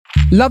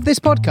Love this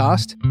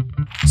podcast?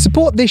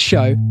 Support this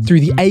show through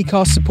the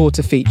Acast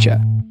supporter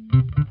feature.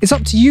 It's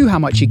up to you how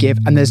much you give,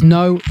 and there's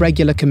no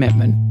regular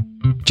commitment.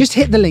 Just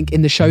hit the link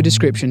in the show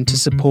description to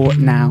support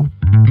now.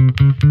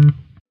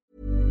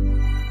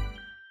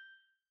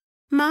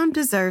 Mom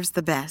deserves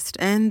the best,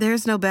 and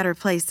there's no better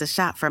place to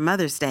shop for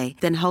Mother's Day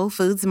than Whole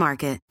Foods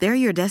Market. They're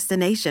your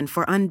destination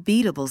for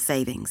unbeatable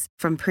savings,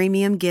 from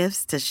premium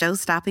gifts to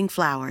show-stopping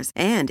flowers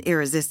and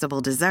irresistible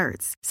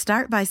desserts.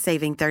 Start by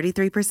saving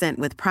 33%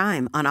 with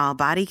Prime on all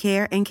body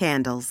care and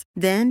candles.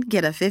 Then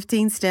get a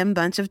 15-stem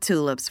bunch of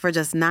tulips for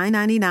just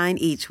 $9.99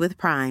 each with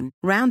Prime.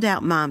 Round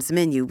out Mom's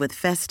menu with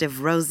festive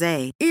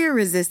rosé,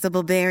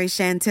 irresistible berry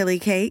chantilly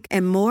cake,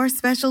 and more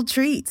special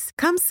treats.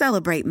 Come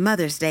celebrate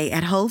Mother's Day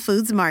at Whole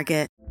Foods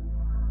Market.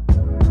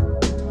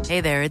 Hey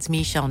there, it's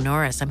Michelle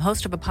Norris. I'm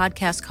host of a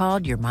podcast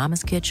called Your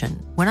Mama's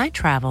Kitchen. When I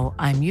travel,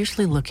 I'm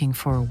usually looking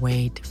for a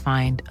way to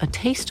find a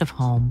taste of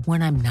home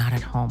when I'm not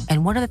at home.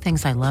 And one of the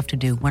things I love to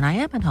do when I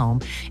am at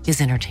home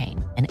is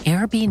entertain. And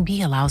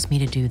Airbnb allows me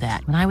to do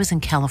that. When I was in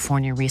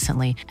California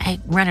recently, I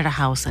rented a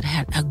house that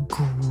had a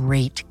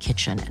great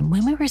kitchen. And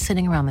when we were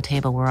sitting around the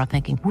table, we're all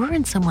thinking, we're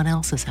in someone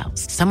else's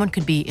house. Someone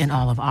could be in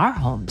all of our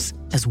homes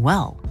as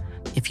well.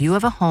 If you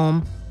have a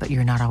home, but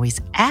you're not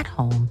always at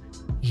home,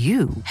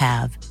 you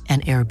have an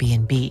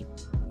Airbnb.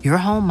 Your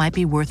home might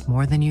be worth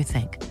more than you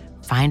think.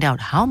 Find out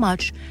how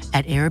much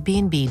at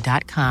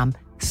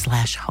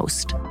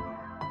airbnb.com/host.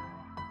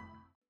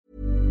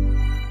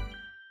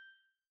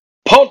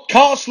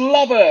 Podcast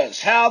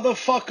lovers, how the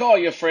fuck are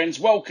you, friends?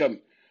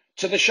 Welcome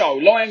to the show.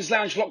 Lions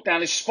Lounge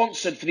Lockdown is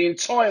sponsored for the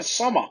entire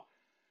summer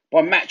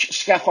by Match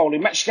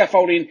Scaffolding. Match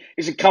Scaffolding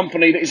is a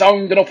company that is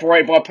owned and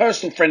operated by a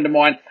personal friend of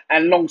mine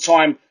and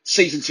long-time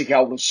season ticket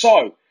holder.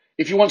 So,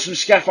 if you want some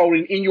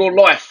scaffolding in your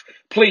life,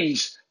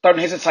 please don't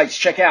hesitate to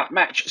check out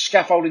Match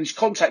Scaffolding's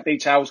contact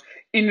details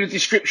in the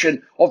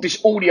description of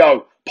this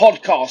audio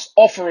podcast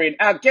offering.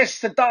 Our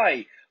guest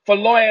today for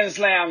Lions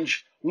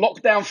Lounge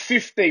Lockdown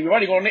 50. We've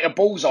only got to hit a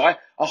bullseye,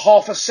 a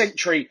half a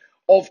century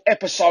of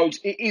episodes.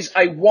 It is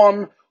a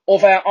one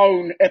of our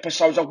own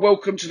episodes. I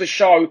welcome to the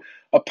show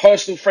a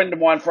personal friend of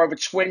mine for over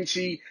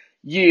 20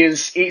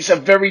 years. It's a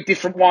very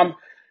different one.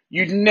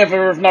 You'd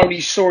never have known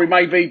his story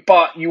maybe,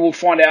 but you will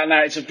find out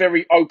now. It's a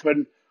very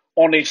open,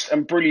 honest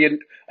and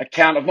brilliant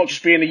account of not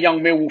just being a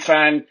young Millwall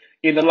fan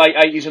in the late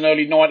 80s and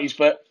early 90s,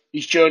 but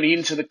his journey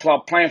into the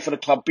club, playing for the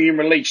club, being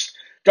released,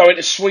 going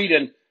to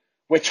Sweden,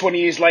 where 20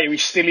 years later he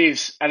still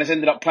is and has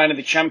ended up playing in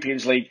the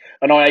Champions League,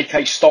 an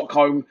IAK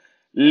Stockholm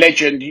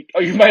legend.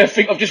 You may have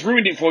think I've just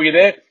ruined it for you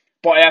there,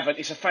 but I haven't.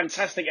 It's a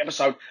fantastic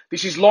episode.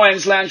 This is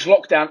Lions Lounge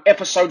Lockdown,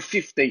 episode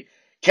 50.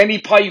 Kenny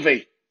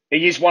Pavey,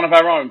 he is one of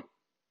our own.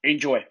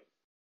 Enjoy.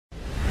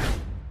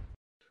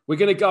 We're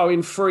going to go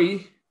in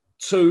 3,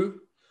 2,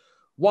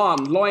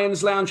 1.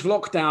 Lions Lounge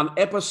Lockdown,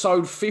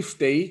 episode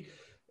 50.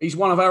 He's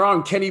one of our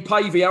own. Kenny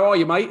Pavey, how are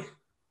you, mate?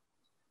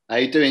 How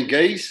you doing,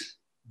 Geese?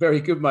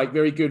 Very good, mate.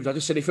 Very good. I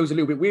just said it feels a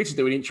little bit weird to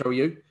do an intro,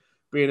 you,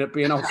 being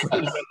old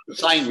friends.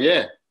 Same,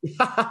 yeah.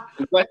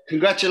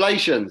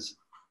 Congratulations.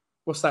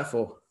 What's that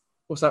for?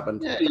 What's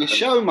happened? Yeah, your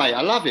show, mate.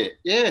 I love it.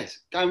 Yeah, it's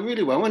going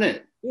really well, isn't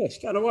it? Yeah, it's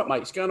going all right,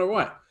 mate. It's going all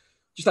right.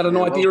 Just had an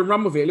idea and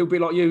run with it, a little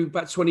bit like you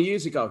about 20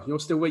 years ago. You're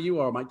still where you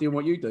are, mate, doing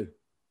what you do.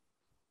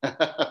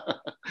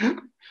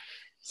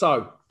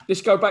 So,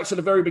 let's go back to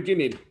the very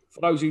beginning,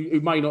 for those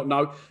who may not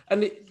know.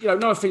 And,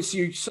 no offence to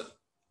you,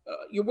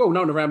 you're well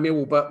known around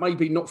Millwall, but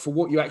maybe not for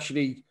what you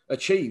actually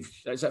achieved.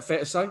 Is that fair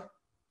to say?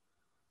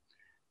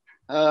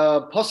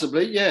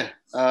 Possibly, yeah.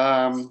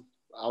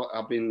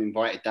 I've been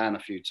invited down a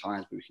few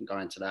times, but we can go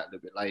into that a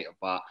little bit later.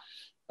 But,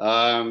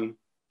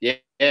 yeah,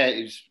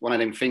 it's one of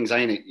them things,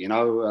 ain't it?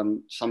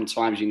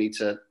 Sometimes you need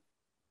to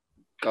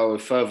go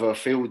further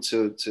afield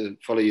to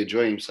follow your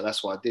dreams. So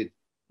that's what I did.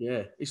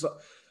 Yeah, it's like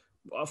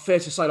fair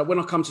to say that when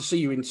I come to see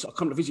you, I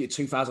come to visit you in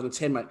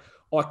 2010, mate.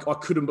 I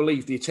couldn't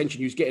believe the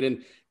attention you was getting.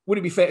 And would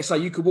it be fair to say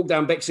you could walk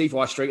down Bexley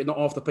High Street and not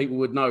half the people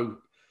would know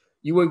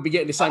you wouldn't be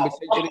getting the same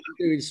attention that you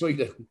do in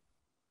Sweden?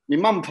 My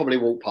mum probably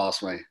walked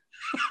past me.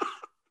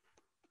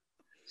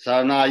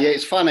 So, no, yeah,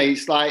 it's funny.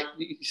 It's like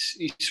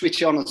you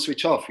switch on and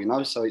switch off,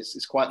 so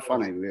it's quite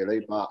funny, really.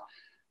 But,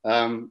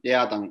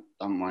 yeah, I don't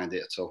mind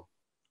it at all.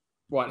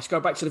 Right, let's go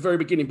back to the very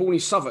beginning. Born in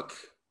Southwark,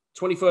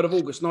 23rd of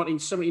August,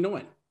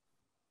 1979.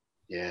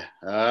 Yeah.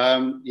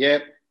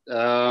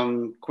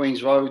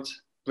 Queen's Road,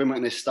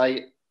 Brimington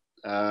Estate,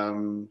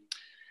 born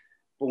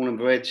and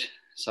bred.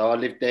 So I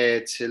lived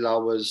there till I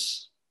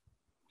was,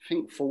 I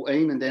think,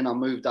 14, and then I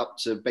moved up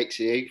to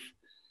Bexley Heath.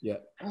 Yeah.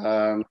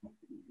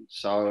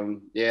 So,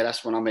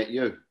 that's when I met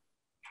you.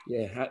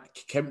 Yeah,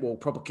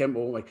 Kentwall, proper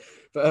Kentwall.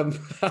 But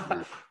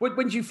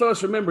when did you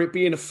first remember it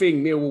being a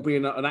thing, Millwall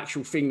being an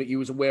actual thing that you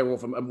was aware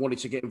of and wanted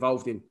to get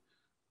involved in?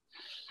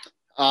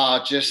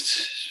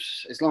 Just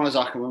as long as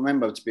I can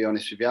remember, to be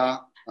honest with you.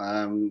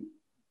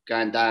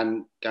 Going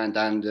down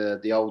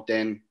the old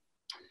den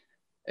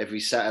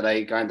every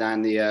Saturday, going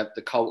down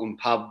the Colton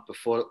pub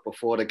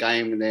before the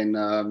game, and then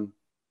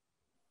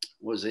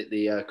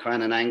the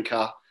Crown and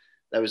Anchor.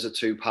 There was the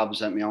two pubs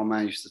that my old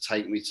man used to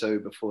take me to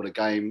before the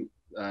game.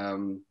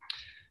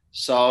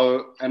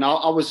 So, and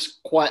I was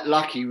quite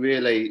lucky,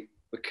 really,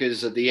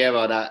 because of the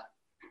era that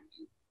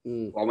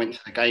I went to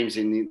the games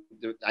in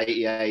the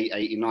 88,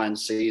 89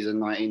 season,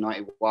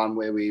 1991,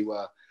 where we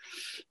were,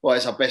 well,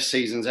 it's our best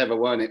seasons ever,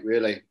 weren't it,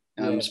 really?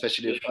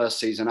 Especially the first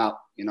season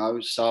up, you know.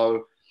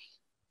 So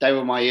they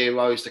were my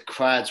heroes. The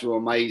crowds were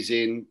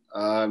amazing.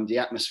 The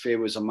atmosphere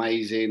was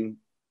amazing.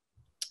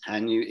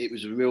 And it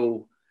was a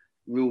real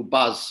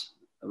buzz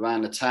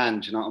around the town,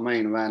 do you know what I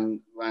mean?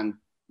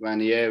 Around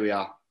the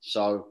area.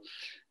 So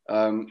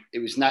it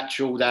was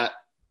natural that,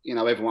 you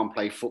know, everyone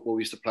played football.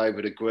 We used to play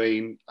over the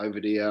green, over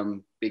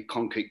the big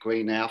concrete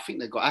green now. I think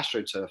they've got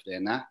AstroTurf there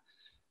now.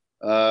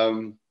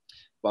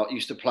 But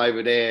used to play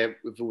over there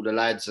with all the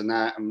lads and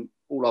that. And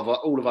all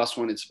of us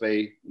wanted to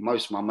be,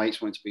 most of my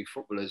mates wanted to be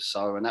footballers.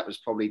 So, and that was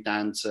probably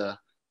down to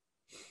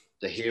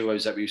the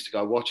heroes that we used to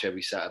go watch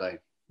every Saturday.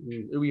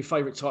 Who were your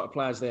favourite type of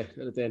players there at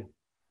the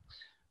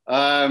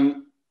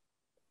Den?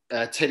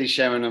 Teddy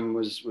Sheringham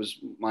was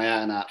my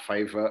out-and-out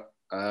favourite.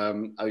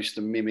 I used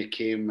to mimic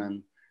him,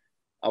 and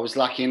I was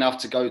lucky enough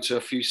to go to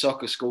a few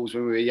soccer schools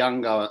when we were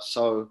younger.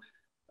 So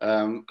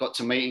got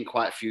to meet him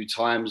quite a few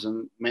times,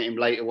 and met him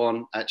later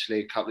on, actually,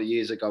 a couple of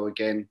years ago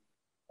again.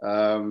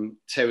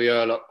 Terry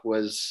Urlock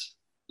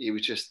he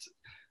was just,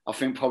 I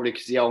think probably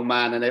because the old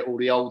man and all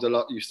the older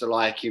lot used to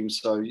like him.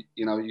 So,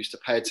 you know, used to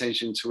pay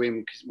attention to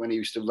him when he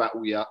used to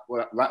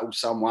rattle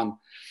someone,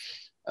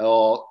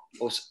 or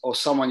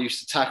someone used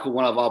to tackle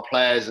one of our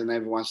players, and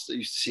everyone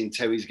used to see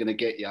Terry's going to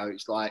get you.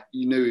 It's like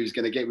you knew he was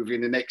going to get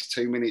within the next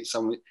 2 minutes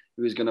someone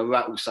who was going to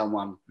rattle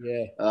someone.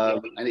 Yeah.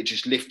 And it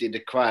just lifted the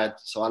crowd.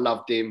 So I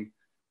loved him.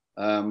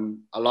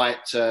 I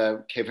liked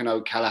Kevin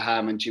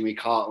O'Callaghan and Jimmy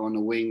Carter on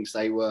the wings.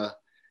 They were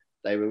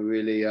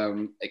really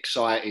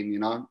exciting, you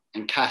know,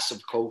 and Cass,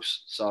 of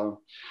course.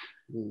 So,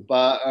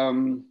 but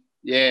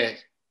yeah,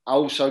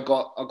 I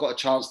got a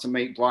chance to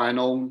meet Brian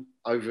Orn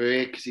over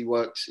here because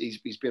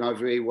he's been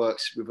over here. He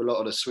works with a lot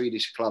of the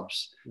Swedish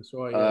clubs. That's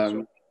right.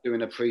 Yeah,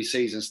 doing the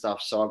pre-season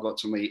stuff. So I got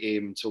to meet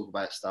him and talk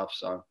about stuff.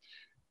 So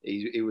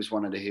he was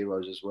one of the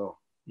heroes as well.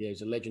 Yeah,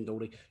 he's a legend,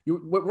 Aldi.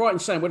 You were right in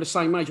saying we're the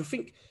same age. I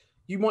think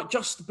you might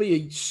just be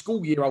a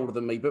school year older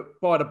than me, but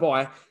by the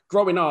by,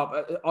 growing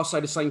up, I say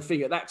the same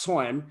thing. At that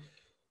time,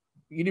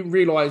 you didn't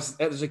realise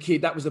as a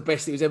kid that was the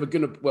best it was ever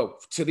going to, well,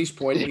 to this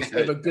point, it's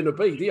ever going to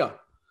be, do you?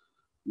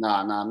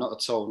 No, not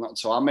at all, not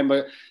at all. I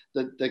remember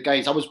the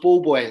games. I was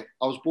ball boy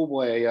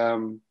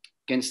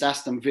against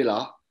Aston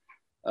Villa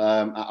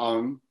at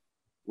home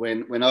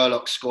when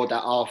Urlock scored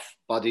that half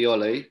Buddy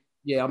Ollie.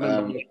 Yeah, I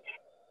remember.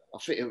 I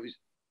think it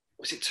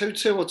was it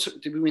 2-2 or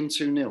did we win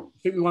 2-0? I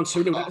think we won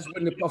 2-0. That was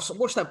when I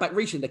watched that back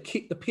recently.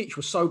 The pitch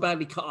was so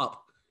badly cut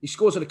up. He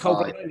scores at a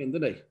cold landing,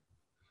 didn't he?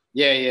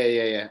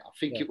 Yeah. I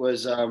think it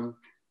was.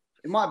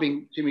 It might have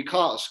been Jimmy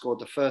Carter scored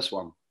the first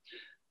one.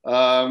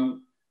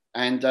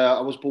 And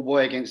I was ball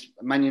boy against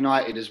Man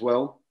United as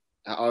well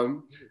at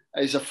home.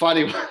 It's a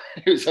funny one.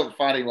 It was a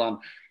funny one.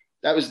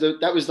 That was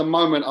the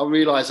moment I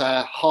realised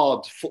how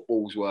hard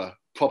footballs were,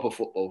 proper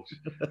footballs.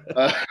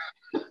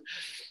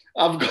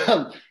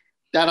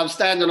 I'm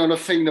standing on a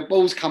thing. The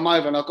ball's come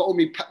over, and I've got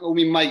all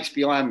my mates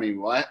behind me,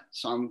 right?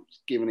 So I'm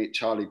giving it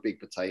Charlie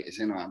Big Potatoes.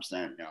 You know, I'm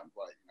standing there,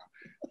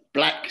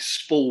 black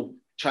spool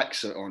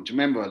tracksuit on. Do you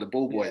remember the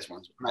ball boys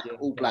ones?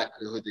 All black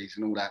hoodies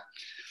and all that.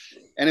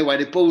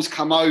 Anyway, the ball's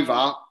come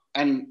over,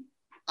 and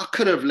I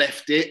could have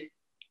left it,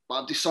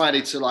 but I've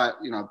decided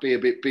to be a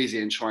bit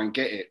busy and try and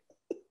get it.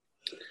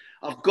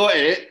 I've got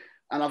it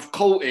and I've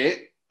caught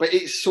it, but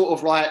it's sort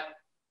of like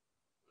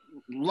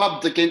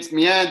rubbed against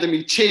my hand and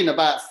my chin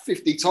about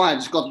 50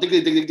 times. It's got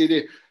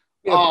dig.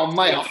 Oh,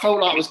 mate, I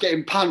felt like I was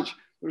getting punched.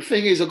 But the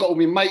thing is, I've got all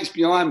my mates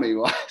behind me,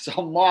 right?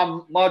 So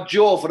my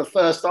jaw for the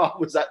first time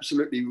was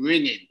absolutely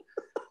ringing.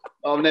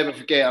 I'll never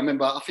forget. I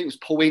remember, I think it was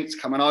Paul Ince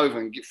coming over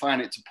and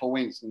throwing it to Paul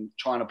Ince and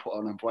trying to put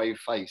on a brave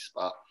face.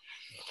 But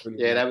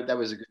yeah, that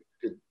was a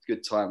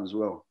good time as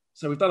well.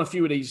 So we've done a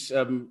few of these,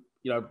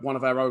 one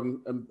of our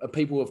own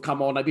people have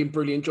come on. They've been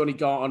brilliant, Johnny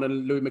Garton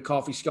and Louis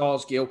McCarthy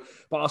Scarsgill.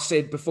 But I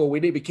said before, we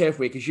need to be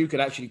careful here because you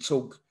could actually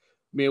talk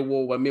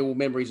Millwall and Millwall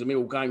memories and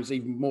Millwall games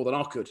even more than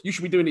I could. You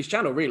should be doing this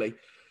channel, really.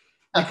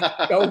 You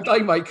could go all day,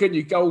 mate, couldn't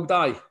you? Go all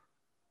day.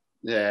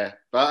 Yeah,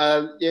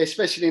 but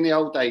especially in the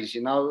old days,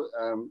 like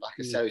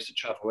I said, I used to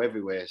travel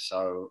everywhere.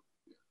 So,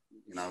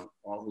 I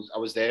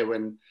was there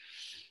when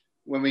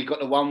we got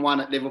the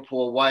 1-1 at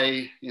Liverpool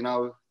away.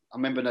 I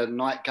remember the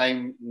night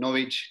game,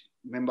 Norwich.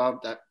 Remember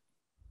that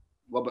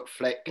Robert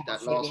Fleck,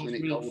 that last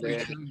minute goal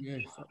there. Yeah,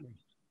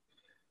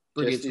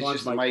 brilliant times,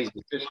 just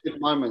amazing. Just good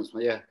moments,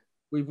 yeah.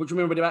 What do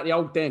you remember about the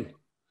old Den?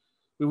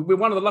 We're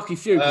one of the lucky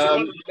few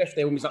because we left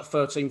there when we was like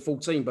 13,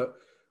 14, but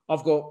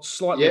I've got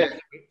slightly...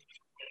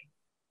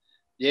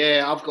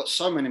 Yeah, I've got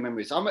so many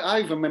memories. I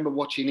even remember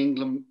watching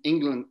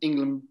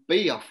England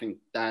B, I think,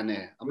 down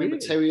there. I remember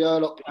Terry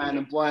Urlock playing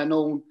and Brian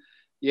Orn.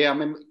 Yeah, I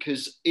remember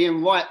because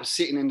Ian Wright was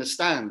sitting in the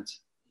stand.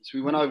 So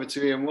we went over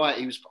to Ian Wright. I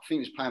think he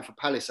was playing for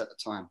Palace at the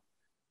time.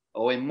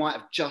 Or he might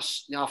have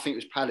I think it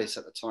was Palace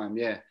at the time,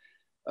 yeah.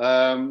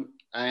 I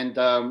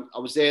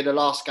was there the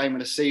last game of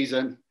the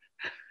season.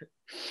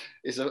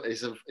 it's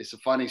a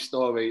funny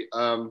story.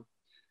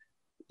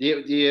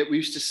 We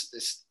used to,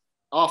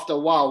 after a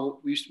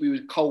while, we were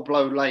Cold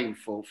Blow Lane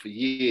for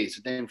years,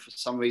 and then for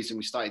some reason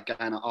we started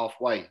going at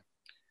halfway.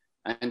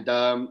 And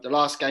the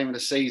last game of the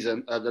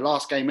season, the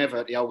last game ever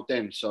at the Old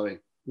Den,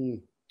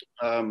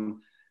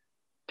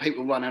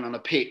 people running on a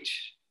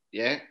pitch,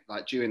 yeah,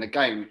 like during the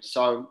game.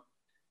 So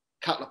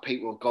a couple of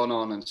people have gone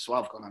on, and so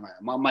I've gone on.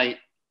 My mate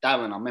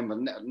Darren, I remember,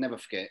 never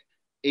forget,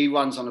 he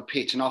runs on a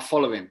pitch and I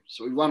follow him.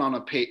 So we run on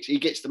a pitch, he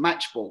gets the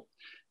match ball.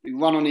 We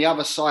run on the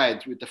other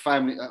side with the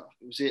family,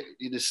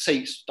 the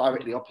seats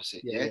directly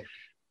opposite, yeah?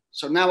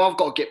 So now I've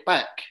got to get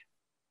back,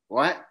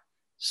 right?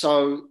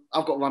 So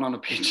I've got to run on the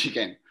pitch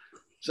again.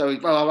 So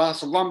I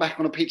run back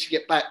on the pitch to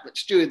get back, but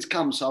stewards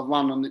come, so I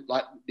run on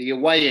the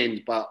away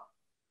end, but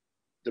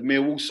the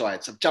Millwall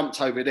side. So I've jumped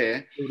over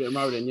there. And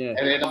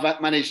then I've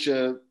managed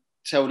to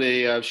tell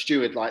the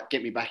steward,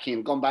 get me back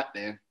in, gone back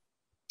there.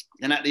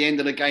 Then at the end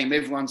of the game,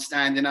 everyone's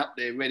standing up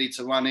there ready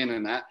to run in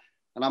and that.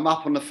 And I'm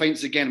up on the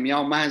fence again. And my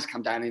old man's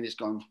come down and he's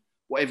gone,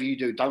 whatever you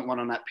do, don't run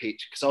on that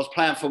pitch. Because I was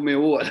playing for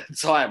Millwall at the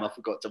time, I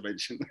forgot to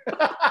mention.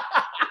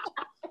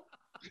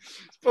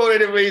 It's probably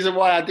the reason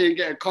why I didn't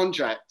get a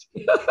contract.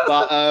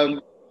 But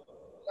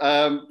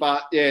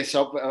yeah,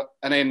 so,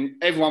 and then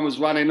everyone was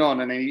running on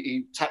and then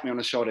he tapped me on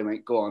the shoulder and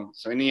went, go on.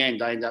 So in the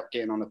end, I ended up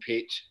getting on the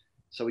pitch.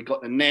 So we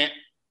got the net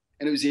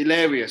and it was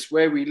hilarious.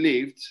 Where we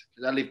lived,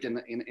 because I lived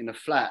in a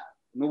flat,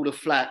 and all the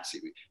flats,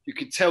 you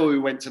could tell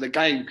who went to the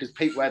game because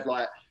people had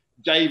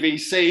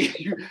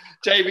JVC,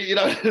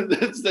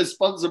 the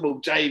sponsible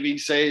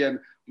JVC and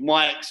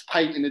Mike's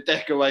painting the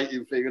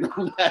decorating thing and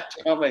all that.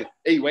 You know what I mean?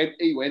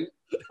 He went.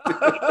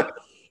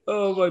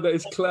 Oh my, that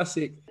is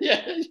classic.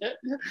 Yeah.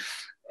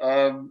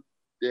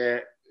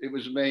 It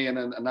was me and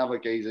another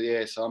geezer.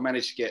 Yeah, so I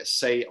managed to get a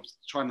seat. I was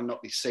trying to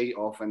knock the seat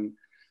off, and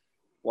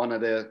one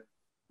of the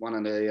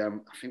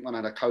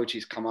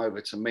coaches come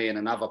over to me and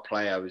another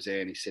player was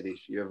there, and he said,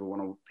 "If you ever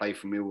want to play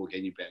for Millwall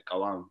again, you better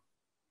go home."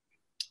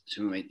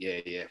 So we went,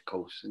 yeah, of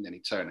course. And then he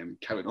turned and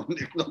carried on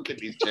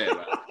knocking his chair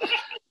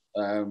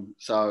out.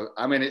 So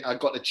I mean, I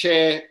got the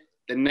chair,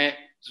 the net.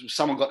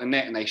 Someone got the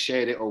net and they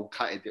shared it all,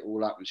 cutted it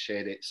all up and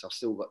shared it. So I've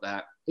still got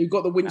that. You've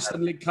got the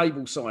Winston Link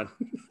cable sign.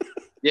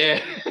 Yeah.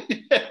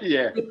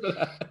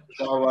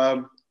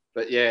 So,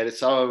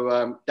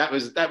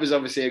 that was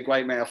obviously a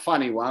great memory, a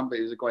funny one, but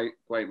it was a great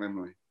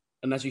memory.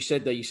 And as you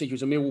said there, you said you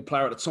was a Millwall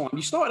player at the time.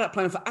 You started out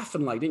playing for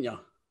Athenley, didn't you?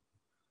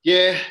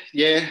 Yeah,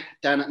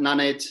 down at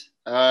Nunhead.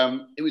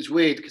 It was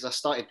weird because I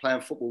started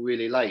playing football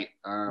really late.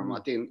 I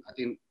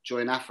didn't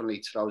join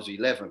Athenley till I was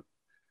 11.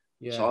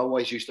 Yeah. So I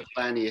always used to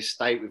play on the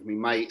estate with my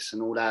mates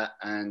and all that.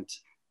 And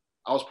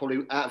I was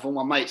probably, out of all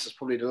my mates, I was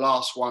probably the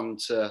last one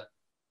to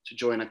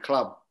join a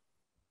club.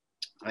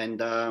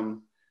 And I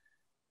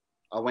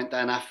went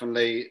down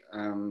Athenley,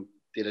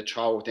 did a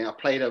trial thing. I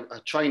played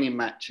a training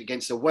match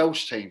against a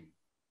Welsh team.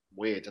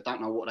 Weird. I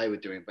don't know what they were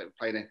doing, but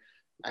played it.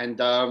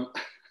 And I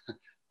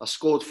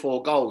scored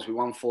 4 goals. We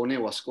won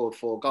 4-0. I scored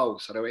 4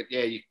 goals. So they went,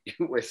 yeah,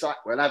 we'll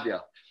have you.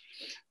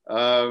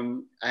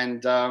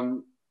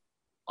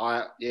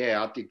 I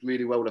did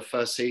really well the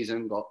first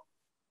season, got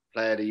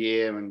player of the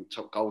year and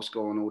top goal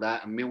scorer and all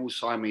that. And Millwall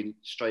signed me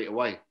straight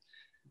away.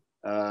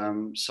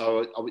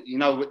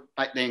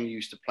 Back then you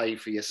used to play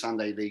for your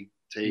Sunday League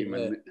team.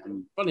 Yeah.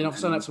 And funny enough, I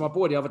said that to my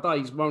boy the other day.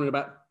 He's moaning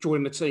about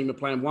joining the team and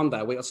playing one day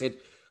a week. I said,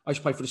 I used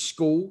to play for the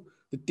school,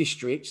 the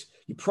district,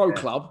 your pro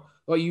club.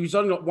 Well, you was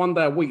only not one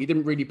day a week. You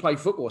didn't really play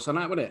football, so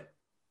that, wasn't it?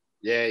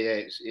 Yeah,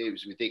 it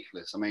was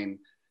ridiculous. I mean,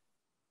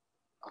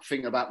 I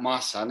think about my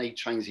son, he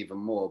trains even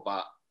more,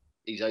 but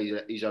he's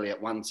only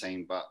at one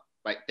team. But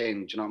back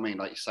then, do you know what I mean?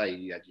 Like you say,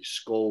 you had your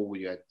school,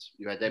 you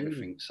had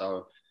everything.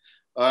 So,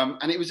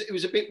 and it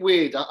was a bit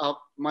weird.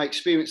 My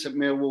experience at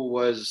Millwall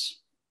was,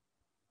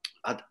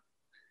 I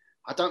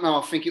don't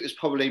know. I think it was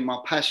probably my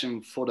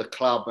passion for the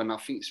club, and I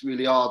think it's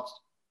really hard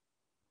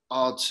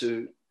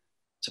to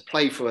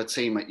play for a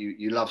team that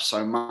you love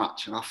so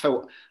much. And I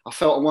felt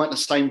I weren't the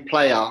same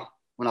player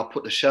when I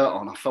put the shirt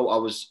on. I felt I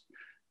was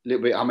a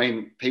little bit. I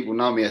mean, people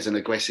know me as an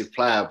aggressive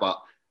player, but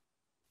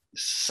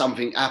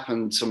something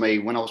happened to me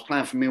when I was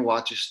playing for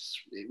Millwall.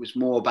 It was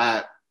more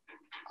about,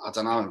 I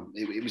don't know.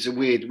 It was a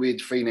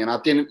weird feeling.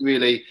 I didn't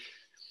really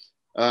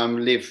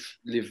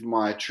live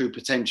my true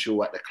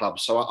potential at the club,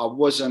 so I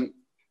wasn't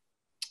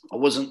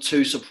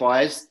too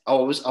surprised. I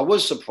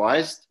was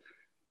surprised,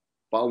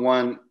 but I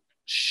wasn't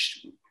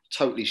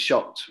totally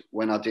shocked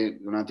when I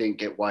didn't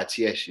get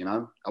YTS. You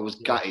know, I was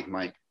gutted,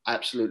 mate.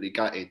 Absolutely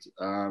gutted.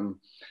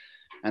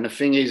 And the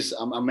thing is,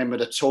 I remember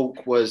the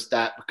talk was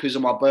that because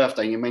of my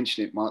birthday, you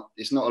mentioned it,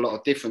 there's not a lot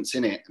of difference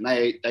in it. And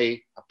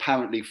they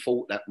apparently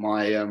thought that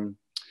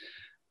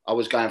I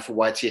was going for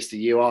YTS the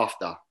year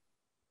after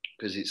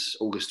because it's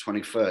August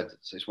 23rd.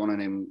 So it's one of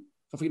them.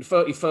 I think the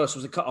 31st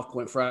was the cut-off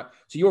point for that.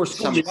 So you're a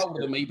school year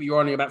older than me, but you're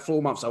only about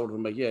 4 months older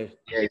than me, yeah.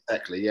 Yeah,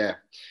 exactly, yeah.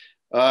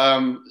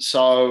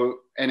 So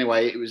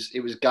anyway, it was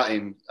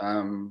gutting.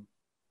 And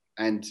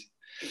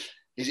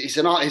it's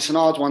an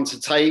hard one to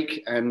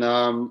take.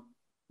 And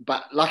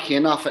but lucky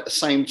enough, at the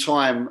same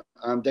time,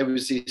 there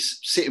was this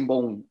Sitting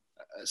Bull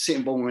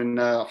in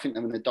I think they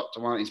were in the Dr.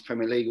 Martin's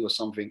Premier League or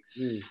something.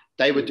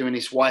 They were doing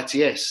this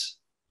YTS.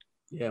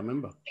 Yeah, I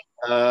remember.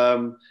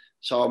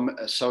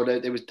 So they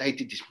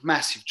did this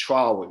massive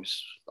trial. It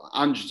was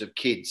hundreds of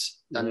kids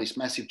done this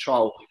massive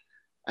trial,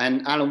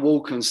 and Alan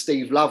Walker and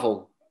Steve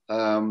Lovell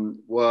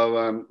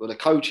were the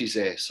coaches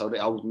there. So the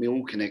old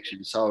Mill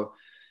connection. So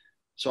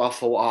I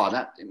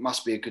thought, it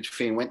must be a good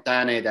thing. Went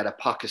down there, they had a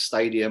Pucker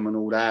Stadium and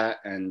all that,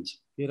 and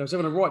they was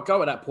having a right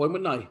go at that point,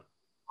 weren't they?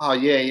 Oh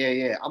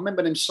yeah. I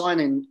remember them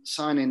signing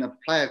a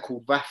player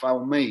called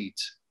Raphael Mead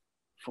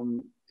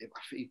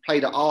he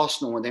played at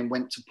Arsenal and then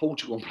went to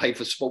Portugal and played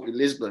for Sporting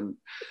Lisbon,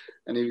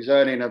 and he was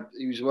earning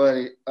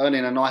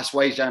a nice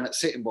wage down at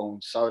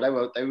Sittingbourne. So they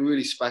were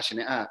really splashing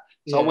it out.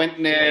 So I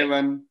went there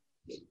and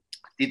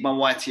did my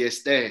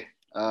YTS there.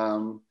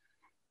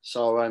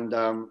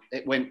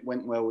 It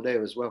went well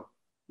there as well.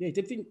 Yeah,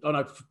 I know a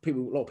lot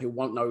of people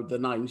won't know the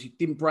names.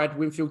 Didn't Brad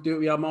Winfield do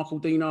it? Yeah, Michael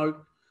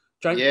Dino,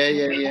 James.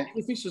 Yeah.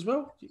 Griffiths as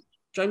well.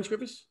 James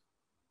Griffiths.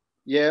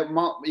 Yeah,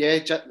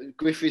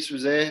 Griffiths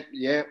was there.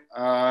 Yeah.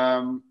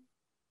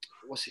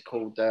 What's it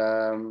called?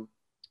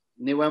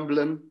 Neil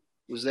Emblin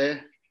was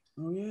there.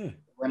 Oh yeah.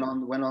 Went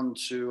on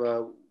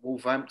to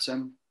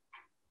Wolverhampton.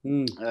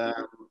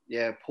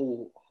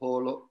 Paul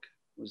Horlock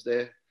was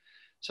there.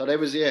 So there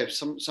was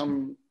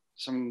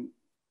some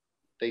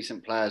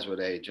decent players were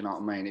there. Do you know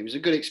what I mean? It was a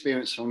good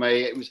experience for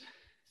me. It was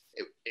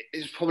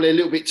probably a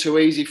little bit too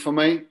easy for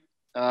me,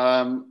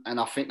 and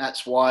I think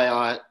that's why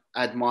I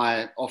had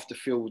my off the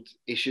field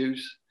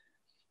issues.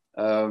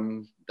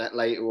 That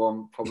later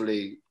on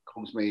probably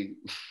caused me,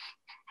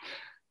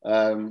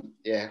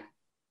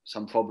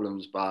 some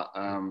problems. But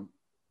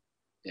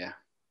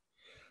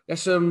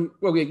That's you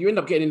end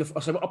up getting in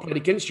the. I played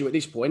against you at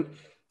this point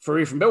for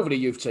here from Belvedere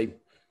youth team.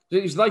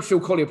 It was they Phil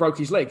Collier broke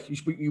his leg.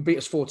 You beat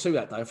us 4-2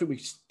 that day. I think we're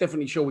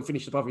definitely sure we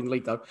finished above in the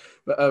league though.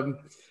 But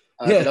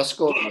did I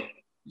score?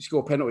 You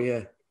scored a penalty,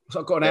 yeah.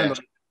 So I got an hand on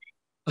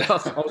it. I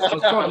was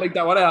trying to leak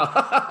that one out.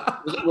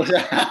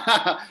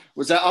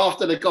 was that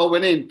after the goal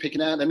went in,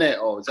 picking out the net,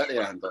 or was that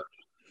the hand?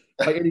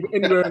 Like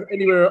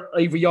anywhere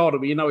either yard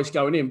of me, you know it's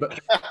going in. But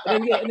I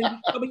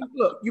mean,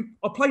 look,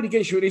 I played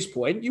against you at this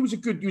point. You was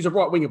a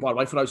right winger, by the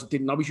way. For those that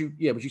didn't know, would you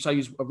say you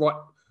was a right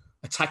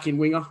attacking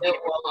winger? Yeah,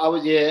 well, I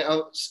was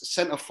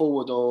centre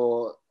forward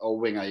or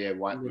winger,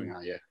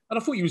 winger, yeah. And I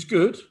thought you was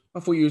good. I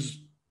thought you was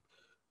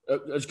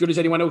as good as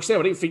anyone else there.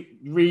 I didn't think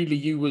really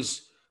you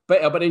was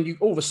better. But then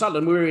all of a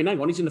sudden we were in. Hang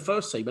on, he's in the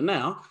first team, and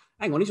now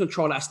hang on, he's on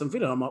trial at Aston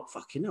Villa. And I'm like,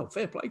 fucking hell,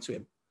 fair play to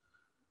him.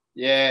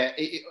 Yeah,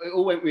 it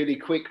all went really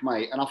quick,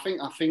 mate. And I think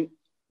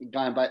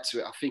going back to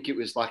it, I think it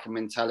was like a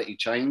mentality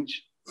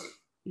change.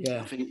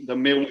 Yeah, I think the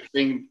Mill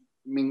thing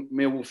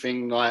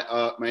like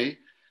hurt me,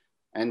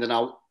 and then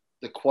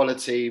the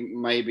quality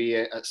maybe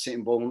at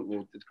Sittingbourne,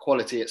 well, the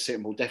quality at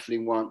Sittingbourne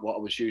definitely weren't what I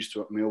was used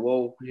to at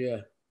Millwall. Yeah,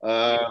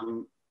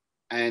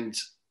 and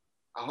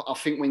I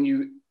think when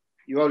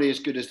you're only as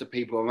good as the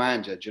people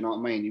around you. Do you know what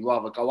I mean? You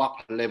rather go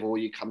up a level or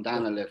you come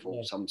down a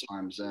level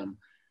sometimes. And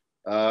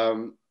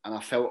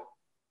I felt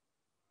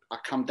I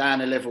come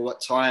down a level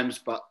at times,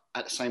 but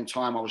at the same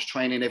time, I was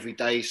training every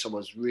day, so I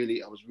was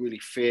really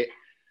fit.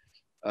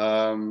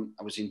 I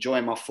was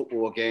enjoying my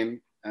football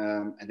again,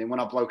 and then when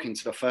I broke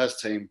into the first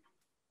team,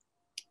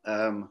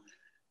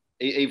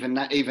 even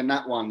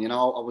that one, you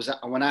know,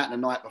 I went out the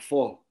night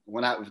before. I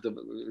went out with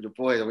the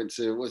boys. I went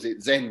to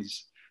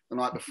Zen's the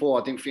night before.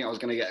 I didn't think I was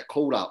going to get a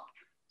call up,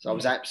 so I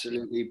was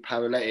absolutely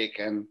paralytic,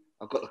 and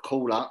I got the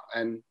call up,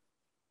 and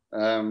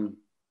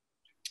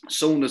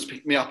Saunders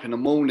picked me up in the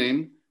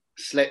morning.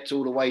 Slept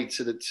all the way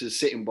to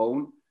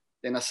Sittingbourne.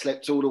 Then I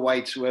slept all the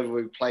way to wherever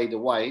we played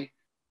away.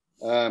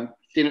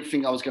 Didn't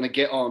think I was going to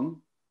get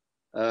on.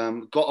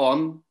 Got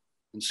on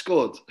and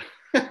scored.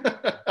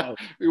 Oh.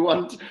 We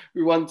won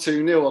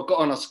 2-0. I got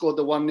on. I scored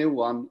the 1-0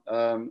 one.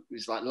 It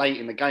was like late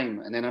in the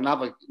game, and then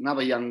another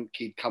young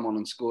kid come on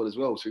and scored as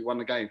well. So we won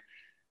the game,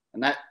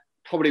 and that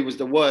probably was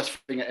the worst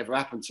thing that ever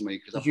happened to me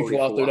because you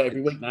thought I'll do that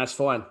every week. Now that's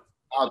fine.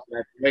 I'll do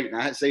that every week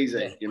now. It's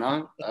easy, you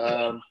know.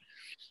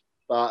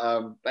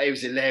 But it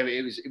was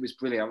hilarious. It was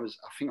brilliant.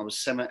 I think I was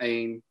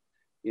 17,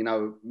 you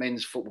know,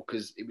 men's football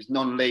because it was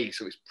non-league,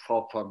 so it was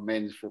proper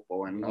men's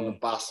football. And on the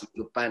bus,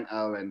 the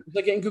banter, and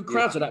they're getting good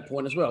crowds at that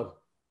point as well.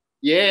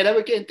 Yeah, they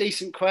were getting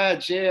decent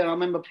crowds. Yeah, I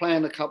remember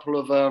playing a couple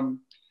of.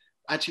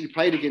 Actually,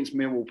 played against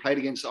Millwall, played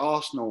against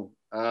Arsenal.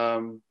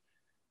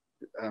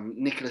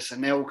 Nicholas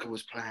Anelka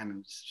was playing,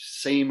 and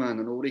Seaman,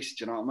 and all this.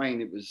 Do you know what I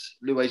mean? It was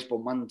Luis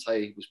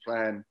Bonmonte was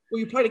playing. Well,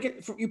 you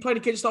played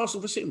against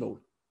Arsenal for Sittingbourne.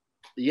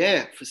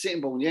 Yeah, for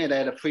Sittingbourne, they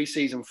had a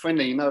pre-season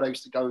friendly. You know, they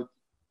used to go,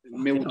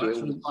 Mill do it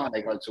all the time.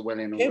 They go to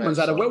Welling. Cameron's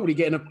had a weldy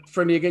getting a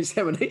friendly against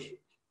them, hasn't he?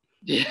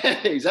 Yeah,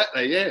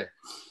 exactly, yeah.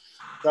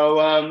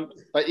 So,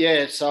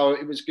 so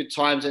it was good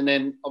times. And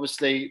then,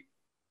 obviously,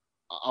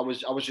 I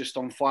was just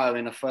on fire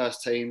in the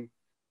first team.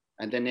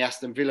 And then the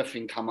Aston Villa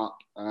thing come up.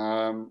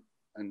 And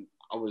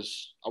I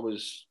was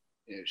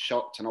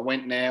shocked. And I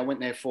went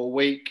there for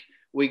a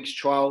week's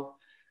trial.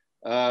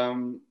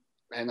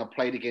 and I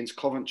played against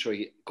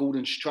Coventry.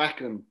 Gordon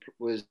Strachan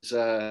was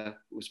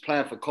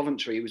playing for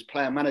Coventry. He was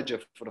player manager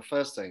for the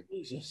first team.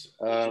 Jesus.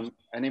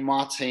 And in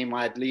my team,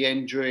 I had Lee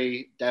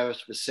Endry,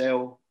 Darius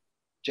Vassell,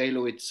 J.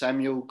 Lloyd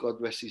Samuel, God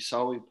rest his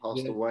soul, he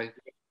passed away.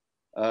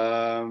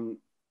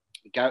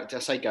 Did I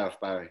say Gareth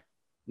Barry?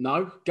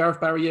 No,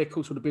 Gareth Barry, yeah, of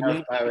course, would have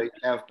been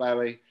Gareth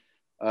Barry.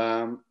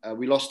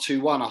 We lost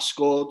 2-1. I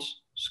scored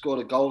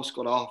a goal,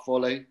 scored a half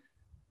volley.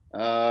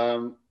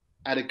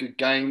 Had a good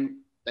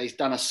game. They've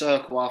done a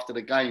circle after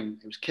the game.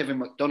 It was Kevin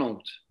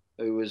McDonald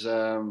who was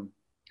the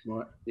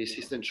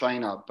assistant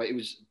trainer, but it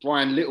was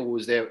Brian Little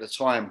was there at the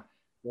time,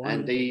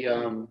 and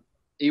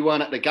he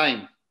weren't at the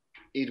game.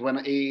 He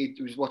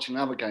was watching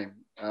another game.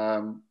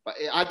 But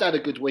I'd had a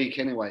good week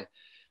anyway.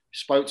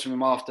 Spoke to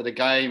him after the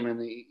game,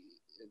 and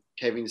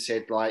Kevin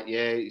said, like,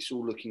 yeah, it's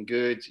all looking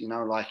good. You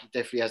know, like, he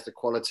definitely has the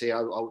quality.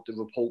 The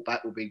report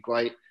back will be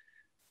great.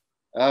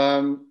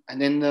 And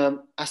then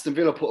Aston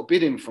Villa put a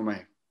bid in for me.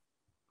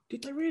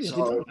 Did they really?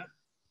 So,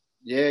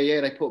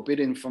 yeah, they put a bid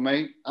in for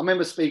me. I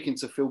remember speaking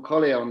to Phil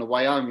Collier on the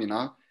way home, you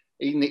know.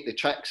 He nicked the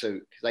tracksuit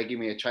because they give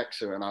me a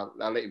tracksuit, and I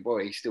let him borrow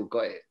it. He still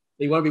got it.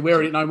 He won't be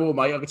wearing it no more,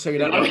 mate. I can tell you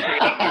that.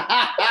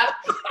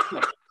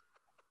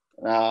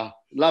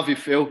 Love you,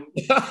 Phil.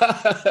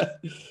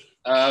 But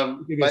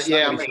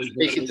yeah, I was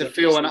speaking to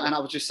Phil, and I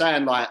was just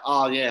saying, like,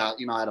 oh yeah,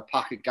 you know, I had a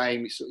Pucker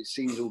game. It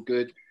seems all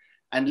good,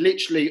 and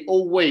literally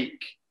all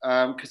week,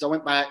 because I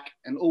went back,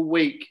 and all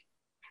week,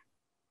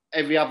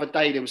 every other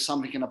day there was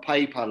something in a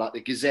paper, like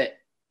the Gazette,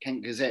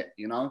 Kent Gazette,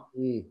 you know,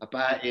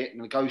 about it.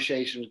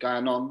 Negotiations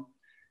going on,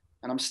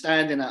 and I'll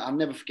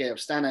never forget. I'm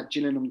standing at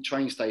Gillingham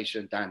train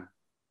station, Dan,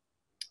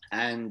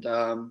 and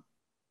I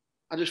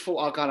just thought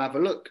I'd go and have a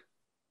look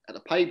at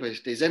the paper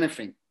if there's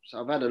anything. So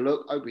I've had a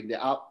look, opened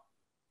it up,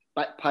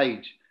 back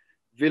page,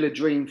 Villa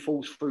Dream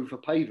falls through for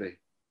Pavey.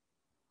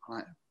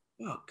 Like,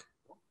 fuck.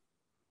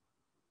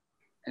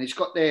 And it's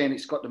got there, and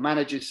it's got the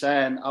manager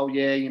saying, oh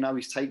yeah, you know,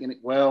 he's taking it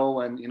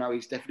well, and you know,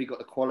 he's definitely got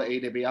the quality.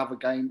 There'll be other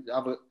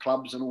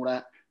clubs and all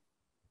that.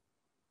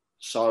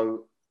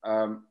 So,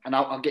 and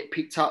I'll get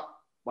picked up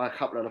by a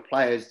couple of the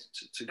players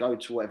to go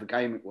to whatever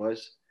game it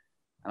was.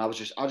 And I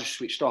just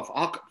switched off.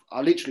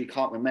 I literally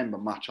can't remember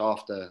much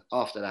after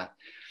that.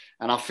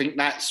 And I think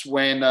that's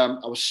when I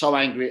was so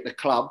angry at the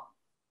club.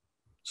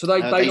 So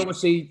they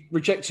obviously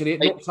rejected it,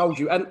 not told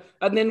you, and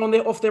then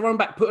off their own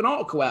back put an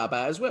article out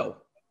about it as well.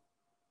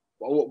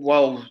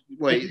 Well,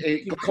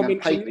 wait.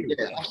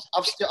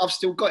 I've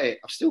still got it.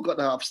 I've still got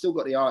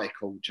the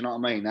article. Do you know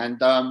what I mean?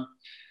 And I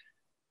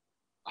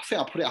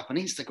think I put it up on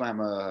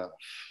Instagram a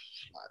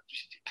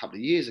couple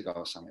of years ago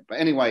or something. But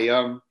anyway,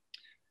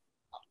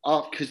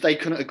 because they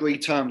couldn't agree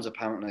terms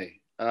apparently.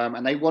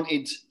 And they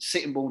wanted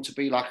Sittingbourne to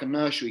be like a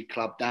nursery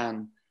club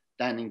down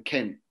in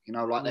Kent, you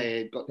know, like they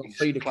had got these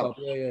feeder clubs,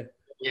 club,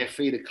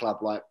 feeder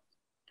club, like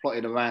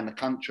plotted around the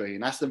country.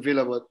 And Aston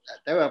Villa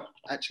they were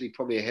actually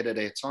probably ahead of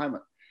their time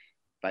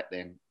back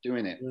then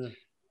doing it. Yeah.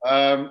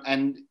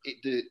 And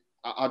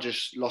I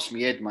just lost my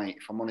head, mate.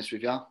 If I'm honest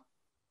with you,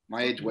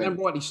 my head went. And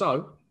rightly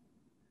so.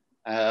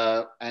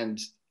 And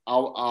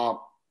I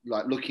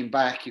like looking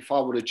back, if I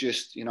would have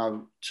just, you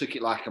know, took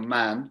it like a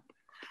man,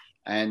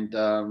 and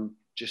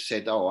just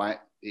said, all right,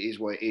 it is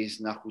what it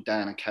is, knuckle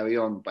down and carry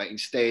on. But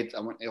instead,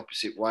 I went the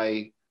opposite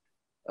way.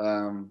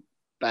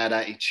 Bad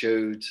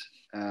attitude.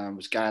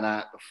 Was going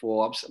out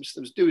before. I was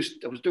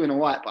doing all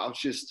right, but I was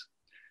just,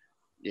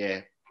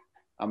 yeah.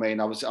 I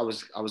mean, I was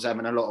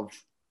having a lot of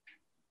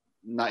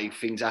nutty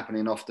things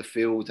happening off the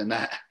field and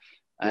that,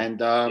 and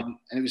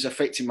it was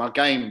affecting my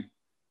game.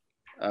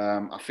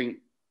 I think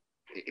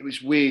it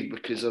was weird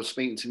because I was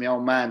speaking to my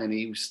old man, and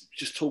he was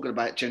just talking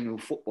about general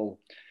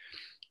football.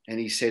 And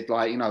he said,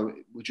 like, you know,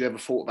 would you ever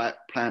thought about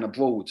playing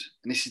abroad?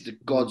 And this is the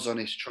God's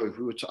honest truth.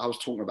 I was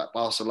talking about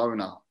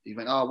Barcelona. He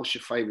went, oh, what's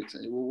your favourite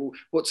team?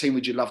 What team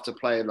would you love to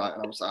play? Like,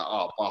 and I was like,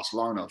 oh,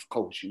 Barcelona, of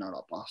course, you know,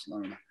 like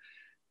Barcelona.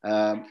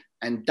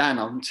 And Dan,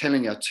 I'm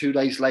telling you, 2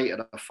 days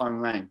later, the phone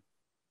rang.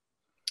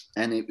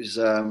 And it was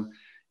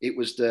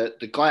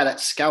the guy that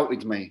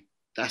scouted me.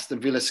 That's the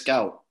Villa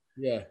scout.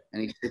 Yeah.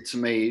 And he said to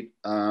me,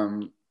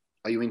 are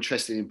you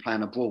interested in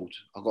playing abroad?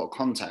 I've got a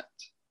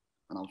contact.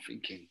 And I'm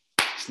thinking,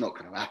 it's not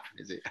going to happen,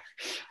 is it?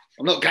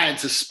 I'm not going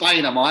to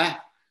Spain, am I?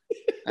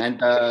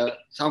 And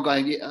so I'm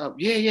going,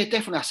 yeah,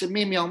 definitely. I said,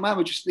 me and my old man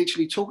were just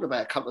literally talking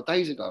about it a couple of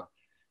days ago.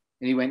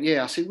 And he went,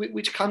 yeah. I said,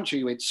 which country?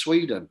 He went,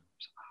 Sweden. I was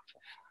like, oh, for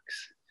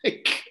fuck's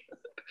sake.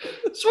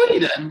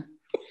 Sweden?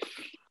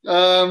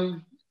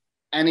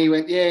 And he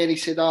went, yeah. And he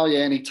said, oh,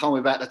 yeah. And he told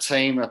me about the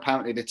team. And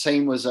apparently the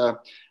team was a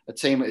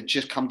team that had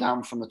just come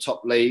down from the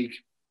top league,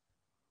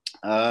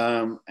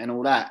 and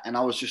all that. And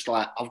I was just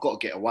like, I've got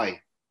to get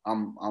away.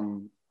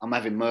 I'm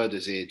having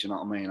murders here. Do you know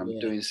what I mean? I'm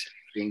doing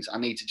things. I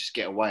need to just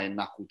get away and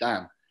knuckle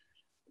down.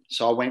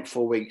 So I went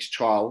for a week's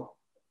trial.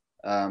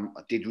 I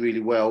did really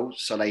well.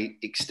 So they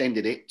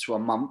extended it to a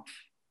month.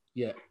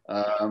 Yeah.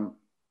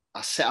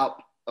 I set up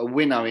a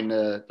winner in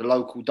the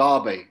local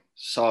derby.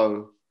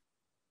 So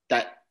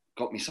that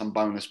got me some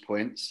bonus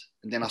points.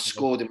 And then I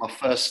scored in my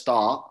first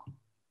start.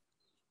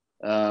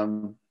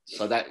 So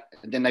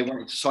and then they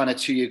wanted to sign a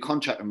 2-year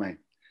contract with me.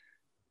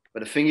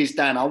 But the thing is,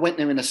 Dan, I went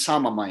there in the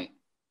summer, mate.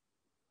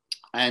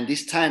 And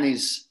this town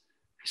it's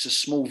a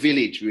small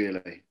village,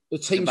 really. The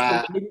team's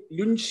called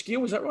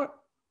Ljungskile, is that right?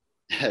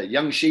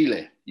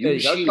 Ljungskile. There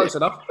you go, close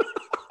enough.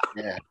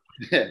 Yeah.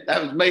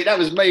 That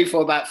was me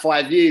for about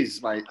 5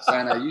 years, mate. So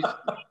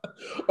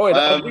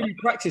I really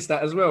practiced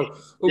that as well.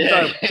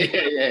 Yeah.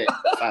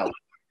 Fouled.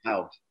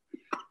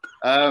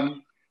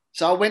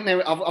 So I went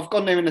there. I've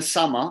gone there in the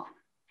summer,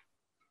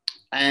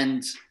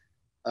 and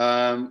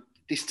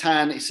this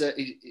town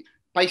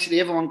basically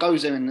everyone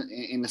goes there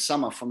in the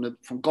summer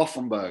from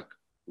Gothenburg,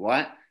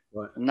 right?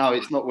 Right. No,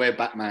 it's not where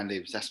Batman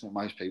lives. That's what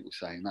most people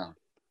say. No,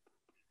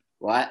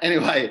 right?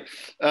 Anyway,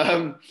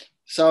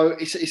 so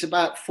it's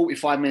about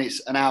 45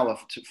 minutes, an hour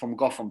from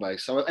Gothenburg.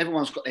 So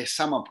everyone's got their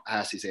summer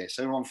houses there.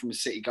 So everyone from the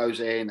city goes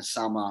there in the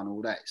summer and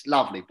all that. It's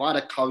lovely by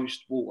the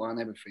coast, water and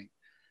everything.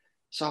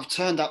 So I've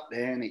turned up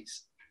there and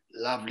it's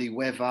lovely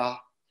weather.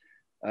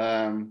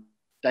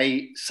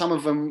 Some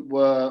of them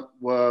were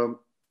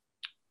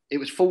it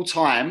was full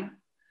time,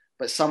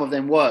 but some of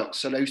them worked.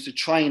 So they used to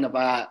train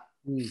about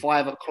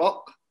 5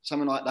 o'clock,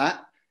 something like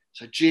that.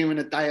 So during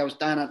the day, I was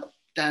down at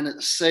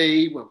the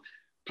sea, we're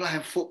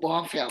playing football.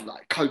 I think I'm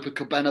like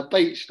Copacabana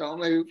Beach. You know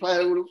what I mean? We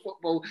playing all the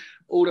football,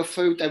 all the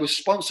food. They were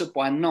sponsored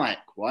by Nike,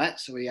 right?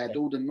 So we had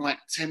all the Nike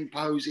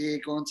tempos here.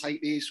 Go and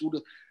take this.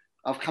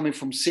 I've come in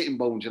from Sitting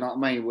Bull. Do you know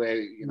what I mean? Where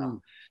you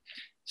know.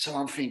 So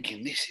I'm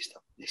thinking this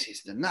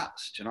is the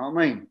nuts. Do you know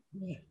what I mean?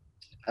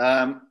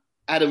 Yeah.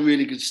 Had a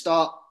really good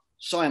start.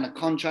 Signed a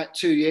contract,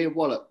 2-year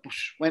wallet.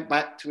 Went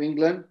back to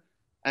England.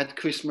 Had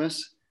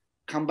Christmas.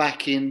 Come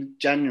back in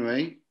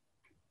January.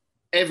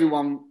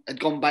 Everyone had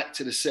gone back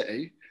to the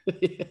city.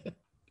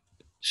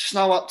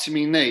 Snow up to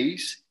me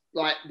knees,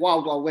 like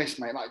Wild Wild West,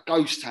 mate, like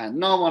ghost town.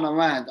 No one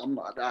around. I'm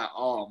like that.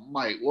 Oh,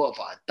 mate, what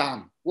have I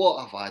done?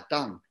 What have I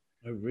done?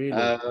 Oh, really?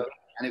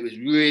 And it was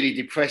really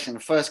depressing. The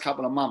first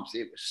couple of months,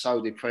 it was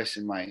so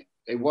depressing, mate.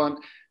 They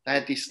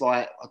had this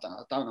like, I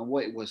don't know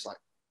what it was, like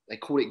they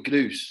call it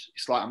grus.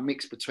 It's like a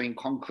mix between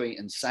concrete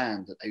and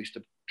sand that they used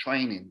to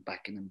train in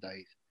back in them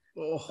days.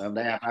 Oh.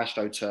 They have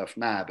AstroTurf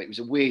now, but it was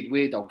a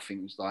weird old thing.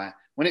 It was like,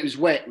 when it was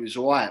wet, it was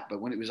all right, but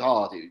when it was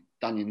hard, it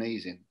done your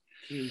knees in.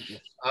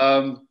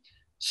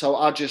 So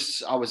I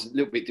was a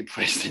little bit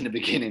depressed in the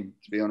beginning,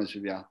 to be honest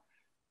with you.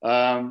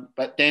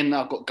 But then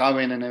I got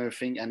going and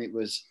everything, and it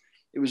was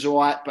all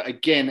right. But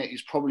again, it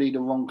was probably the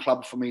wrong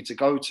club for me to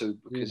go to,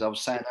 because I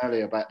was saying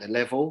earlier about the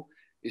level.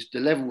 The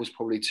level was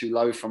probably too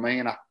low for me,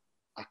 and I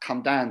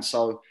come down.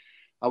 So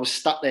I was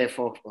stuck there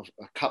for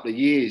a couple of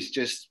years.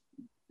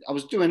 I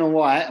was doing all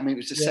right. I mean, it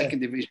was the second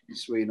division in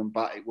Sweden,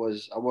 but I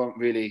weren't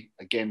really,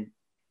 again,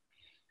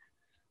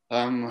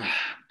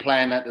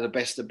 playing at the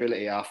best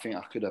ability I think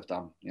I could have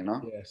done, you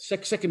know? Yeah,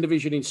 second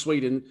division in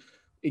Sweden,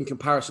 in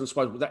comparison, I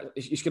suppose,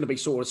 it's going to be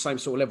sort of the same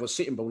sort of level as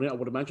Sitting Bull, I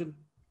would imagine.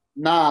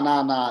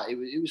 No.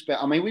 It was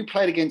better. I mean, we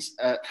played against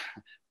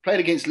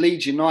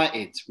Leeds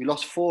United. We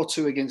lost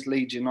 4-2 against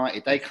Leeds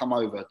United. They come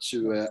over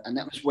to, and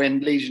that was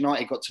when Leeds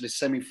United got to the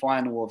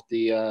semi-final of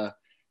the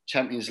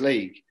Champions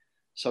League.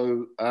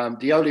 So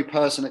the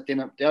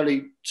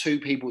only 2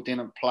 people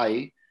didn't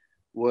play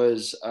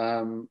was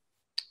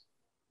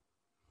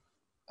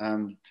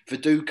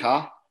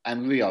Viduka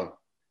and Rio.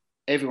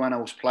 Everyone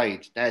else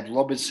played. They had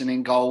Robertson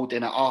in goal.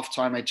 Then at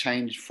half-time, they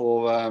changed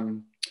for...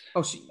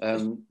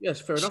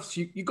 yes, fair enough.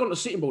 So you've gone to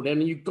Sitting Bull then,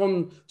 and you've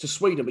gone to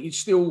Sweden, but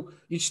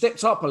you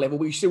stepped up a level,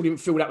 but you still didn't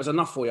feel that was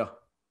enough for you.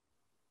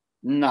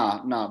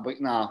 No, not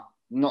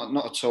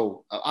at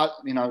all.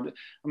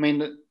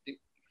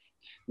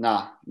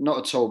 Not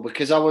at all,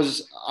 because I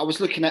was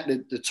looking at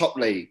the top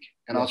league,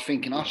 and I was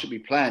thinking I should be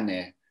playing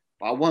there,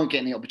 but I won't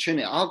get any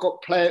opportunity. I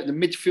got the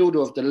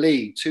midfielder of the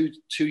league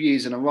two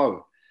years in a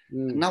row,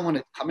 and no one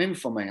had come in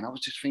for me, and I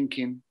was just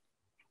thinking.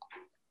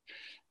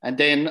 And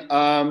then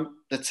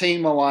the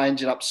team who I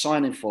ended up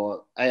signing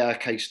for,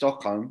 AIK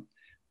Stockholm,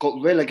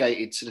 got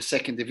relegated to the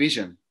second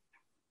division.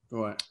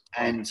 Right.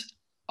 And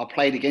I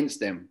played against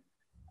them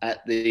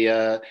at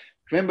the.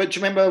 Do you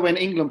remember when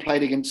England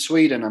played against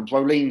Sweden and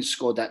Brolin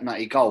scored that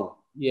nutty goal?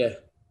 Yeah.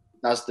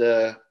 It does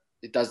the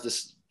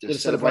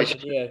celebration.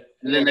 Yeah.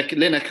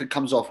 Lineker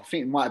comes off. I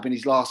think it might have been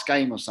his last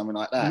game or something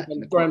like that.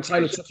 And Graham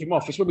Taylor took him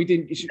off. It's when we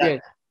didn't. Yeah.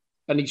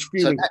 And he's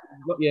fuming. So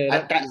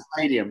that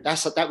stadium.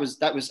 That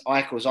was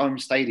Eichel's home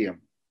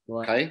stadium.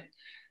 Right. Okay.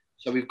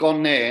 So we've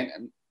gone there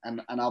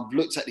and I've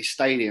looked at this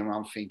stadium and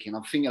I'm thinking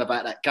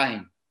about that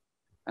game.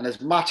 And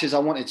as much as I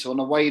wanted to, on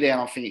the way there,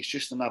 I think it's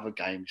just another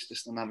game. It's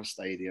just another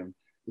stadium.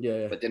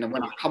 Yeah. But then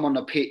when I come on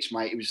the pitch,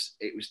 mate, it was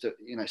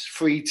it's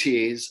 3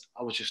 tiers.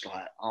 I was just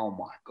like, oh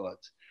my God.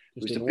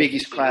 It was the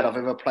biggest crowd I've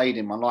ever played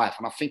in my life.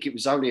 And I think it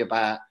was only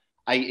about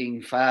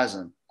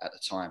 18,000 at the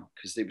time,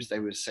 because they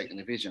were second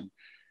division.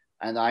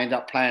 And I ended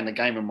up playing the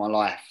game of my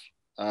life.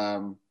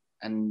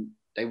 And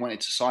they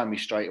wanted to sign me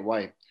straight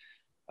away.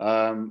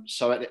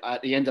 So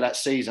at the end of that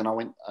season, I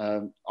went,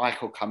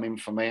 Eichel come in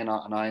for me, and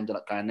I ended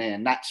up going there.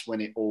 And that's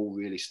when it all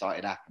really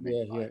started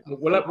happening. Yeah.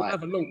 We'll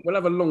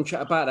have a long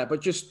chat about that.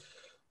 But just,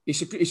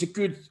 it's a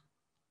good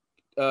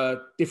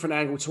different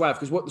angle to have,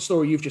 because what the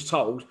story you've just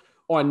told,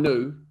 I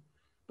knew,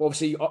 but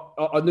obviously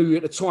I knew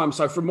at the time.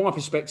 So from my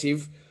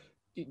perspective,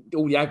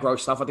 all the aggro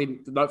stuff, I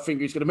didn't think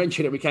he was going to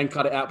mention it. We can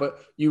cut it out, but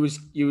you'd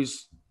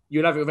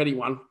have it with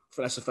anyone.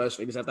 That's the first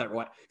thing. Is that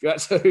right? If you had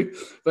to,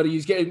 but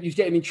he's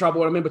getting in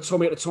trouble. And I remember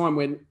Tommy at the time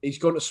when he's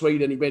gone to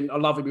Sweden. He went, "I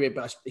love him,"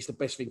 but it's the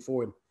best thing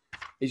for him.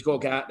 He's got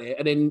to get out there,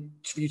 and then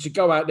for you to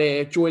go out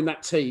there, join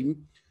that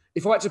team.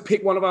 If I had to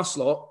pick one of us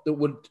lot that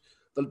would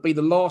be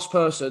the last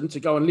person to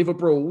go and live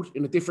abroad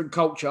in a different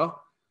culture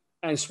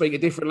and speak a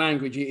different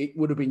language, it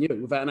would have been you,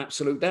 without an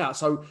absolute doubt.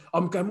 So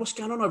I'm going, what's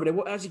going on over there?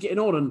 How's he getting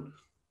on? And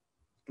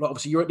like,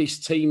 obviously, you're at this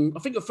team. I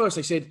think at first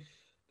they said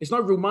there's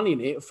no real money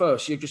in it. At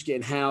first, you're just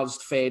getting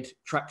housed, fed,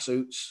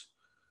 tracksuits.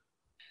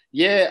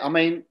 Yeah, I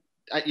mean,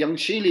 at Young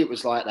Sheely, it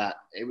was like that.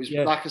 It was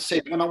like I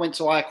said, when I went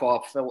to Icor,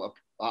 I felt like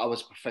I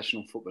was a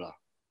professional footballer.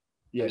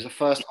 Yeah. It was the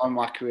first time in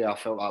my career I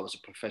felt like I was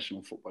a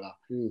professional footballer.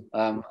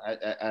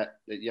 At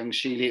Young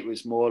Sheely, it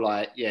was more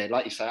like,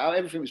 like you say,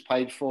 everything was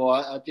paid for.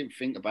 I didn't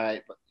think about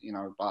it, but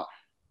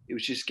it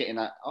was just getting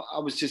that. I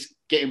was just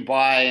getting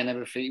by and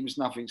everything. It was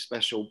nothing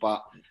special,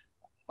 but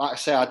like I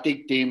say, I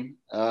digged in.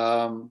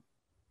 And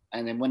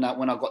then when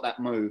I got that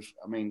move,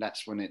 I mean,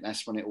 that's when it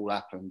all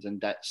happened,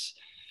 and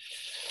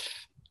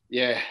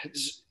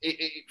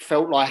it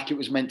felt like it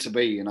was meant to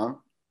be,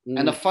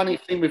 And the funny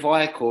thing with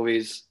Icor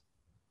is,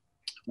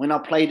 when I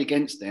played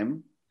against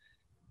them,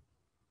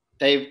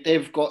 they're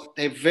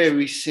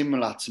very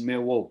similar to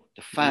Millwall.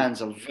 The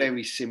fans are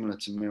very similar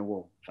to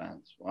Millwall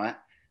fans, right?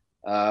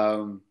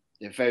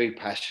 They're very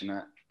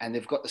passionate, and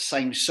they've got the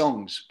same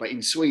songs, but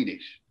in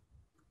Swedish.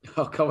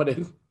 Oh, come on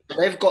in.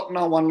 They've got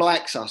No One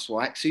Likes Us,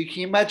 right? So you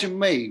can imagine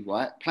me,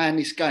 right, playing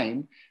this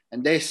game,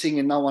 and they're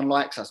singing No One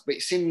Likes Us, but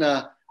it's in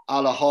the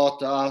Alla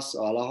hatar us,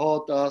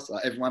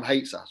 like everyone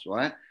hates us,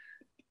 right?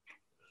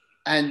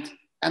 And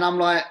I'm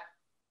like,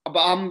 but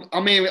I'm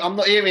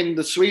not hearing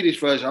the Swedish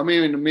version. I'm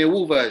hearing the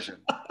Millwall version.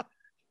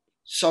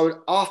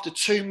 So after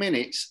 2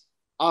 minutes,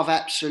 I've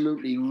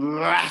absolutely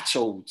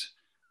rattled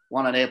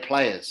one of their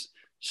players.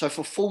 So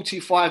for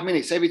 45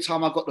 minutes, every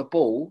time I got the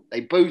ball, they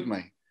booed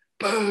me.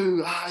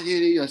 Boo!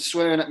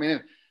 Swearing at me.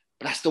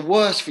 But that's the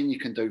worst thing you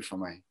can do for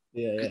me.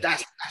 Yeah.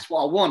 That's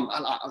what I want.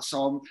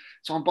 So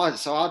I'm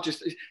biased. So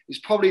it's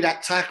probably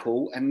that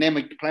tackle and them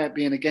player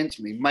being against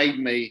me made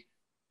me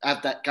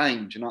have that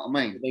game. Do you know what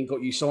I mean? Then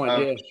got you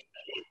signed, yeah.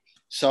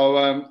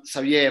 So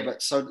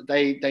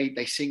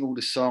they sing all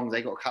the songs.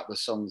 They got a couple of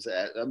songs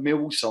there,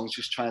 Millwall songs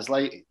just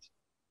translated.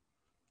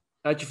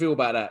 How'd you feel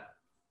about that?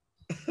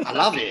 I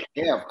love it.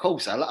 Yeah, of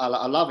course. I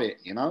love it,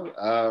 and I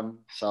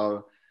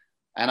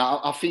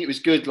think it was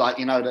good,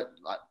 that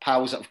like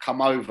pals that have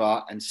come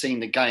over and seen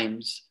the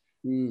games,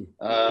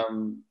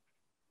 couldn't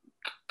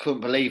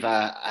believe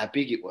how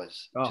big it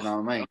was. Do you know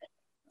what I mean?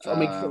 I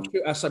mean, we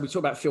talk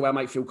about Phil, our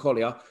mate Phil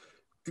Collier.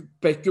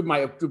 Good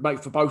mate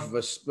for both of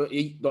us, but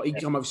he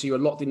come over to see you a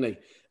lot, didn't he?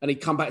 And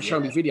he'd come back and show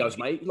me videos,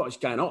 mate. Like he's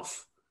going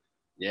off.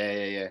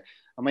 Yeah.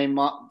 I mean,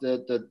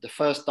 the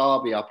first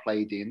derby I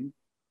played in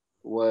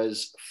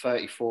was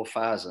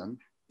 34,000,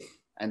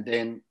 and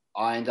then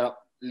I ended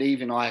up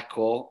leaving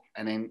Icor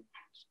and then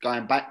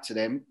going back to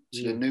them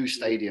to the new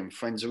stadium,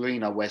 Friends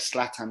Arena, where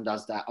Zlatan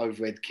does that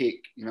overhead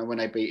kick. When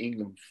they beat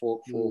England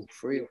 4-3 or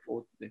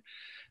 4.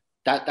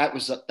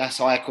 That's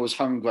Icor's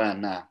home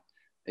ground now.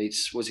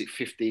 Was it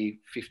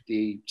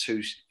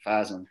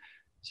 52,000?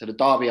 So the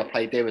derby I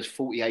played there was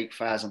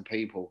 48,000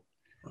 people,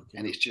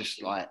 and it's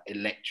just like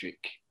electric.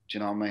 Do you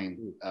know what I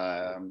mean?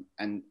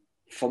 And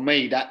for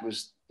me, that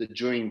was the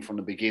dream from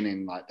the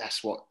beginning. Like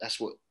that's what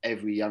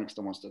every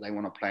youngster wants to. They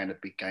want to play in the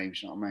big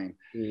games. You know what I mean?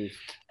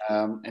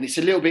 And it's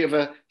a little bit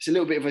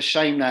of a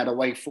shame now the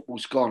way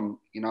football's gone.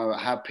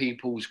 How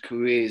people's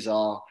careers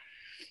are.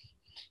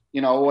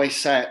 I always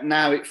say it.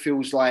 Now it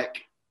feels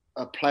like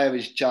a player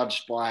is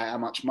judged by how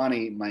much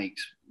money he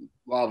makes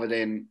rather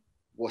than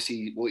what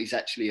he's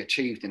actually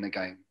achieved in the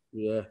game.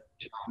 Yeah. Do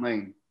you know what I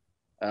mean?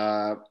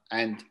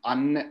 And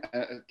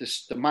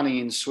the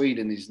money in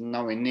Sweden is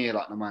nowhere near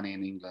like the money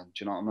in England.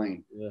 Do you know what I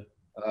mean? Yeah.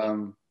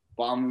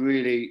 But I'm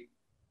really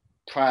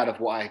proud of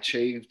what I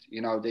achieved.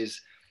 I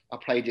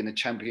played in the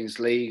Champions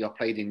League. I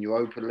played in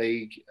Europa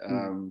League.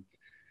 I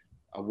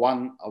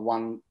won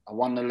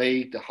the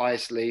league, the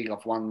highest league.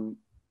 I've won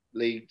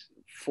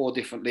 4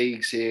 different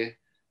leagues here.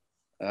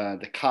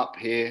 The cup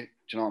here, do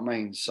you know what I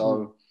mean?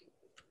 So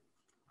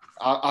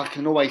I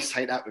can always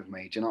take that with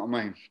me. Do you know what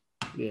I mean?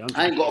 Yeah,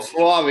 I ain't got a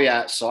Ferrari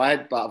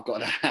outside, but I've got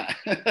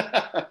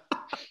that.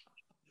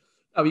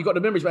 Oh, you got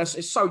the memories, but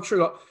it's so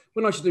true. Like,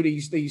 when I used to do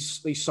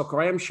these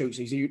soccer AM shoots,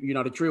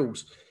 the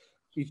drills,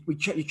 you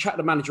chat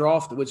the manager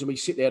afterwards, and we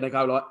sit there and they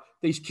go like,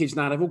 these kids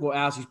now, they've all got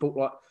houses built.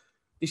 Like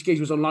this kid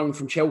was on loan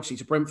from Chelsea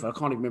to Brentford. I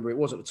can't even remember who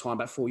it was at the time,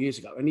 about 4 years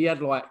ago, and he had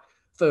like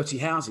 30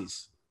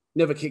 houses.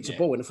 Never kicked a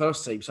ball in the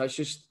first team, so it's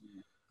just.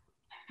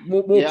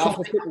 More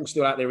proper football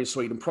still out there in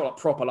Sweden,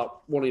 proper like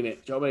wanting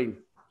it. Do you know what I mean?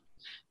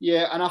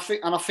 Yeah, and I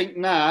think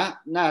now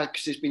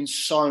because there's been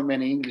so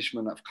many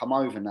Englishmen that have come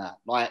over now.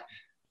 Like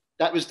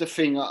that was the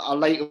thing. I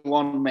later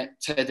on met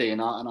Teddy,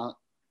 and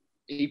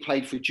he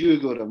played for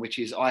Djurgården, which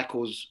is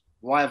Eichel's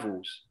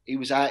rivals. He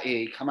was out here.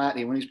 He come out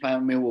here when he was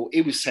playing with Millwall.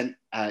 He was sent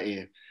out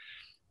here.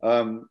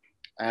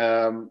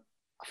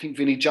 I think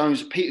Vinnie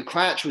Jones, Peter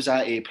Crouch was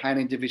out here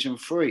playing in Division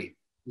 3.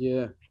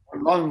 Yeah.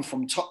 Alone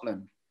from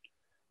Tottenham.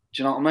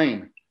 Do you know what I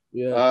mean?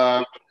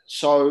 Yeah.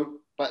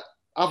 But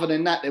other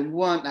than that, there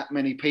weren't that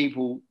many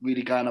people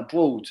really going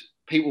abroad.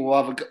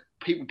 People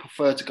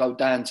prefer to go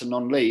down to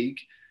non-league.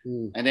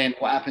 And then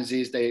what happens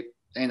is they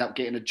end up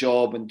getting a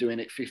job and doing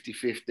it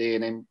 50-50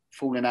 and then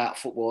falling out of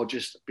football or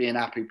just being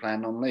happy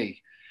playing non-league.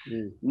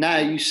 Now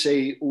you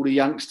see all the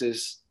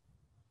youngsters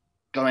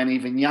going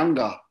even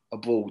younger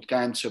abroad,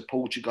 going to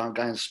Portugal,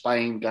 going to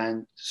Spain,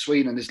 going to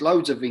Sweden. There's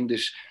loads of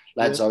English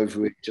lads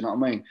over it. Do you know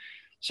what I mean?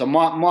 So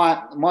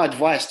my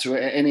advice to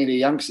any of the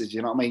youngsters,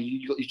 you know what I mean?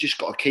 You just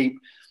got to keep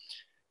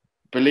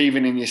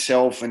believing in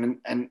yourself and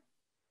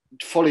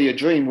follow your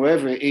dream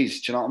wherever it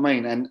is. Do you know what I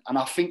mean? And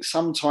I think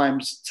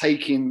sometimes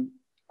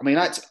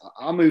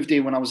I moved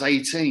here when I was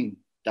 18,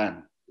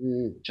 Dan. Do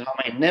you know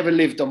what I mean? Never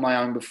lived on my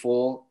own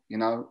before, you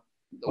know.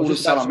 All of a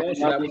sudden,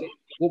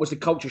 what was the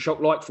culture shock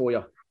like for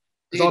you?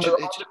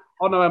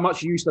 I know how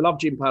much you used to love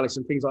Gym Palace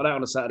and things like that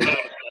on a Saturday.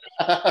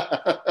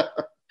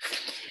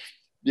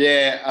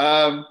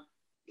 Yeah.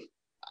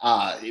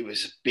 It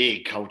was a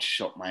big culture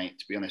shock, mate,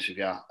 to be honest with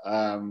you.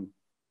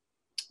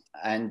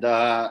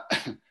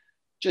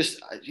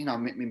 Just, you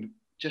know,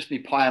 just me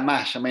pie and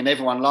mash. I mean,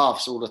 everyone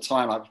laughs all the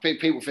time. Like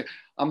people think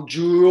I'm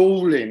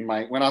drooling,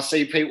 mate. When I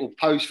see people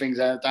post things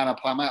down a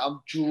pie and mash, I'm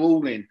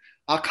drooling.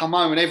 I come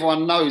home and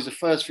everyone knows the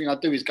first thing I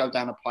do is go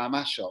down a pie and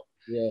mash shop.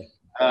 Yeah.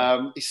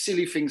 It's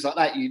silly things like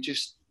that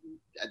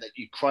that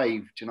you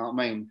crave. Do you know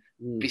what I mean?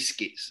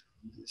 Biscuits,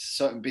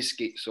 certain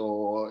biscuits,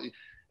 or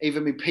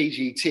even with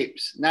PG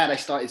tips. Now they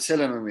started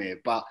selling them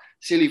here, but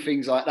silly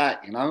things like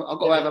that. You know, I've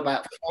got to have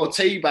about 4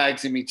 tea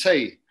bags in my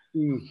tea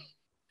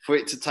for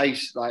it to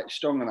taste like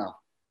strong enough.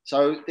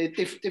 So they're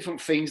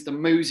different things. The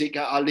music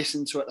that I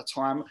listened to at the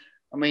time.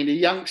 I mean, the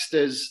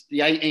youngsters, the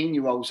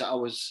 18-year-olds that I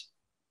was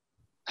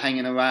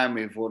hanging around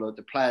with, or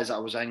the players that I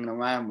was hanging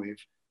around with,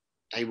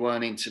 they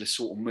weren't into the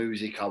sort of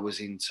music I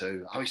was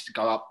into. I used to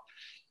go up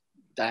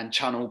down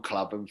Channel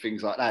Club and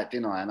things like that,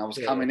 didn't I? And I was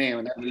coming here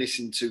and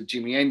listening to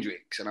Jimi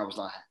Hendrix, and I was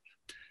like,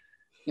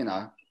 you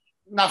know,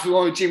 nothing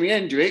wrong with Jimi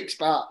Hendrix,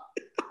 but I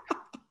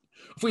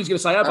thought he was going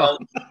to say ABBA.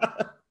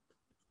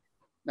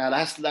 No,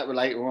 that was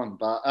later on.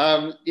 But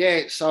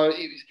so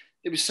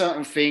it was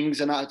certain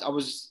things, and I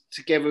was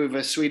together with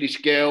a Swedish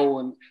girl,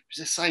 and it was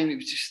the same. It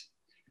was just,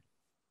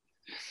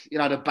 you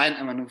know, the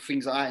banter and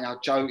things like that. And I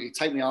joke. It'd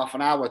take me half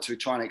an hour to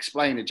try and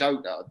explain a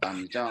joke that I'd done.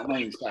 Do you know what I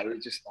mean? So it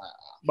was just like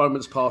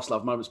moments past,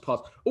 love. Moments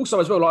past. Also,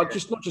 as well, like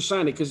not just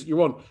saying it because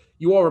you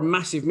are a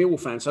massive Millwall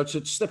fan. So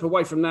to step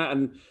away from that,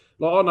 and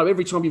like I know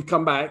every time you've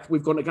come back,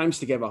 we've gone to games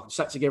together,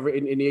 sat together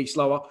in the East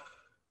Lower.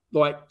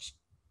 Like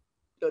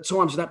at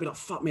times that'd be like,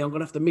 fuck me, I'm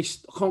gonna have to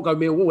miss. I can't go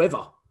Millwall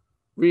ever.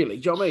 Really?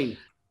 Do you know what I mean?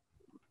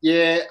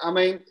 Yeah, I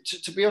mean,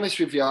 to be honest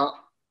with you,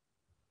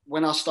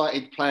 when I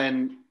started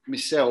playing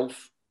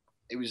myself,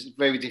 it was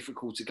very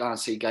difficult to go and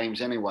see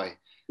games anyway.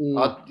 The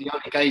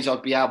only games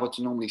I'd be able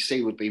to normally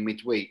see would be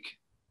midweek.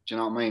 Do you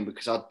know what I mean?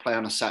 Because I'd play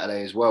on a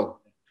Saturday as well.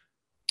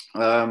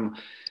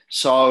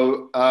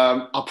 So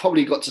I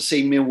probably got to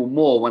see Millwall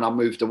more when I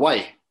moved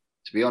away,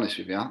 to be honest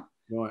with you.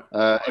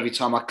 Right. Every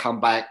time I come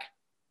back,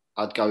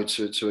 I'd go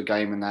to a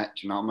game and that.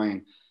 Do you know what I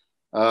mean?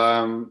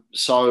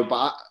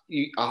 But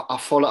I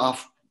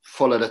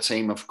follow the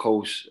team, of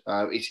course.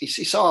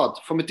 It's hard.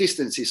 From a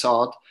distance, it's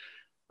hard.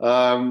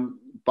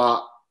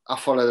 But I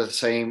follow the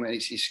team, and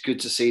it's good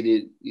to see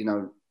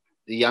the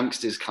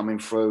youngsters coming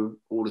through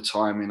all the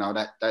time. You know,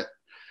 that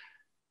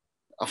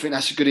I think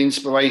that's a good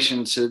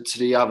inspiration to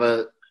the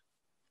other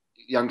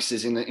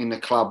youngsters in the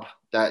club,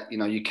 that, you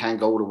know, you can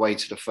go all the way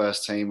to the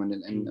first team,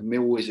 and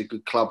Millwall is a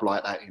good club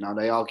like that. You know,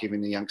 they are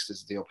giving the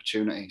youngsters the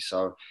opportunity,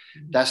 so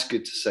that's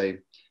good to see.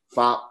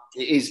 But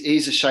it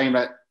is a shame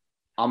that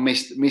I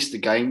missed the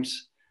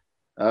games,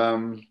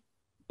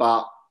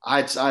 but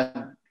I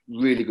had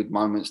really good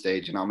moments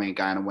there. Do you know what I mean?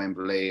 Going to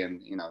Wembley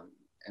and, you know,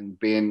 and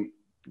being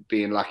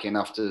lucky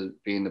enough to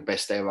be in the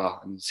best era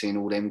and seeing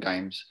all them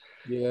games.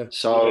 Yeah.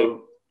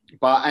 So,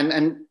 but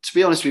and to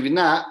be honest with you,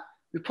 Nat,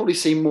 we've probably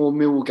seen more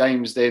Millwall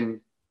games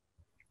than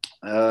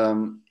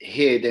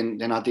here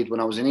than I did when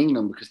I was in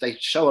England, because they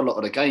show a lot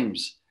of the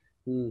games.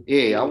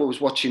 I was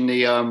watching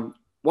the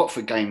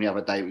Watford game the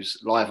other day. It was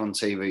live on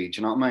TV. Do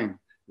you know what I mean?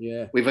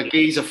 Yeah. With a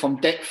geezer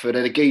from Deptford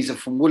and a geezer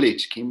from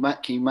Woolwich. Can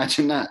you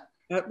imagine that?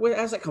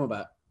 How's that come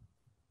about?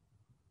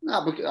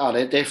 No,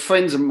 because, they're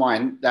friends of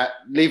mine that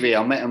live here.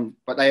 I met them,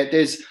 but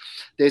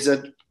there's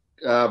a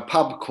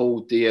pub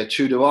called the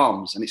Tudor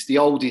Arms, and it's the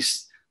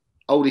oldest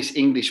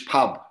English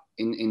pub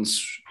in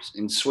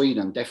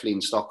Sweden, definitely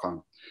in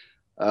Stockholm.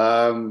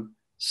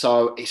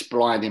 So it's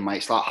blinding, mate.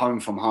 It's like home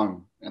from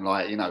home, and,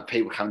 like, you know,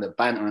 people come to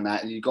banter and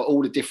that, and you've got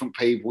all the different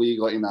people. You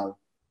got, you know,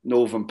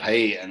 Northern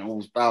Pete and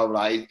all blah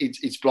blah.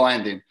 It's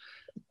blinding.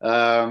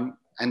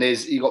 And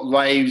you got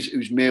Ray,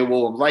 who's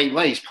Millwall, and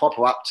Ray's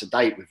proper up to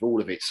date with all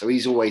of it. So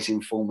he's always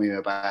informed me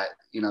about,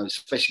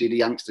 especially the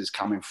youngsters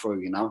coming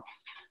through,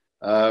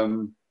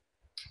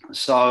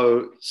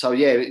 So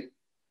yeah,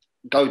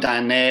 go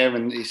down there,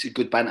 and it's a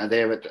good banter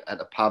there at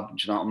the pub.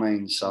 Do you know what I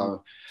mean?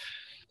 So,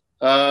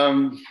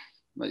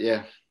 but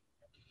yeah.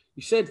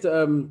 You said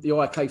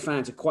the IK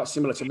fans are quite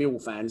similar to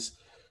Millwall fans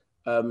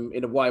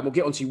in a way. We'll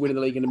get on to you winning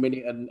the league in a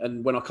minute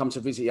and when I come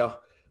to visit you.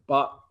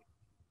 But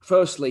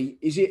firstly,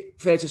 is it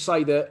fair to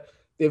say that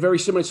they're very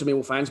similar to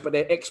Millwall fans, but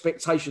their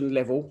expectation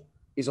level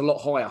is a lot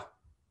higher?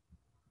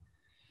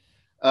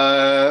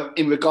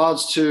 In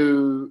regards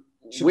to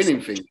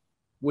winning things?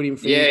 Winning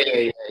things.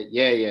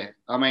 Yeah.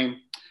 I mean,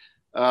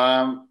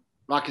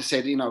 like I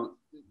said,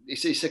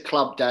 it's a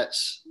club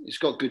it's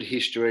got good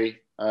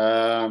history.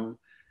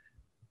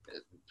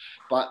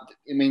 But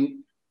I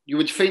mean, you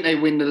would think they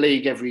win the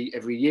league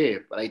every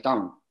year, but they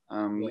don't.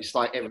 It's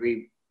like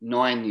every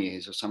 9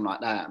 years or something like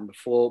that. And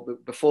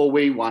before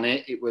we won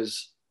it, I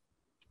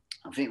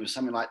think it was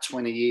something like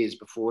 20 years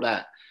before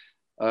that.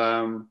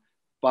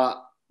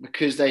 But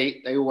because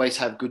they always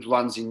have good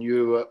runs in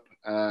Europe.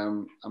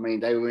 I mean,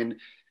 they were in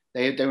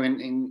I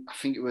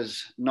think it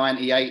was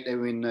 98. They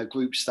were in the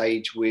group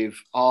stage with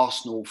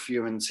Arsenal,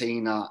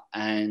 Fiorentina,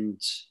 and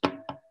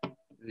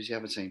who's the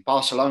other team?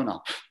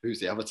 Barcelona. Who's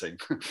the other team?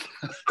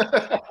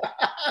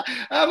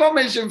 Have I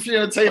mentioned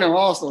Fiorentina and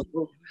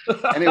Arsenal?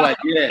 Anyway,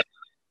 yeah.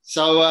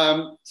 So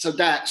I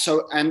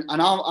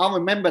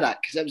remember that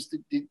because that was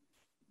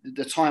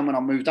the time when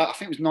I moved out. I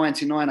think it was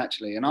 99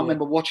 actually, and I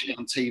remember watching it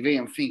on TV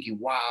and thinking,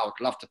 "Wow,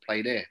 I'd love to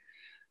play there."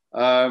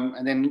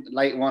 And then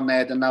later on, they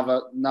had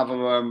another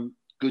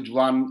good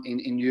run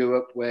in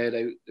Europe where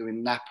they were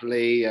in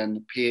Napoli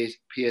and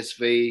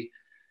PSV.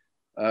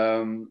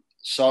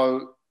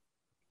 So,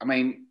 I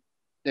mean,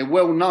 they're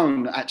well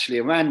known actually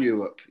around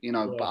Europe,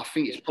 but I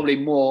think it's probably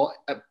more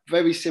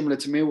very similar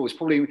to Millwall. It's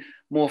probably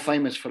more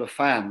famous for the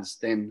fans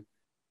than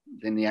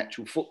the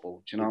actual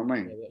football. Do you know what I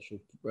mean? Yeah, the actual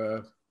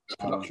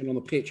production on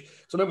the pitch.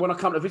 So I remember when I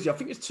come to visit, I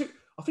think it's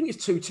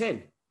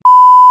 210.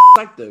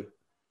 Stag do.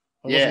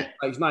 I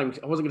wasn't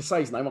going to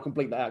say his name. I can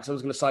bleep that out because I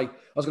was going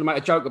to make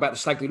a joke about the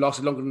stag do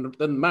lasted longer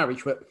than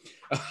marriage, but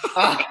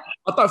I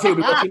don't think he'll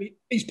be watching.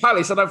 He's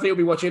Palace. I don't think he'll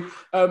be watching.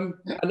 And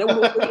then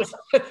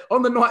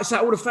on the nights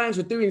out, all the fans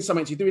were doing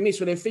something. You're doing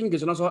this with their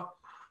fingers, and I was like,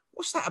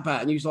 "What's that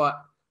about?" And he was like,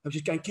 "I'm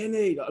just going,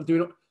 Kenny. I'm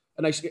doing it."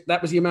 And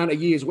that was the amount of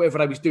years, whatever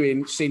they was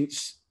doing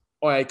since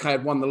IAK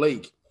had won the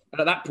league. And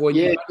at that point,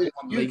 you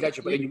won the league,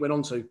 actually, but then you went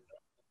on to.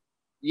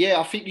 Yeah,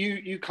 I think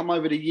you come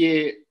over the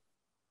year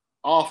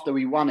after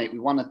we won it. We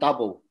won a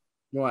double,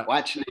 right? Well,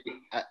 actually,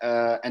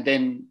 and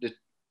then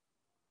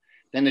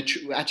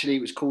actually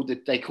it was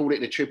they called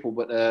it the triple,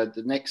 but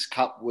the next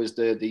cup was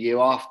the year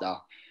after.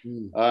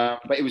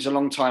 But it was a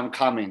long time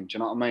coming. Do you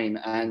know what I mean?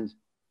 And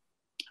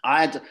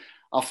I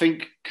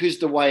think because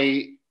the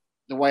way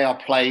I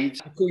played,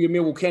 I call you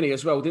Millwall Kenny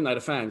as well, didn't they?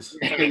 The fans.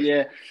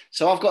 Yeah.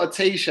 So I've got a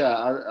T-shirt.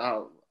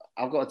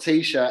 I've got a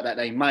T-shirt that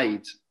they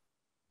made,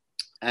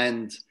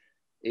 and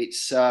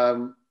it's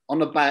on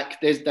the back.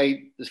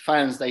 The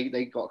fans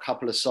they got a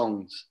couple of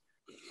songs,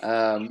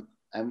 and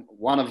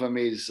one of them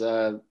is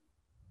 "Oh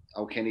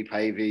Kenny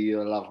Pavey,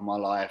 you're the love of my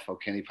life." "Oh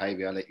Kenny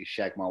Pavey, I'll let you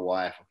shag my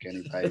wife." "Oh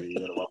Kenny Pavey,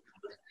 you're the one."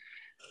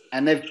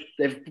 And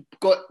they've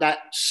got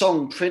that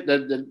song print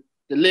the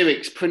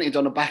lyrics printed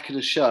on the back of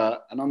the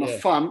shirt, and on the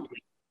front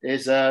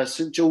there's a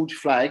St George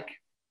flag,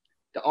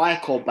 the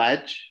ICOR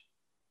badge,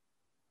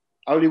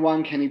 only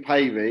one Kenny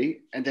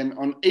Pavey, and then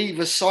on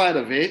either side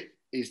of it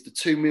is the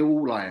 2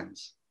 Millwall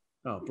Lions.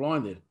 Oh,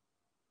 blinded.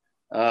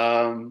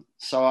 So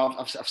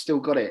I've still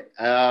got it.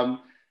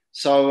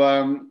 So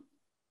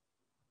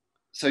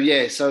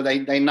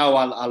they know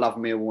I love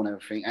Millwall and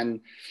everything.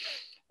 And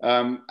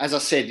as I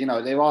said,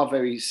 there are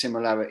very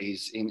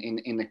similarities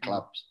in the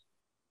clubs,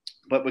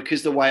 but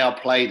because the way I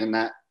played and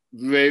that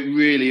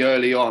really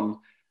early on,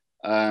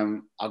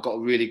 I got a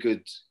really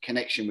good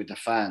connection with the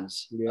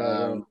fans.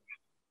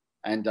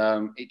 And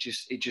it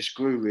just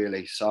grew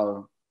really.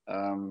 So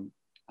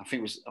I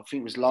think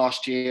it was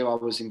last year I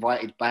was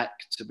invited back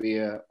to be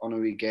an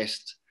honorary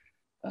guest,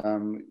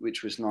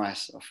 which was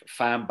nice.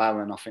 Fan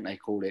Baron, I think they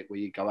call it, where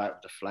you go out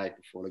with the flag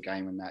before the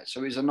game and that.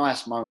 So it was a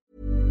nice moment.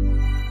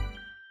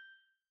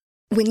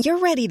 When you're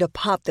ready to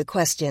pop the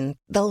question,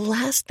 the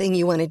last thing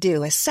you want to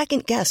do is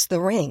second guess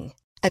the ring.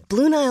 At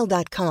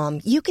BlueNile.com,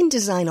 you can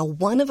design a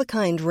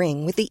one-of-a-kind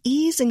ring with the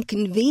ease and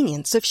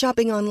convenience of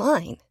shopping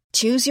online.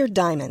 Choose your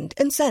diamond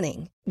and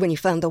setting. When you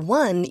find the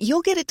one,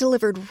 you'll get it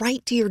delivered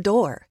right to your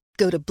door.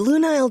 Go to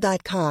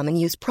BlueNile.com and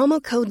use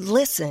promo code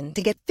LISTEN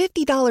to get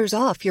 $50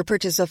 off your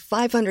purchase of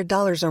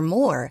 $500 or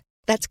more.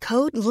 That's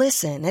code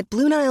LISTEN at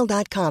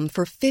BlueNile.com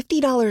for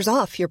 $50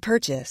 off your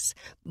purchase.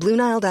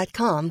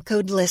 BlueNile.com,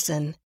 code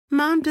LISTEN.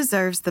 Mom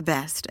deserves the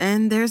best,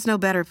 and there's no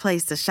better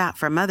place to shop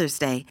for Mother's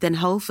Day than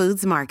Whole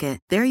Foods Market.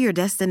 They're your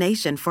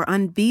destination for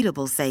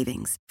unbeatable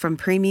savings, from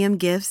premium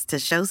gifts to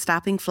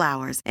show-stopping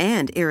flowers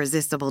and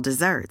irresistible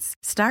desserts.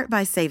 Start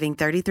by saving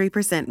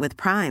 33% with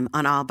Prime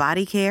on all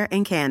body care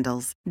and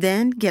candles.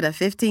 Then get a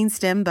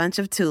 15-stem bunch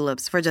of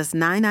tulips for just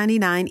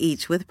 $9.99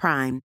 each with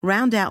Prime.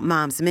 Round out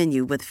Mom's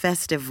menu with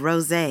festive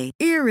rosé,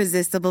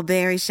 irresistible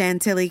berry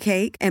chantilly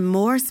cake, and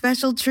more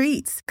special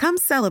treats. Come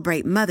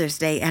celebrate Mother's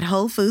Day at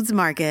Whole Foods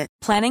Market.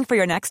 Planning for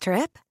your next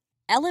trip?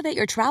 Elevate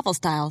your travel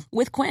style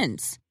with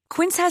Quince.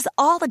 Quince has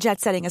all the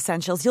jet-setting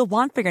essentials you'll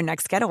want for your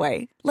next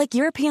getaway, like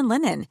European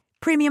linen,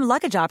 premium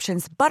luggage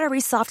options, buttery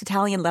soft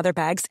Italian leather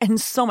bags, and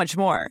so much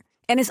more.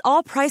 And is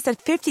all priced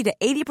at 50 to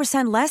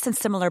 80% less than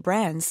similar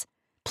brands.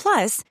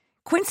 Plus,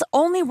 Quince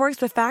only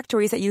works with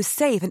factories that use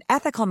safe and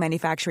ethical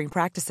manufacturing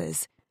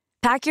practices.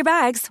 Pack your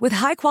bags with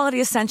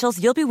high-quality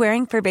essentials you'll be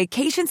wearing for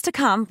vacations to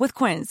come with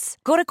Quince.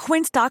 Go to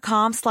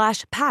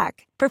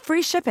quince.com/pack for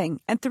free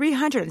shipping and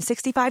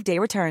 365-day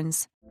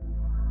returns.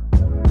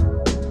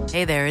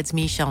 Hey there, it's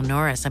Michelle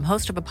Norris. I'm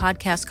host of a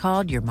podcast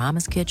called Your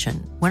Mama's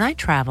Kitchen. When I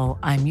travel,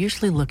 I'm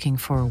usually looking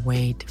for a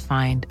way to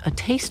find a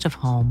taste of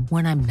home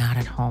when I'm not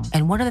at home.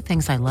 And one of the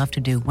things I love to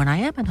do when I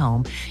am at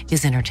home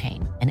is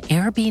entertain. And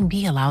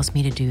Airbnb allows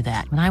me to do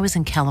that. When I was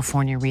in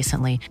California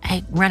recently,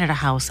 I rented a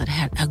house that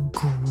had a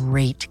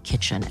great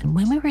kitchen. And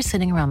when we were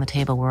sitting around the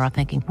table, we were all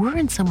thinking, we're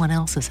in someone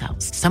else's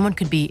house. Someone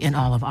could be in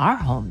all of our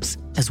homes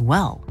as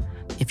well.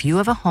 If you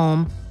have a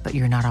home, but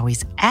you're not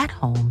always at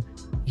home,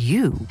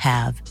 you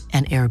have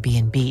an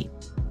Airbnb.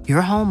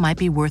 Your home might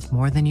be worth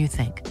more than you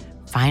think.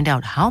 Find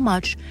out how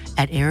much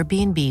at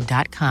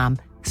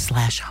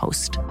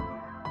airbnb.com/host.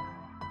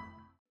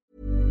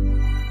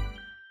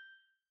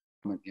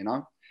 You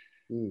know,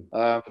 and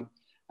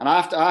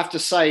I have to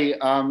say,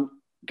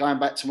 going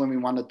back to when we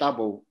won the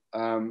double,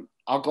 I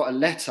got a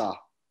letter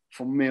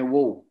from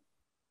Millwall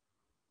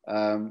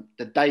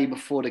the day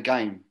before the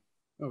game.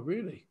 Oh,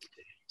 really?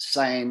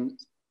 Saying,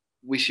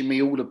 wishing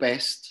me all the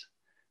best.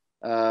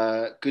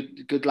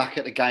 Good luck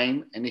at the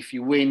game, and if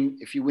you win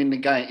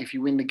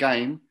the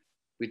game,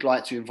 we'd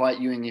like to invite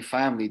you and your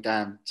family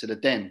down to the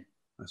Den.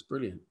 That's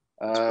brilliant.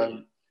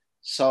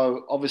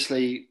 So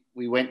obviously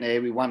we went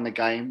there, we won the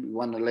game, we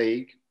won the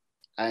league,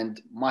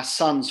 and my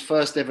son's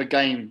first ever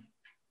game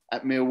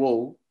at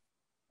Millwall,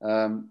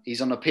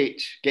 he's on the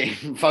pitch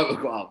getting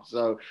photographed.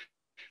 So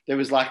there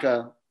was like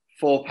a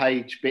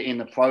 4-page bit in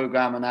the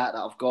programme and that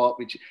I've got,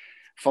 which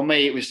for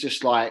me it was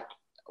just like,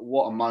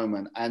 what a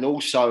moment. And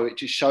also it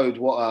just showed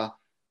what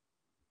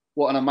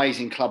an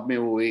amazing club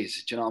Millwall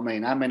is. Do you know what I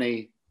mean?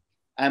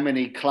 How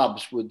many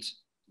clubs would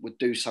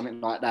do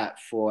something like that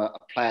for a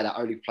player that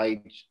only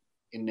played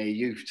in their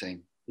youth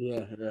team?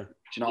 Yeah. Do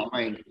you know what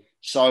I mean?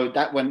 So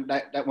that went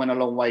a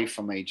long way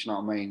for me. Do you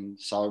know what I mean?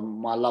 So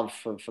my love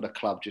for the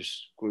club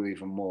just grew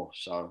even more.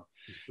 So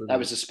that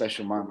was a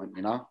special moment,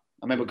 you know.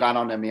 I remember going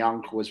on there, my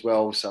uncle as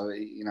well. So,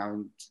 you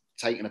know,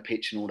 taking a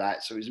picture and all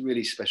that. So it was a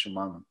really special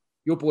moment.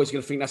 Your boy's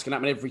going to think that's going to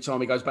happen every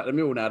time he goes back to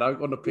Mill now,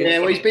 though, on the pitch. Yeah,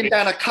 well, he's been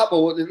down a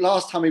couple. The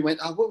last time he went,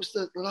 what was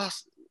the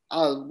last?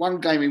 One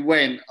game he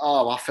went,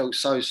 I felt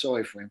so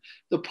sorry for him.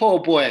 The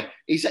poor boy,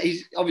 he's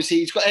obviously,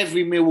 he's got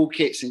every Millwall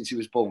kit since he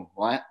was born,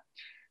 right?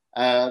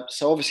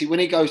 So obviously when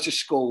he goes to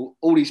school,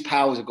 all these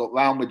pals have got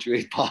Real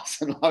Madrid,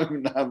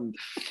 Barcelona.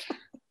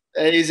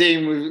 He's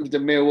in with the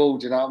Millwall,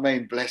 do you know what I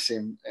mean? Bless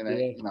him.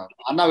 You know,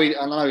 I know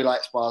he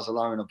likes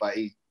Barcelona, but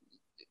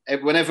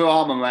whenever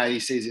I'm around, he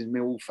says he's a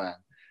Millwall fan.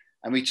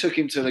 And we took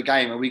him to the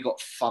game and we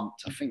got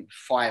thumped, I think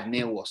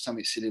 5-0 or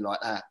something silly like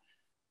that.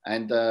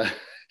 And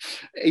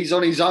he's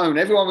on his own.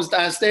 Everyone was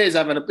downstairs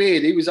having a beer.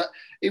 He was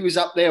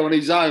up there on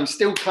his own,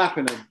 still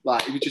clapping him.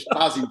 Like, he was just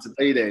buzzing to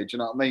be there. Do you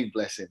know what I mean?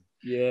 Bless him.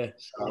 Yeah.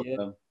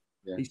 So,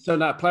 yeah. He's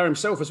turned out a player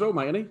himself as well,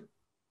 mate, hasn't he?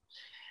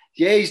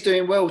 Yeah, he's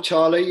doing well,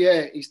 Charlie.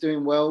 Yeah, he's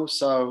doing well.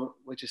 So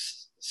we'll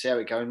just see how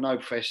it goes. No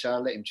pressure.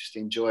 Let him just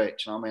enjoy it.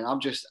 Do you know what I mean? I'm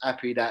just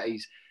happy that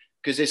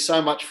because there's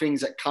so much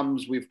things that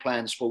comes with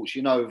playing sports,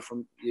 you know,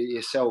 from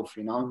yourself,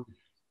 you know.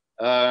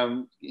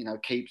 You know,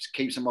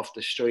 keeps them off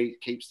the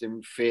street, keeps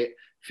them fit.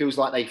 Feels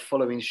like they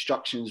follow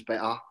instructions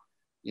better,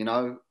 you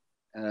know.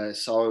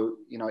 So,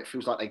 you know, it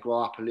feels like they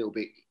grow up a little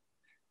bit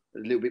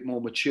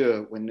more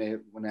mature when they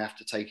have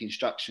to take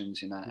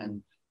instructions, you know.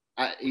 And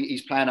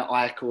he's playing at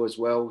Icor as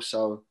well,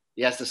 so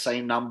he has the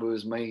same number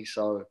as me.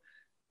 So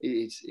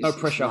it's no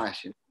pressure. It's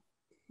nice, you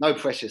know? No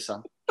pressure,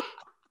 son.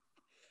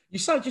 You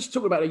say, just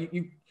talking about it,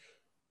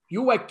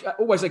 you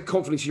always had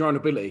confidence in your own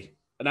ability,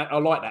 and I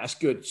like that. That's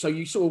good. So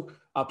you sort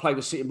of played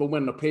with Sitting Bull,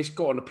 went on the pitch,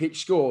 got on the pitch,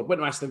 scored. Went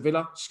to Aston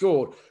Villa,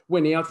 scored.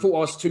 Went here, thought I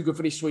was too good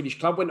for this Swedish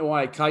club. Went to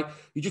IAK.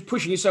 You're just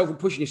pushing yourself.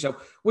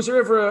 Was there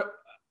ever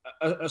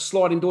a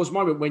sliding doors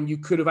moment when you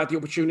could have had the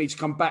opportunity to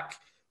come back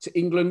to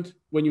England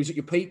when you was at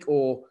your peak,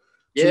 or?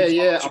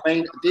 Yeah. I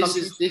mean, this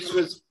is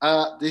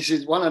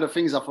one of the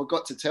things I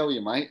forgot to tell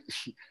you, mate.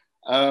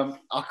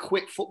 I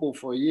quit football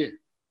for a year.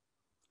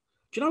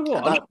 Do you know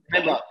what?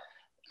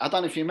 I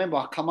don't know if you remember,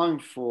 I come home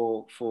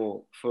for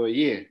a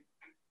year,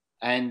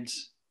 and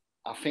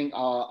I think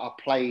I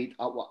played.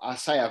 I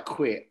say I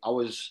quit. I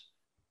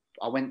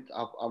went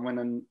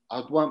and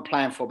I weren't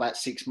playing for about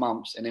 6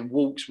 months, and then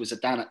Walks was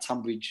down at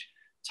Tunbridge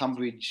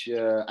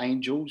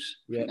Angels.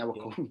 I think they were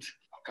called.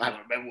 I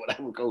can't remember what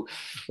they were called.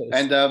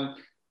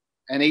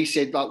 And he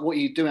said, like, what are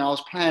you doing? I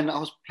was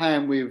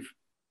playing with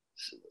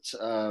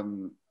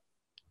some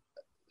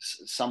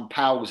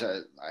pals at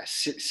a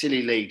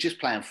silly league, just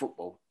playing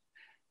football.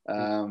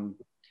 And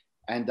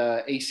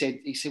he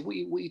said, what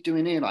are you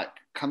doing here? Like,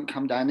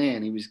 come down here.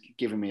 And he was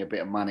giving me a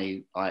bit of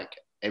money, like,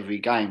 every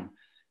game.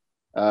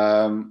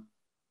 And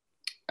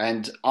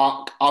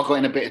I got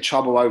in a bit of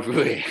trouble over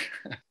here.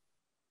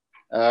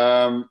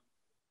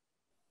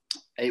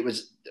 It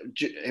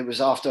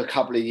was after a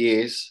couple of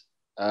years.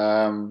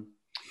 And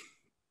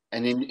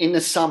in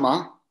the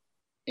summer,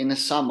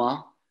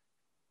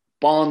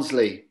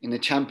 Barnsley in the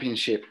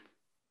Championship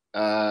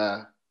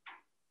were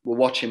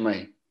watching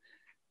me.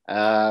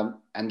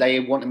 And they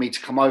wanted me to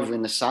come over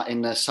in the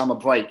summer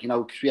break,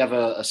 because we have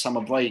a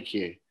summer break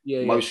here.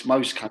 Most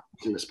countries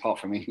do this, apart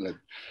from England.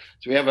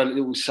 So we have a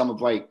little summer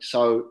break.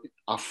 So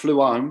I flew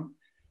home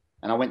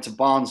and I went to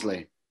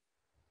Barnsley.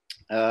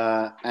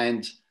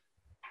 And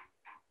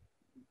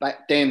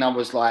back then I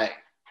was like,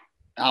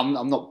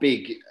 I'm not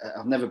big.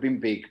 I've never been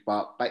big,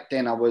 but back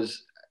then I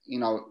was,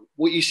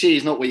 what you see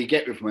is not what you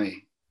get with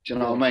me. Do you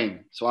know what I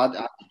mean? So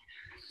I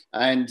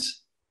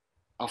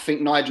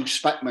think Nigel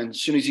Spackman,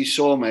 as soon as he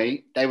saw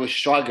me, they were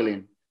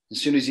struggling.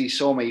 As soon as he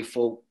saw me, he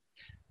thought,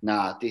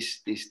 nah,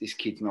 this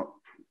kid's not,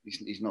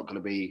 he's not going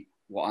to be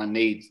what I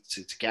need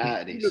to get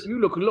out of this. You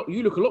look a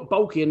lot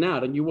bulkier now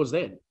than you was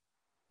then.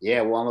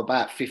 Yeah, well, I'm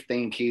about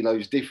 15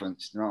 kilos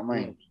difference. You know what I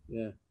mean?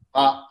 Yeah.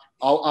 But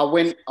I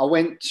went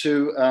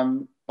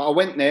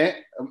there,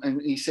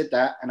 and he said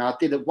that, and I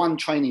did one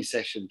training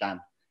session, Dan,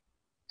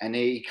 and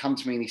he come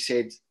to me and he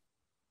said,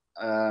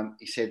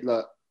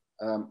 look,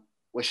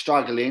 we're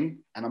struggling,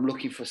 and I'm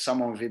looking for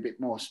someone with a bit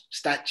more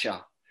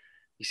stature.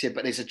 He said,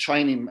 but there's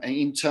an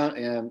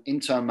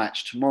intern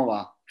match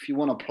tomorrow. If you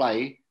want to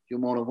play, you're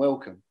more than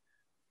welcome.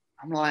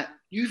 I'm like,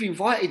 you've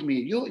invited me.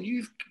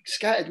 You've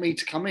scouted me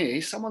to come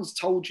here. Someone's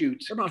told you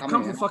to come here. I've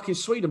come from fucking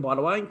Sweden, by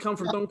the way. I ain't come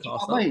from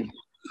Doncaster. I mean?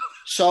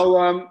 So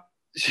I've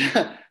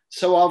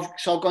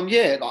gone,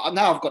 yeah. Like,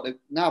 now I've got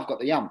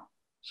the yump.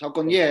 So I've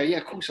gone, yeah.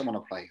 Of course I want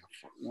to play.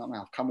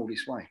 I've come all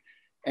this way.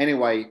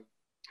 Anyway,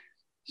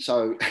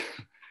 so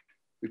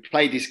we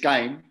played this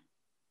game,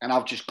 and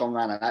I've just gone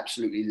around and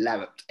absolutely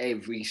larruped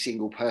every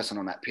single person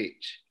on that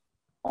pitch.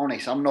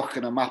 Honest, I'm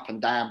knocking them up and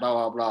down, blah,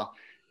 blah, blah.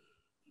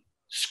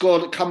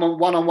 Scored, come on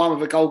one-on-one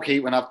with a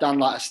goalkeeper, and I've done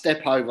like a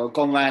step over,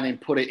 gone round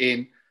and put it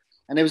in.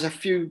 And there was a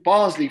few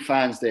Barnsley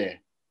fans there,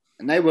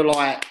 and they were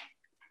like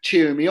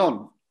cheering me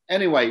on.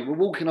 Anyway, we're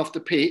walking off the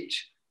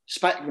pitch.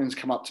 Spackman's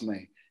come up to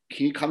me.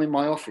 Can you come in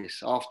my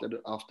office after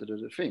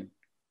the thing?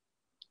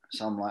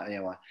 So I'm like, yeah,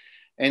 right.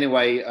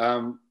 Anyway,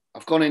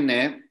 I've gone in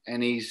there,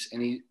 and he's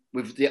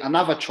with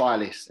another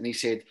trialist, and he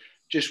said,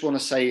 just want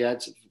to say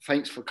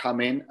thanks for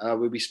coming.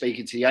 We'll be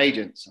speaking to the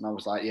agents. And I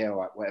was like, yeah,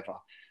 all right, whatever.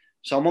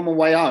 So I'm on my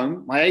way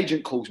home. My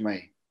agent calls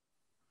me.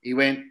 He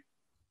went,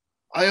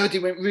 I heard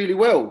it went really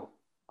well.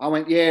 I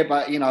went, yeah,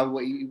 but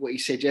what he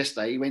said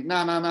yesterday. He went,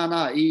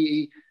 no.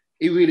 He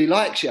really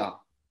likes you.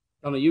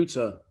 Done a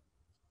U-turn.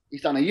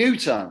 He's done a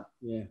U-turn.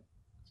 Yeah.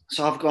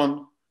 So I've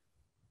gone,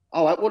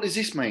 all right, what does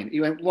this mean?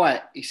 He went,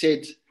 right. He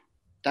said,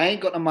 they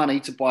ain't got the money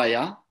to buy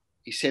you.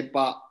 He said,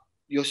 but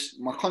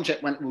my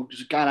contract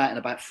was going out in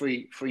about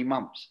three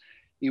months.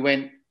 He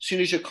went, as soon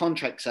as your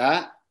contract's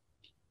out,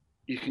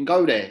 you can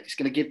go there. It's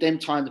going to give them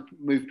time to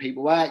move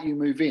people out. You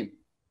move in.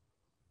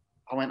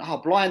 I went,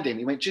 blinding.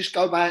 He went, just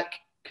go back,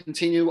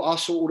 continue. I'll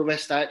sort all the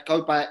rest out.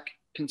 Go back,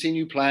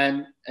 continue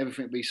playing.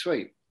 Everything will be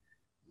sweet.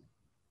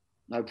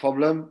 No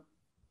problem.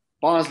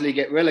 Barnsley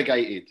get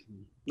relegated.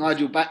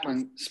 Nigel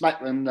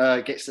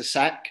Spackman gets the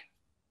sack.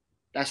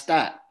 That's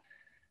that.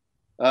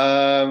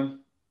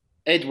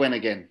 Ed went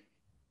again.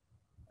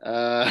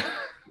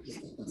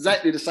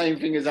 Exactly the same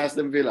thing as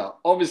Aston Villa.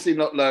 Obviously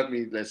not learnt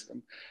me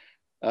lesson.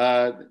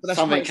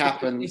 Something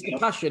happened. It's the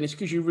passion. It's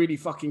because you really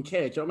fucking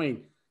care. Do you know what I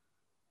mean?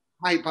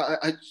 Mate, but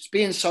it's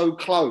being so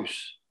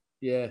close.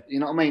 Yeah. You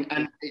know what I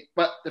mean?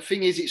 But the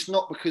thing is, it's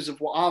not because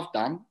of what I've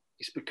done.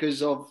 It's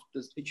because of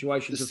the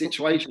situation. The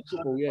situation.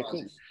 Yeah,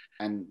 cool.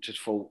 And just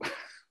thought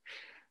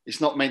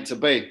it's not meant to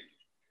be.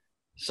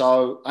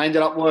 So I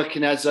ended up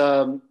working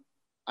on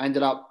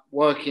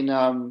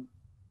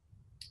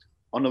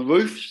the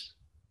roofs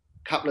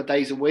a couple of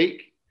days a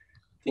week,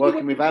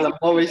 working with Alan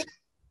Morris.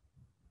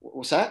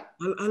 What's that?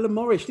 Alan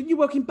Morris. Didn't you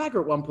work in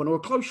Bagger at one point, or a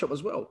close shop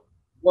as well?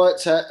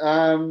 Worked at,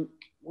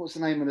 what's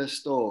the name of the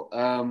store?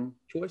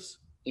 Choice?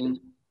 In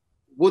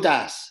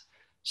Woodhouse.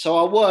 So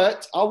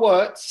I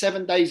worked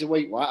 7 days a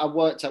week, right? I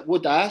worked at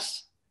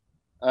Woodhouse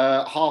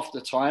half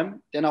the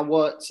time. Then I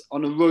worked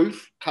on a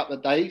roof a couple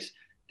of days.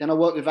 Then I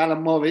worked with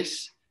Alan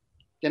Morris.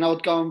 Then I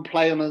would go and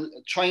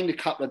train a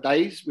couple of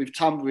days with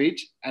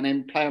Tunbridge, and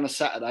then play on a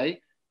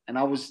Saturday. And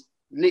I was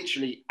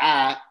literally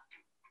at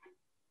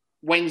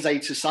Wednesday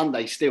to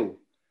Sunday still.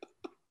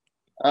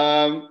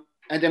 And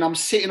And then I'm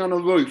sitting on a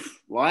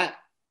roof, right?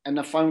 And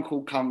the phone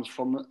call comes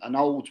from an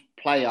old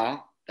player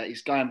that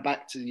is going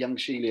back to Young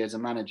Sheeley as a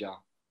manager.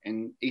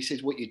 And he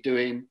says, what you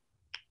doing?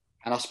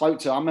 And I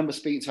remember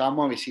speaking to Al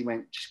Morris. He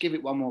went, just give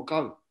it one more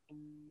go.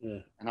 Yeah.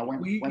 And I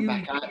went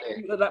back out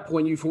there. At that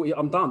point, you thought,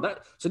 I'm done.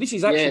 So this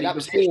is actually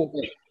before.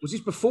 Was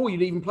this before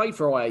you'd even played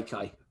for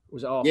IAK?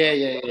 Was it after?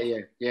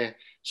 Yeah.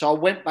 So I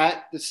went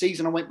back. The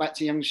season I went back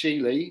to Young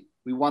Sheeley,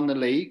 we won the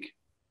league.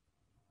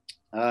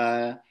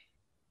 And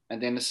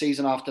then the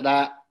season after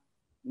that,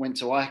 went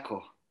to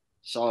Icor.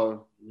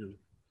 So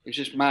it's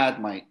just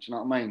mad, mate. Do you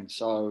know what I mean?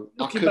 So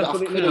I could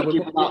have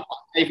given up.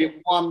 I gave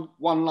it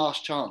one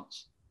last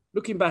chance.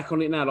 Looking back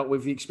on it now, like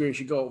with the experience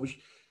you got,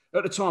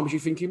 at the time, was you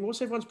thinking,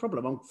 what's everyone's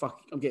problem?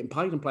 I'm getting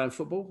paid, I'm playing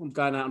football, I'm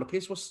going out on the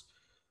piss.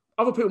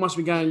 Other people must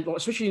be going, like,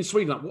 especially in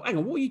Sweden, like, well, hang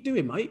on, what are you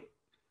doing, mate?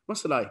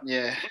 What's the day?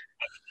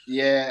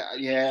 Yeah.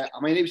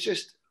 I mean, it was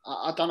just,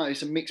 I don't know,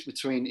 it's a mix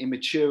between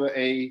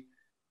immaturity,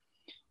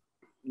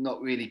 not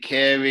really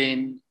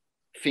caring,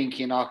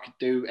 thinking I could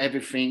do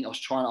everything. I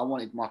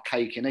wanted my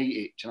cake and eat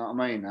it. Do you know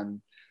what I mean?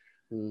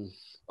 And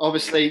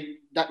obviously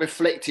that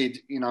reflected,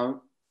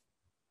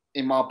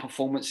 in my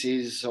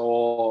performances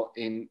or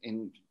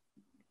in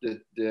the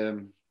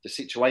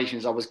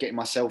situations I was getting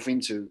myself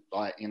into,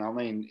 like, you know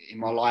what I mean, in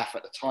my life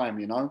at the time,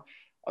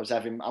 I was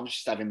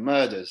just having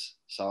murders.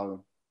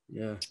 So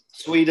yeah,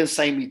 Sweden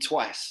saved me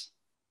twice.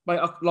 Mate,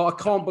 I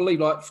can't believe,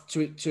 like,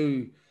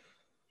 to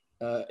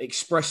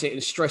express it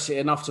and stress it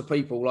enough to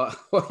people, like,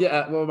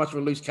 how much of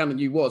a loose cannon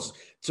you was,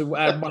 to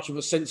how much of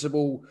a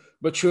sensible,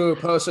 mature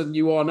person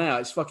you are now.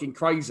 It's fucking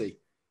crazy.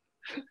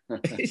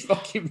 It's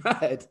fucking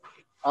mad.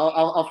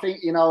 I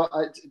think,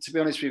 to be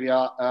honest with you,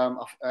 I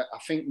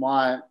think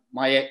my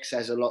ex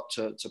has a lot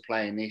to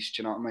play in this.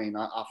 Do you know what I mean?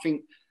 I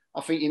think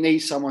you need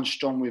someone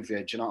strong with you.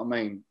 Do you know what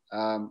I mean?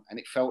 And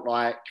it felt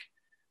like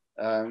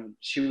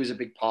she was a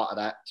big part of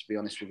that, to be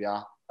honest with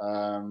you.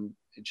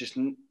 Just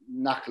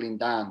knuckling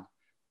down.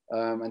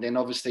 And then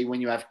obviously when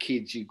you have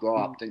kids, you grow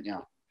up, don't you?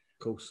 Of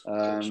course.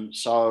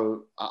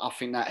 So I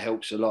think that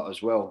helps a lot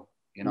as well,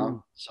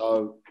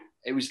 So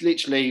it was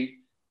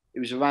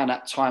around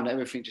that time that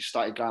everything just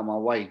started going my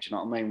way. Do you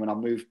know what I mean? When I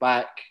moved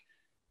back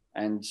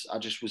and I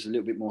just was a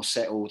little bit more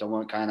settled, I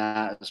weren't going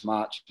out as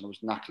much, and I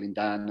was knuckling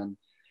down, and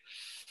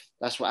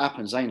that's what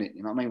happens, ain't it?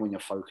 You know what I mean? When you're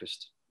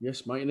focused.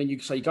 Yes, mate. And then you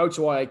go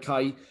to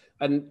IAK,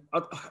 and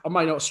I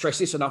may not stress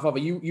this enough, either.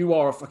 You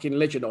are a fucking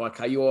legend at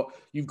IAK.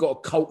 You've got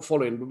a cult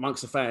following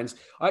amongst the fans.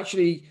 I don't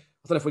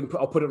know if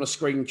I'll put it on a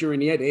screen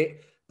during the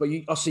edit, but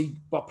I see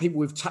people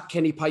with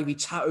Kenny Pavey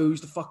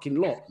tattoos, the fucking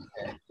lot.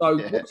 So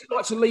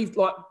what's it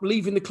like to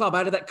leaving the club?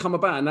 How did that come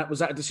about? And was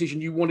that a decision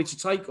you wanted to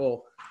take,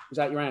 or was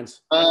that your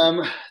hands?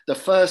 The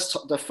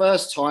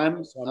first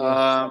time,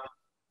 so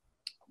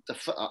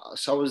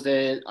I was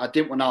there. I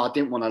didn't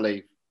want to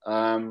leave.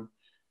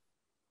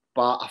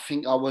 But I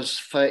think I was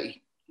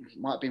 30,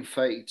 might have been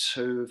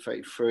 32,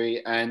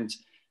 33. And,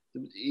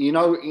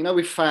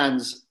 with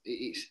fans,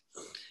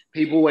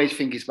 people always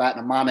think it's about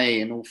the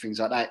money and all things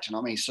like that. Do you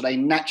know what I mean? So they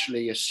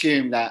naturally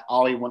assume that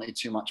he wanted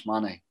too much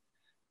money.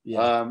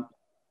 Yeah.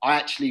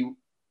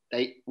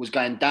 They was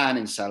going down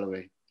in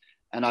salary,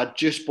 and I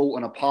just bought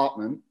an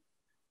apartment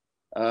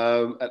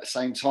at the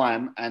same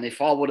time. And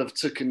if I would have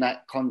taken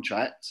that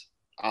contract,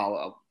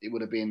 it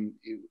would have been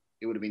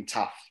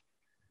tough.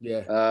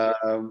 Yeah.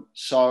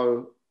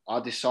 So I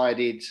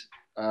decided,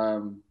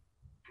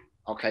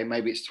 okay,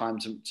 maybe it's time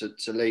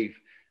to leave.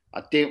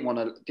 I didn't want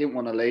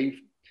to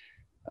leave.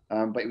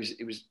 But it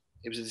was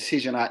a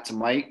decision I had to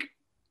make,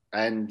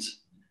 and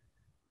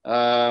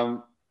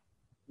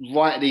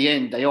right at the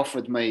end they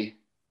offered me,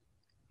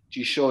 "Do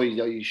you sure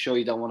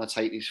you don't want to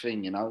take this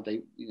thing?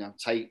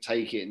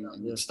 Take it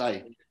and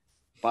stay."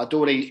 But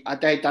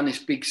they'd done this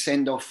big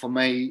send off for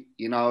me,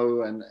 and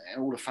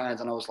all the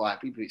fans, and I was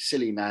like, "People, it's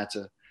silly now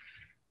to,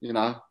 And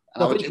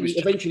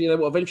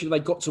eventually they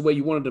got to where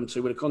you wanted them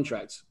to with a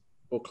contract,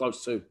 or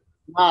close to.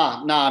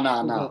 No.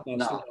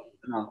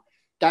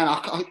 Dan,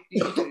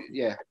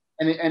 yeah.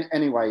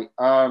 Anyway,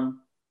 I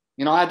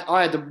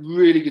had a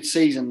really good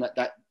season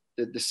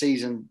the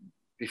season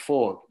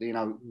before.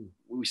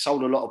 We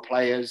sold a lot of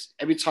players.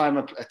 Every time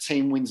a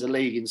team wins a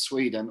league in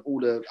Sweden, all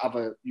the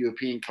other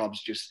European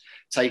clubs just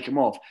take them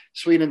off.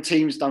 Sweden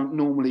teams don't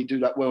normally do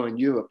that well in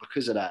Europe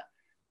because of that.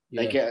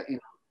 They get,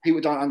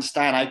 people don't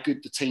understand how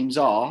good the teams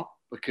are,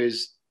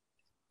 because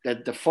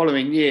the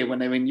following year when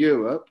they're in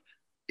Europe,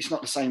 it's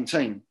not the same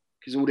team,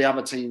 because all the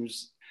other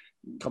teams,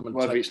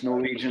 whether it's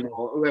Norwegian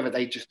or whoever,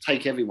 they just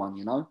take everyone,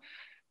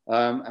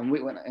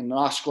 and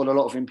I scored a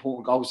lot of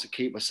important goals to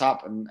keep us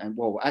up, and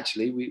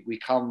actually we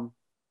come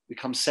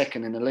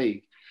second in the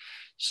league.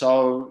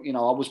 So I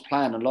was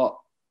playing a lot,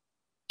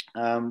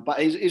 but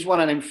it's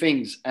one of them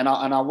things. And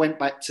I went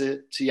back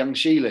to Young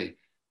Sheeley,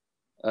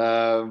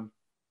 and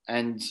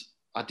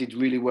I did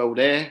really well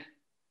there.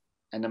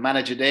 And the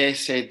manager there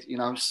said,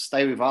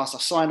 stay with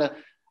us.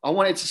 I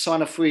wanted to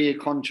sign a 3-year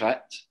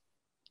contract.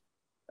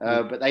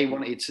 But they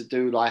wanted to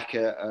do like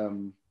a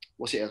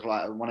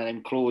like one of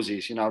them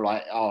clauses, you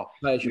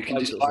can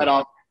decide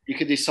you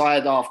could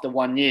decide after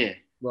 1 year.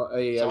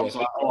 Right. So I was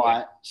like, all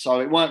right. So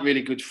it weren't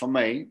really good for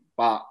me,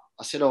 but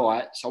I said, all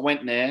right. So I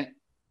went there,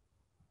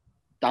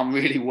 done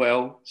really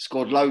well,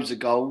 scored loads of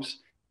goals.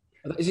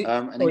 Is it?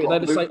 Are they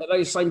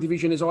the same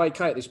division as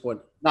AEK at this point?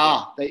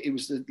 Nah, it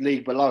was the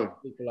league below.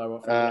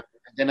 And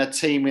then a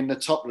team in the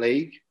top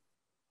league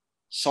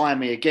signed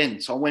me again.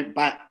 So I went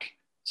back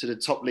to the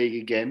top league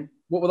again.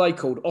 What were they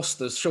called?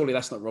 Osters? Surely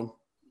that's not wrong.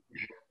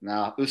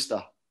 Nah,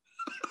 Uster.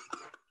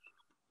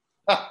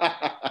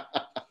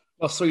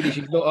 Oh, Swedish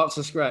is not up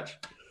to scratch.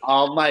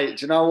 Oh, mate,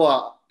 do you know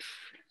what?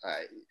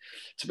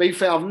 To be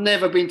fair, I've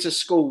never been to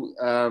school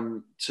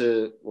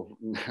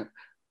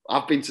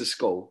I've been to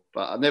school,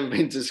 but I've never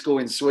been to school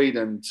in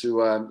Sweden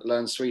to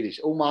learn Swedish.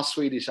 All my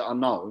Swedish that I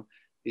know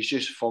is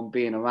just from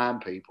being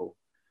around people.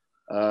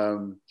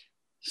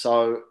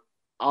 So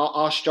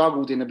I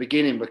struggled in the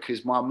beginning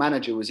because my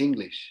manager was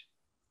English.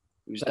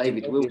 It was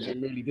David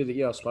Wilson. Really did it,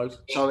 yeah, I suppose.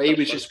 So he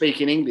was just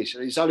speaking English.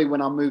 It's only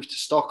when I moved to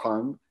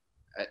Stockholm,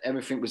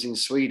 everything was in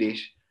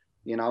Swedish,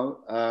 you know.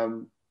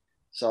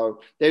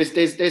 So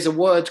there's a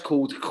word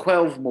called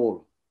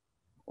självmål,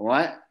 all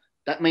right?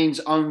 That means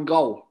own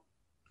goal.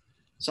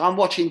 So I'm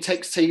watching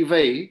Text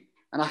TV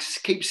and I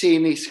keep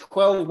seeing this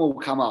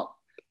självmål come up.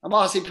 I'm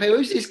asking people,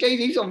 who's this guy?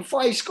 He's on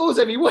 5 scores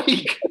every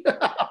week.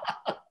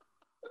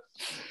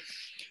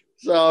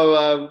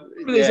 So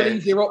there's an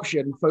easier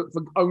option for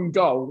own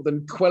goal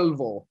than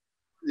självmål.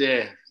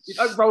 Yeah. It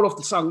don't roll off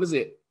the tongue, does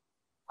it?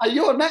 Oh,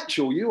 you're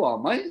natural, you are,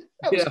 mate.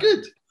 That was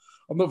good.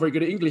 I'm not very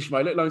good at English,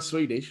 mate, let alone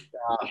Swedish.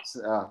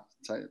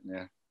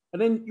 Yeah.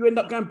 And then you end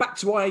up going back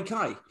to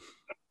AEK.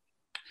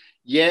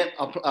 Yeah,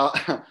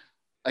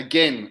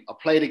 again, I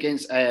played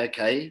against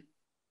AEK.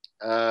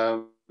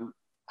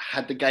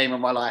 Had the game of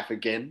my life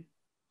again.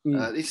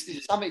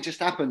 This something just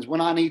happens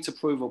when I need to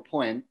prove a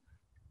point.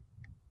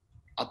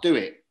 I do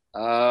it.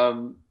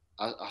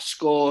 I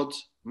scored,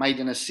 made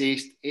an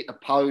assist, hit the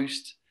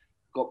post,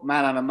 got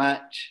man of the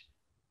match.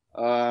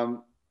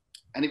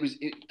 And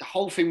the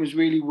whole thing was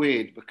really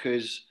weird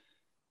because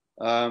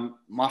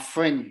my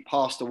friend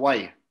passed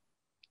away.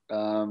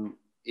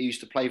 He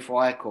used to play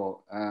for Ajacor,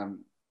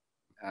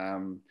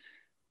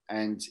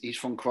 and he's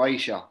from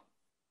Croatia.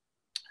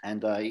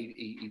 And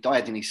he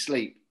died in his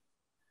sleep.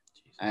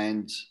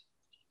 And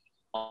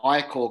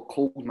Ajacor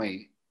called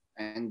me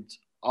and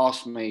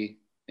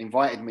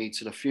invited me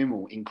to the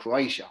funeral in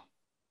Croatia.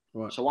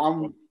 Right. So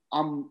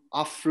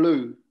I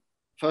flew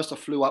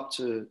up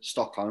to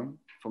Stockholm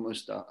from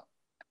Uster.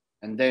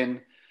 And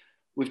then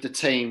with the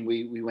team,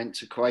 we went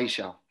to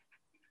Croatia,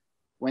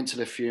 went to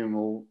the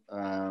funeral.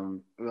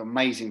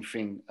 Amazing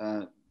thing.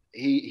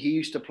 He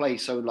used to play.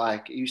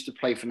 He used to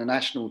play for the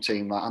national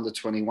team, like under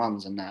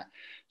 21s and that.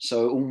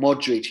 So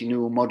he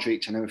knew all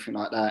Modric and everything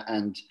like that.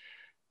 And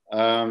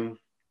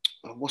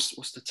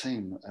what's the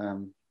team?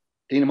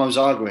 Dinamo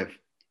Zagreb.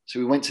 So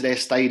we went to their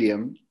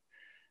stadium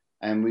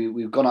and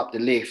we've gone up the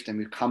lift and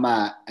we've come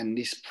out, and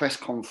this press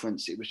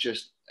conference, it was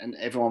just, and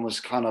everyone was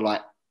kind of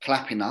like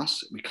clapping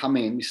us. We come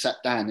in, we sat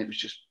down, it was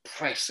just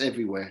press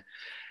everywhere.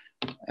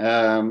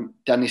 Done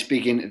this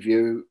big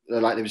interview,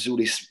 there was all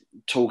this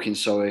talking,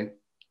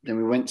 Then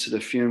we went to the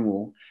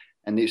funeral,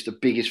 and it was the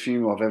biggest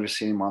funeral I've ever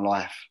seen in my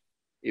life.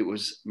 It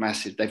was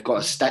massive. They've got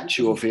a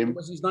statue of him.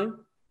 What's his name?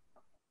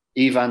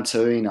 Ivan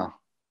Turina.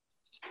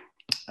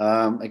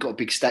 They got a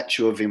big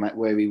statue of him at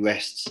where he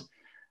rests.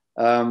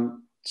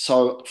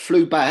 So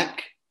flew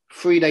back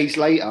 3 days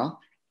later,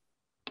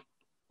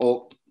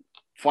 or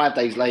 5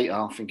 days later,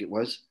 I think it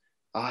was.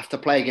 I have to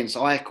play against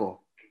Ajacor.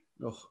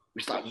 Oh. It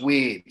was like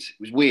weird. It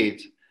was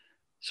weird.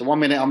 So 1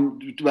 minute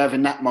I'm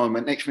having that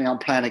moment. Next minute I'm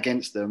playing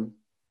against them.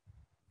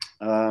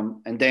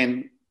 And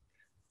then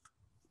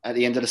at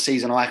the end of the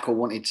season, Ajacor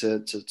wanted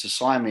to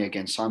sign me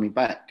again, sign me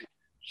back.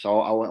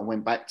 So I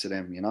went back to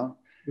them, you know.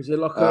 Was it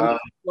like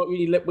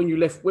when you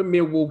left, when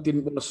Millwall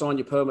didn't want to sign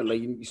you permanently,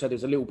 you said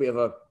there's a little bit of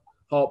a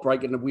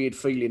heartbreak and a weird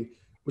feeling.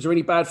 Was there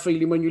any bad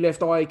feeling when you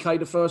left AEK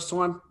the first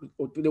time?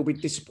 Or a little bit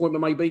of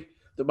disappointment maybe,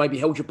 that maybe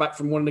held you back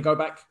from wanting to go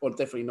back? Or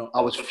definitely not?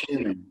 I was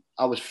fuming.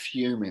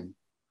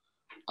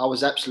 I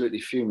was absolutely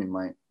fuming,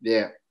 mate.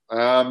 Yeah.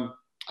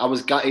 I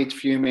was gutted,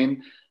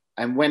 fuming.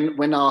 And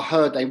when I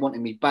heard they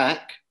wanted me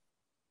back,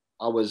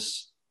 I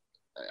was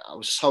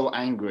so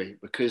angry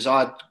because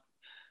I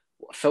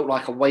felt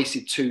like I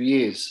wasted 2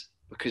 years,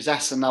 because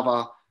that's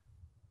another,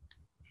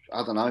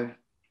 I don't know,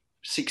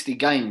 60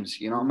 games,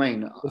 you know what I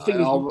mean? The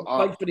thing is, you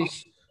played for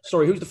this.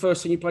 Sorry, who's the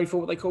first team you played for?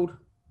 What they called?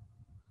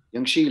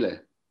 Ljungskile.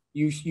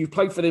 You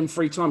played for them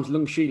 3 times,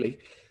 Ljungskile,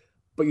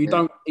 but you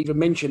don't even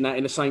mention that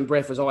in the same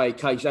breath as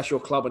AEK. That's your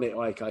club, isn't it,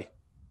 AEK?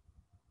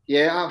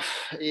 Yeah,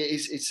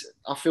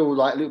 I feel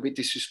like a little bit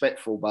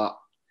disrespectful, but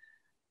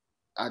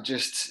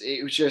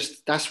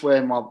that's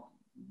where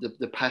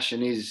the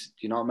passion is.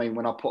 You know what I mean?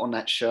 When I put on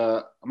that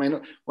shirt, when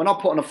I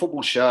put on a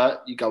football shirt,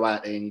 you go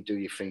out there and you do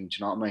your thing. Do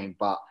you know what I mean?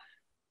 But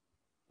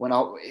when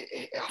I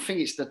think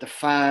it's the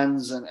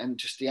fans and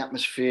just the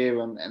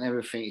atmosphere and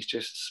everything. It's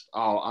just,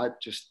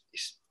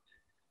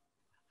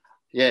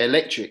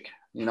 electric.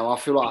 You know, I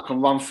feel like I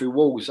can run through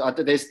walls.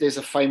 There's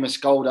a famous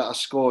goal that I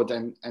scored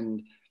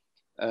and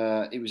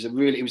it was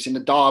in the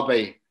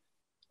derby,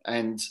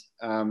 and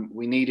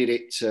we needed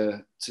it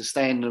to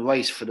stay in the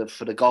race for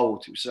the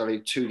gold. It was only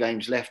 2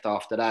 games left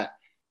after that,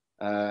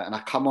 and I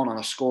come on and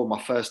I scored my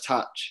first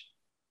touch,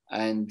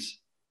 and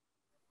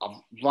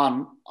I've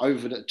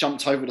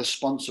jumped over the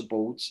sponsor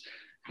boards.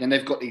 Then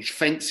they've got these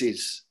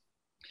fences,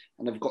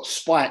 and they've got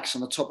spikes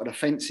on the top of the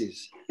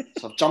fences.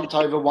 So I've jumped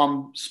over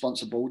one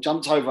sponsor board,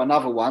 jumped over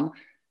another one,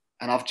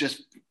 and I've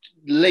just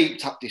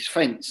leaped up this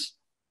fence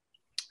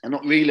and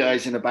not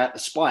realising about the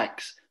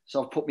spikes.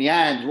 So I've put my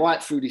hand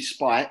right through this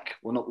spike.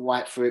 Well, not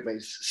right through it, but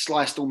it's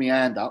sliced all my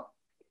hand up.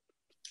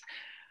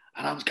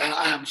 And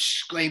I'm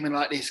screaming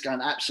like this,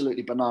 going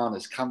absolutely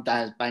bananas. Come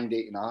down, banged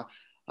it, you know.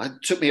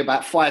 It took me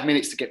about 5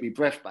 minutes to get my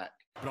breath back.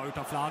 Bra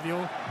utav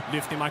Flavio,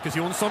 lyfter Marcus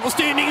Jonsson och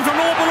styrning från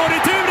Åbo och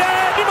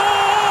returen i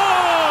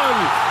mål!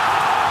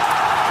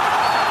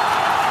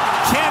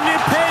 Kenny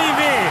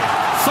Päivi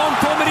som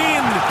kommer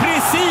in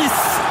precis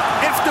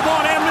efter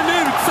bara 1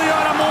 minut så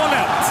gör han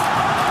målet.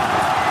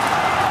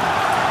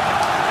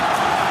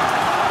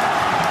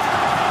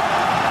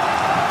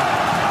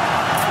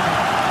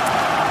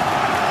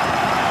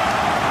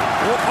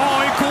 Och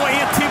AIK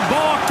är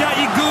tillbaka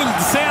i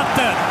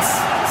guldsätet.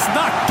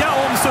 Snacka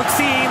om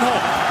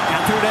succéinhopp.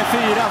 Jag tror det är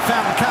 4,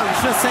 5,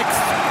 kanske 6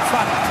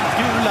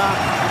 svartgula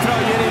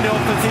tröjor in i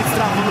offensivt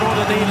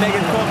straffområde när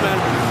inlägget kommer.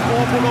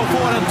 Åbolo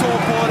får en tå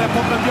på det.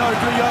 Poppen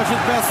Björklund gör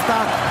sitt bästa.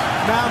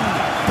 Men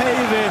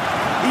Päivi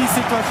i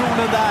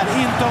situationen där,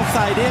 inte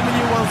offside. Emil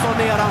Johansson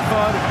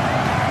nedanför.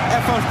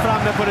 Är först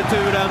framme på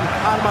returen.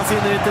 Almas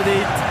hinner inte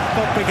dit.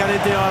 Poppen kan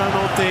inte göra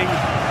någonting.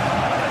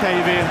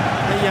 Päivi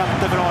är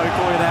jättebra AIK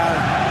i det här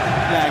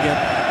läget.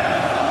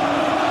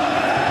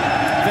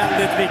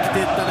 Väldigt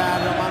viktigt det där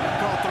om man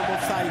pratar om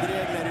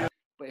offside-regler.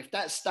 But if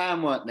that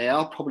stand weren't there,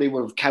 I probably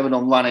would have carried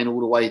on running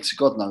all the way to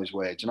God knows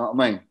where. Do you know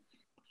what I mean?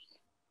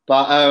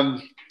 But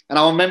and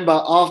I remember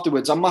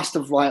afterwards, I must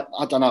have I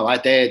don't know, I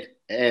dared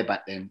air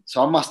back then,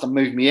 so I must have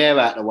moved my hair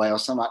out of the way or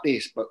something like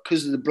this. But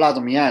because of the blood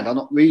on my hand, I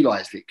not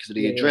realised it because of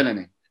the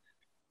adrenaline.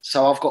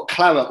 So I've got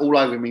claret all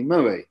over me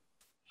Murray.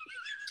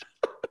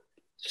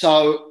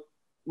 So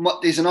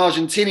there's an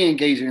Argentinian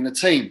geezer in the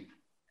team,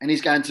 and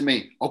he's going to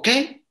me,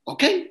 okay.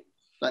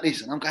 Like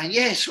this, and I'm going,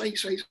 yeah,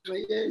 sweet,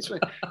 yeah,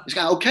 sweet. He's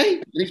going, okay,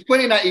 and he's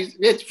pointing at his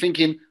head,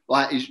 thinking,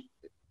 like,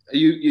 are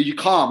you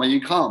calm? Are you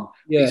calm?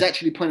 Yeah. He's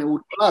actually pointing all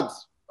the blood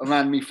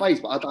around my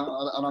face, but I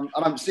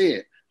don't see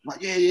it. I'm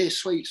like, yeah,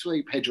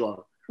 sweet,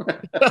 Pedro.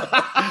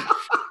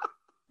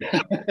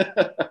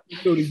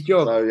 Good his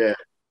job. So yeah.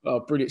 Oh,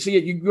 brilliant. So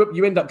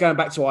you end up going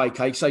back to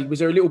AEK. So was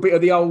there a little bit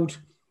of the old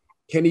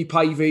Kenny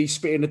Päivi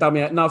spitting the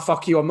dummy out? No,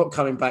 fuck you, I'm not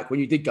coming back. When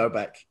you did go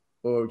back,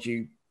 or did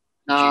you?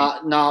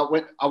 No,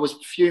 when I was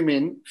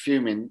fuming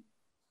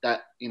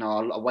that, you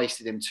know, I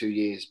wasted them 2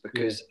 years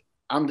because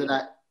under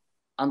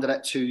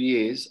that 2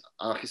 years,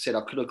 like I said,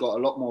 I could have got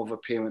a lot more of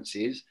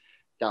appearances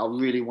that I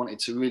really wanted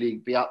to really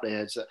be up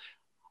there. So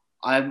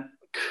I'm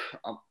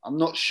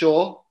not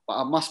sure, but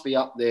I must be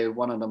up there,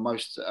 one of the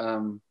most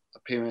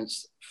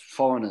appearance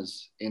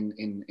foreigners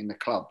in the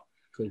club.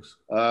 Of course.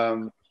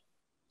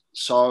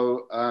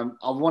 So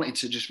I wanted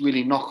to just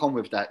really knock on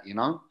with that, you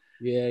know.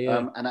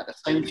 Yeah. And at the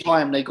same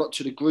time, they got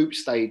to the group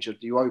stage of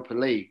the Europa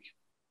League.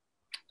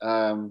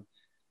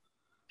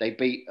 They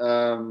beat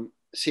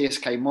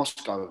CSK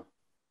Moscow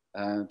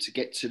to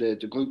get to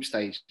the group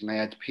stage. And they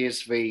had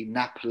PSV,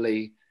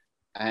 Napoli,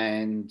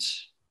 and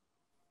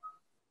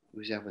who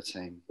was the other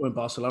team? Well,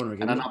 Barcelona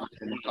again. And another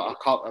team. I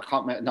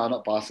can't remember. No,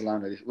 not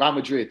Barcelona. Real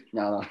Madrid.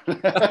 No.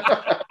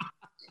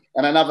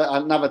 And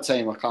another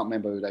team. I can't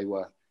remember who they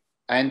were.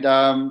 And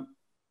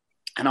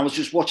I was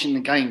just watching the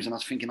games and I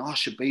was thinking, I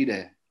should be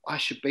there,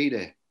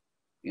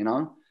 you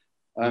know.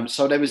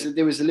 So there was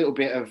a little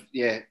bit of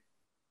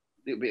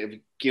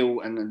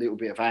guilt and a little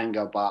bit of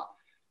anger, but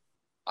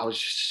I was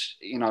just,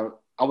 you know,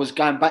 I was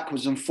going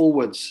backwards and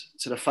forwards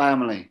to the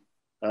family,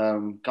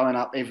 going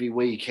up every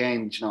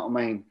weekend. You know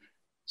what I mean?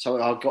 So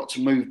I got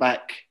to move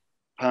back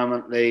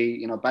permanently,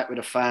 you know, back with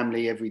the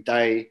family every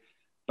day,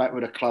 back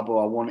with the club where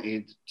I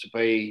wanted to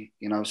be,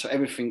 you know. So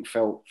everything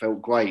felt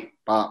great,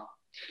 but.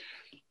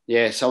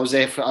 Yeah, so I was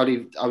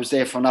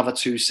there for another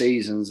 2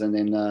 seasons and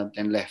then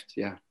left.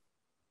 Yeah.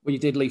 When you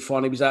did leave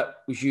finally,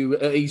 was you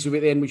at ease with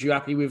it then? Was you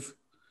happy with?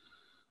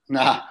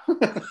 Nah.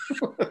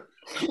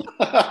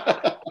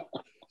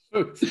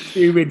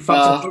 You mean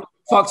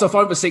fucked off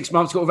home for 6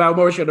 months, got Val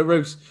Morris on the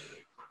roofs.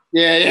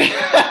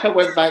 Yeah.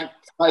 Went back,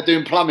 started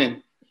doing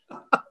plumbing.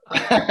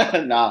 I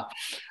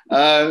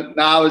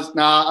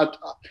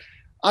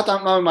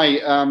don't know,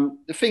 mate.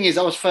 The thing is,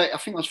 I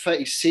think I was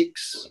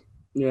 36.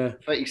 Yeah,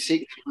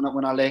 36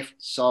 when I left.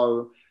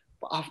 So,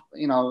 but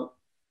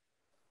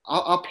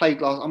I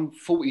played last. I'm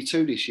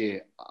 42 this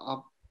year. I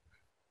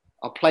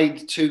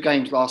played 2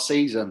 games last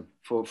season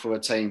for a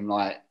team.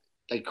 Like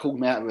they called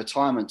me out of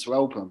retirement to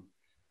help them.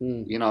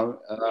 You know,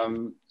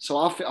 so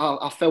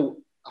I feel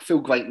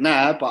great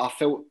now, but I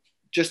felt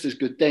just as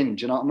good then.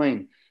 Do you know what I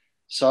mean?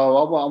 So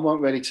I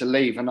wasn't ready to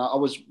leave, and I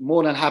was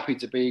more than happy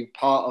to be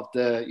part of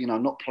the, you know,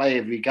 not play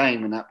every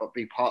game and that, but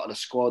be part of the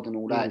squad and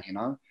all that. You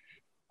know.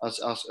 I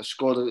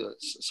scored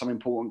some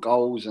important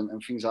goals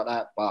and things like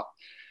that. But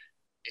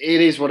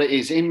it is what it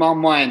is. In my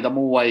mind, I'm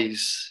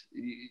always,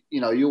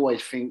 you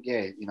always think,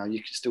 you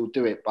can still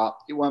do it, but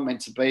it weren't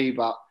meant to be.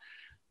 But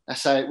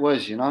that's how it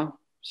was,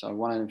 So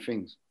one of them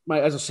things.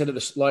 Mate, as I said at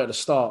the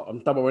start,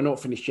 I'm double. We're not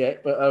finished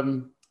yet, but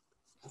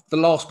the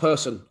last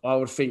person I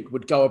would think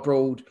would go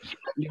abroad,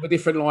 live a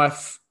different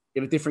life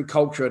in a different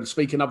culture, and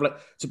speak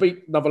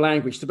another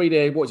language. To be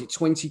there,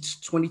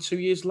 22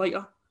 years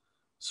later?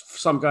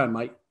 Some going,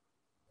 mate.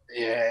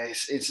 Yeah,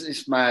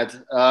 it's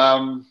mad.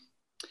 I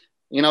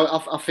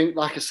think,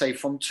 like I say,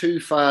 from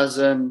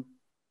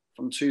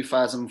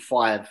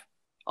 2005,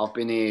 I've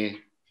been here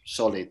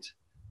solid.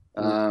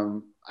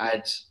 I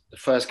had the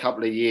first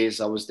couple of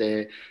years I was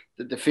there.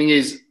 The thing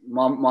is,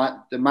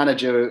 the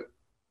manager,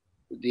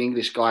 the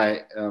English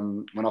guy,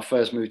 when I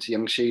first moved to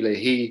Young Sheila,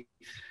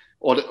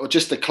 or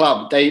just the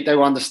club, they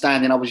were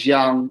understanding I was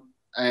young,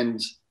 and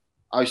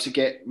I used to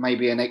get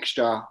maybe an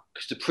extra,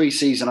 because the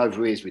pre-season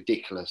over here is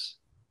ridiculous.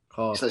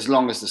 It's as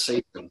long as the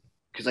season,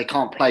 because they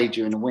can't play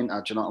during the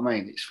winter. Do you know what I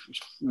mean? It's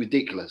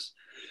ridiculous.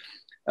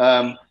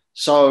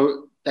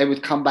 So they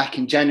would come back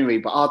in January,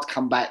 but I'd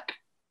come back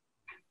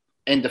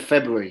end of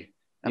February,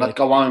 and I'd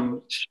go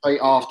home straight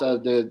after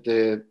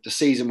the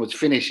season was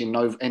finishing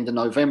end of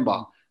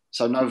November.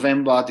 So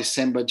November,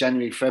 December,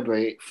 January,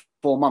 February,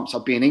 4 months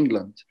I'd be in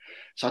England.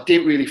 So I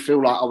didn't really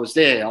feel like I was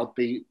there. I'd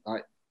be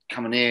like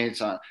coming here,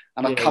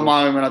 and I'd come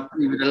home and I'd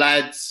be with the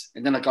lads,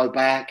 and then I'd go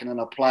back and then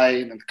I'd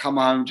play and then come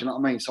home. Do you know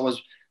what I mean? So I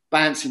was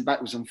bouncing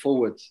backwards and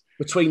forwards.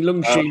 Between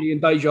Lung Sheely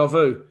and Deja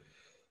Vu.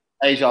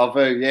 Deja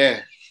Vu,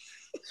 yeah.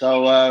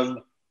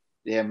 So,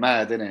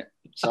 mad, isn't it?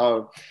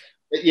 So,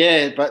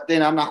 but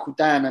then I knuckled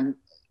down, and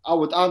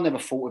I never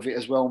thought of it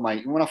as well,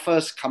 mate. And when I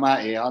first come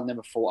out here, I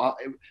never thought,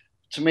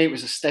 to me, it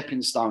was a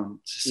stepping stone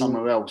to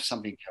somewhere else,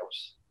 something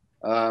else.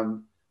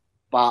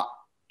 But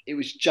it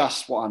was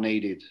just what I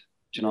needed.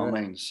 Do you know what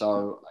I mean?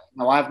 So,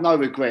 I have no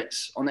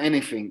regrets on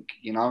anything.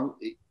 You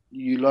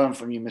learn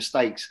from your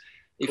mistakes.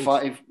 If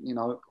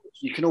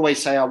you can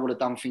always say I would have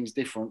done things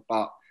different,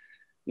 but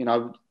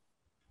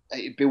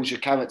it builds your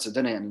character,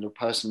 doesn't it, and the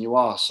person you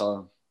are.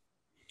 So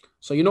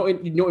you're not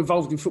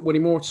involved in football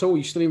anymore at all?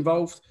 You're still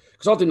involved?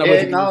 Because I didn't know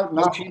whether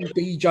you were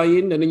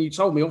DJing, and then you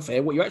told me off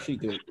air what you actually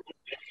do.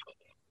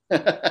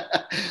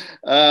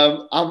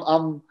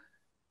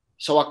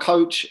 So I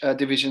coach a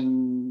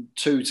Division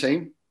 2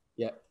 team.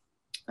 Yeah.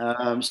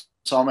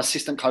 So I'm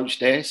assistant coach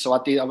there. So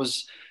I've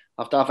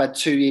had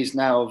 2 years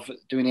now of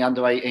doing the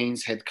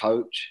under-18s head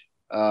coach.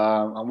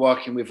 I'm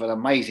working with an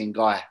amazing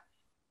guy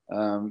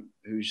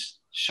who's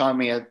shown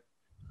me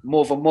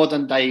more of a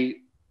modern day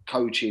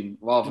coaching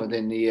rather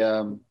than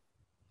the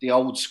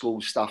old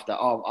school stuff that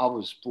I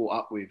was brought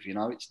up with.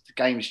 The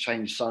game's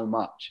changed so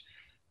much.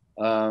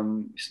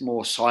 It's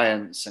more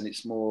science, and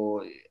it's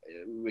more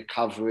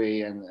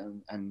recovery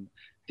and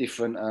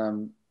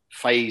different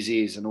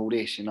phases and all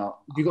this. You got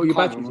your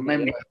badge?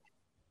 Remember,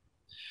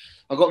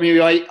 I got me.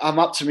 I'm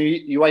up to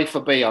me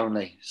UEFA B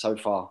only so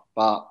far,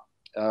 but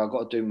I've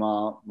got to do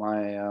my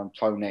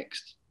pro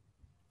next.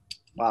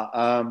 But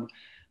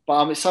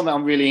it's something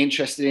I'm really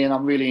interested in.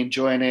 I'm really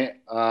enjoying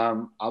it.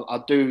 I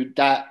do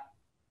that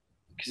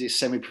because it's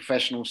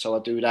semi-professional, so I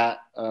do that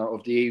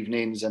of the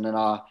evenings, and then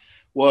I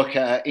work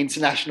at an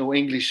international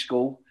English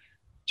school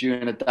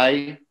during the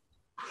day.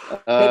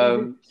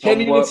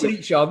 Kenny the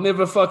teacher. I've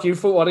never fucking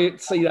thought I'd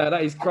see that.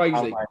 That is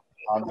crazy.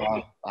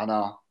 I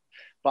know.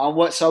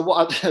 But so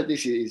what I do,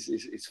 this is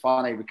it's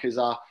funny because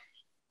I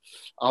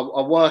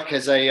work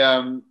as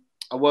I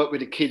work with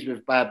the kids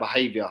with bad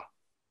behaviour.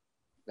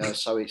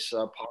 So it's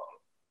so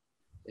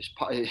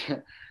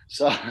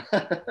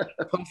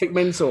perfect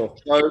mentor.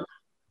 So,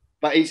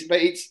 but it's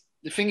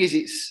the thing is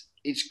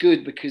it's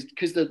good because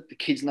the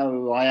kids know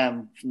who I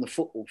am from the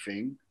football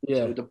thing. Yeah.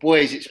 So with the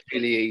boys, it's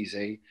really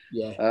easy.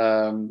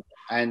 Yeah.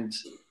 And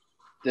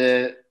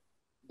the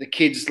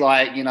kids,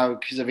 like,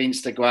 because of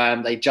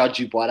Instagram, they judge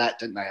you by that,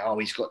 don't they? Oh,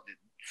 he's got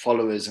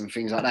followers and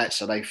things like that,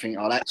 so they think,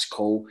 oh, that's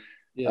cool.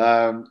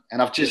 Yeah.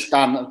 And I've just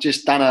done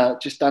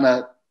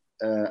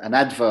an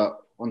advert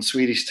on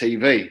Swedish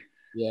TV.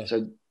 Yeah.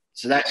 So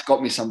that's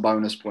got me some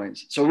bonus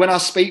points. So when I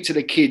speak to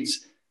the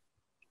kids,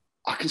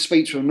 I can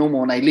speak to them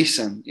normal and they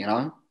listen.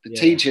 The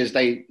teachers,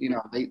 they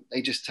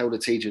just tell the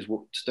teachers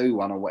what to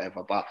do, or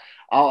whatever. But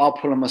I'll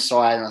pull them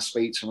aside and I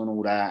speak to them and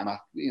all that. And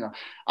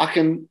I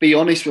can be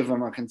honest with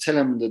them. I can tell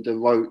them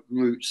the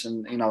roots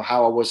and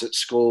how I was at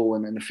school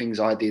and the things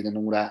I did and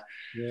all that.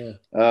 Yeah.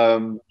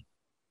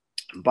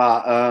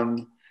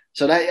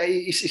 So that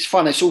it's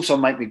fun. It's also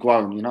made me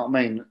grown. You know what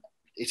I mean?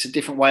 It's a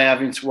different way of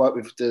having to work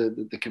with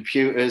the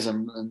computers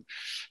and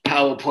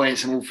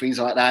PowerPoints and all things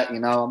like that.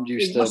 I'm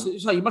used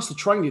to. You must have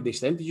trained in this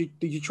then.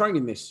 Did you train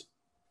in this?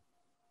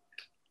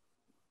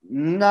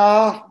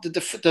 No,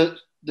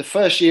 the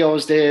first year I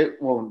was there,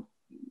 well,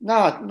 no,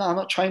 I'm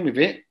not trained with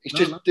it. It's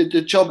just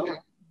the job.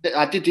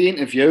 I did the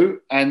interview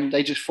and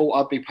they just thought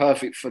I'd be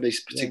perfect for this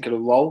particular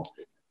role,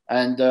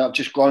 and I've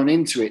just grown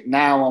into it.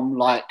 Now I'm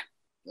like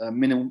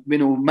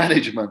middle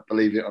management,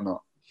 believe it or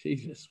not.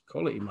 Jesus,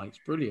 quality, mate. It's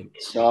brilliant.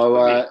 So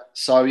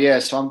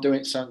I'm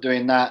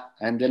doing that,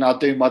 and then I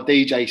do my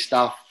DJ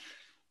stuff.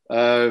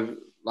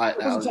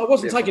 Like I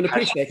wasn't taking a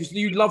piss there because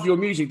you love your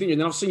music, didn't you?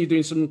 And then I've seen you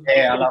doing some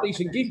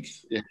decent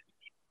gigs.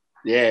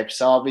 Yeah.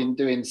 So I've been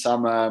doing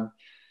some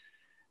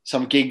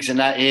gigs and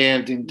that here.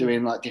 I've been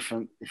doing like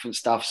different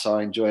stuff, so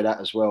I enjoy that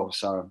as well.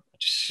 So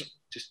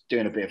just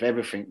doing a bit of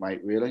everything,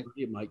 mate. Really.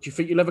 Yeah, mate. Do you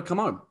think you'll ever come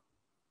home?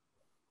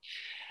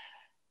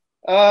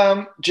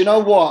 Do you know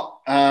what?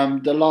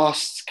 The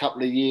last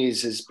couple of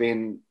years has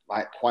been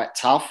like quite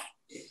tough,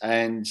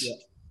 and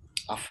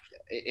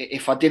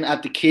if I didn't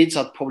have the kids,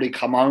 I'd probably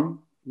come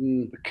home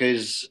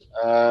because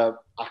I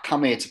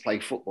come here to play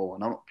football,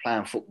 and I'm not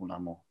playing football no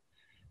more.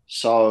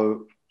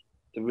 So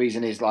the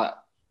reason is like,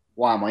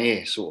 why am I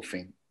here, sort of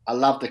thing. I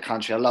love the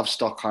country. I love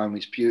Stockholm.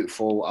 It's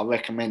beautiful. I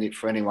recommend it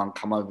for anyone.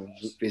 Come over and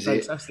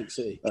visit. Fantastic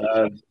city.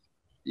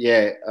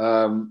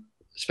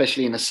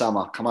 Especially in the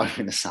summer. Come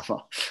over in the summer.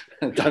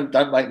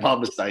 don't make my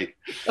mistake.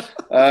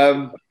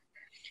 But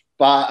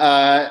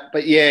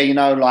yeah,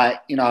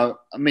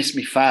 I miss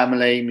my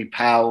family, my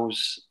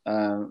pals,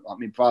 like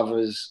my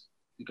brothers.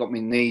 You got my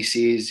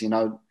nieces.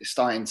 It's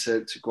starting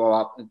to grow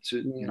up.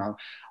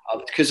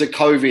 Because of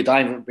COVID,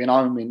 I haven't been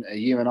home in a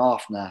year and a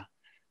half now.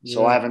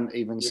 So I haven't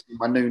even seen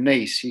my new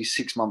niece. She's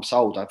 6 months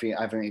old. I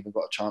haven't even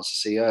got a chance to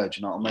see her. Do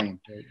you know what I mean?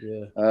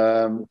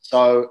 Yeah.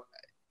 So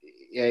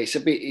yeah, it's a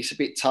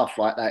bit tough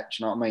like that. Do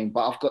you know what I mean?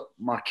 But I've got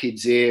my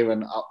kids here,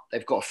 and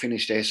they've got to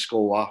finish their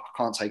school. I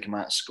can't take them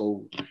out of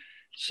school.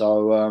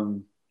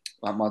 So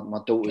like my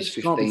daughter's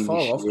 15 can't be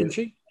far this off, year. can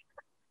she?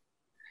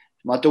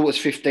 My daughter's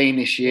 15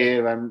 this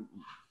year, and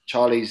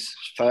Charlie's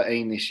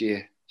 13 this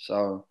year.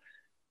 So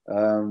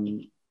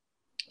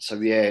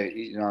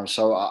yeah,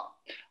 so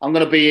I'm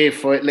going to be here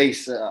for at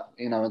least,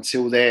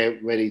 until they're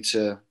ready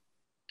to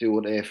do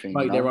what they're thinking.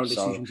 Make their own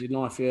decisions in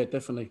life, yeah,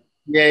 definitely.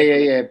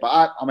 Yeah. But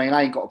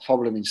I ain't got a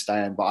problem in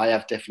staying, but I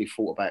have definitely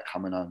thought about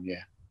coming home,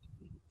 yeah.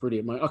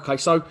 Brilliant, mate. Okay,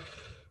 so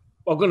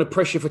I'm going to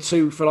press you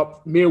for like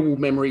Millwall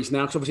memories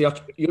now, because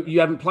obviously you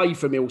haven't played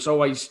for Millwall, so I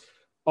always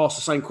ask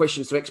the same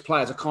questions to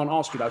ex-players. I can't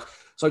ask you those.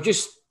 So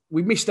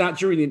we missed out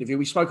during the interview.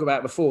 We spoke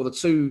about before the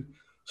two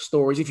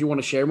stories, if you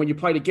want to share them, when you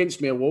played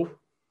against Millwall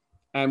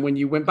and when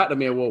you went back to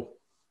Millwall.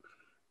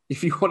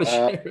 If you want to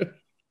share it.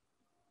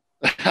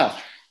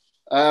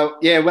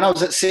 Yeah, when I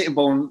was at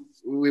Sittingbourne,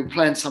 we were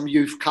playing some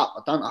youth cup.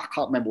 I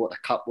can't remember what the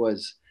cup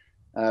was.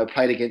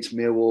 Played against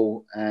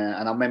Millwall,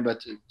 and I remember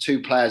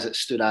two players that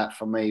stood out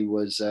for me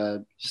was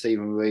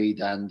Stephen Reid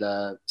and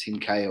Tim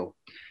Cahill.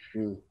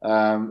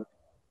 Tim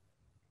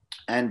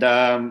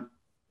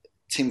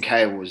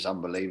Cahill was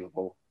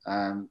unbelievable.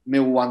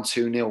 Mill won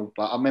 2-0,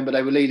 but I remember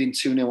they were leading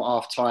 2-0 at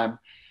half time,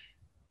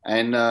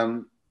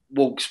 and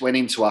Walks went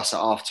into us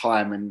at half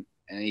time, and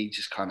he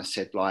just kind of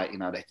said, like,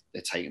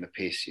 they're taking a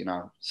piss,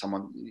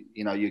 someone,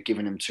 you're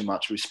giving them too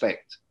much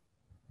respect.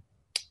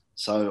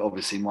 So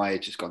obviously my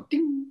head just gone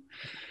ding.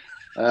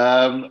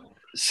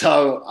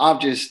 So I've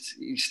just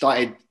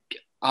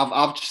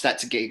had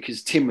to get it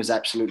because Tim was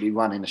absolutely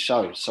running the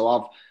show.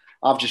 So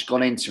I've just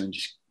gone into and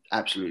just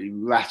absolutely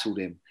rattled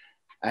him,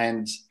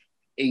 and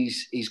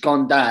he's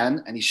gone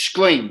down and he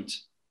screamed,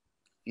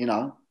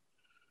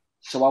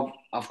 So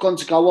I've gone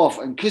to go off,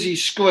 and because he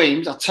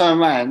screamed, I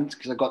turned around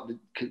because I got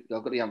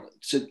the other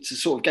to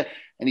sort of get,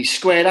 and he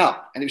squared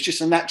up, and it was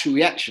just a natural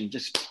reaction.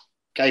 Just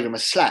gave him a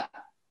slap.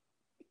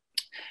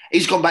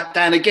 He's gone back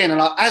down again,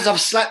 and as I've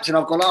slapped him,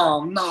 I've gone,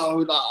 oh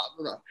no,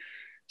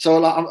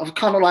 so I'm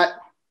kind of like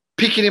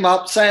picking him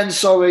up, saying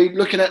sorry,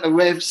 looking at the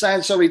ref,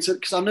 saying sorry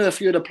because I knew a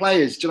few of the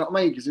players. Do you know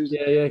what I mean?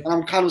 And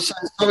I'm kind of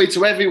saying sorry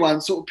to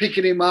everyone, sort of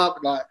picking him up,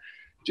 like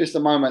just a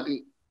moment.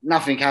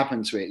 Nothing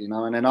happened to it,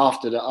 And then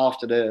after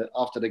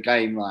the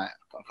game, like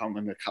I can't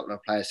remember, a couple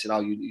of players said,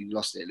 "Oh, you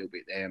lost it a little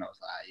bit there," and I was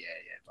like,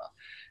 "Yeah." But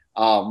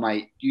oh,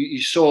 mate,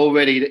 you saw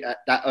already at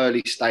that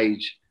early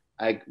stage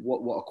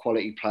what a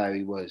quality player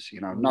he was.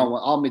 No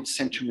one, our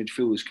central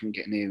midfielders couldn't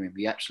get near him.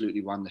 He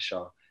absolutely won the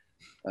show.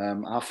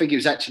 I think it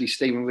was actually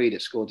Stephen Reid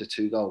that scored the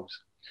 2 goals.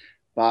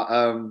 But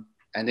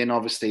and then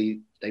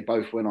obviously they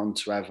both went on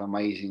to have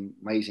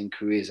amazing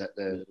careers at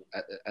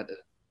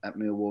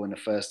Millwall in the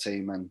first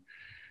team. And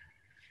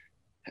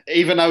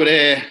even though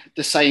they're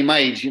the same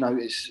age,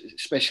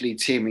 especially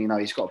Tim,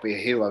 he's got to be a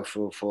hero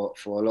for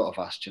a lot of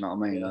us. Do you know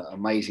what I mean?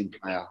 Amazing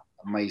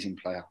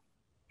player.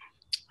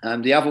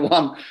 And the other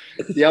one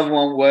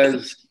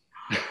was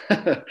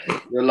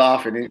you're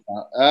laughing, isn't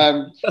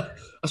you?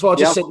 That's why I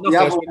just said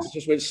nothing. I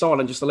just went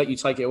silent just to let you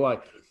take it away.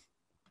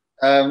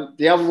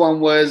 The other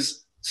one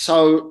was,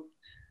 so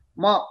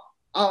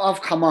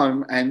I've come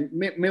home, and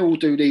Mill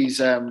do these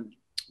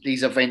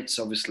events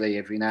obviously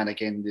every now and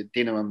again, the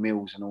dinner and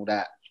meals and all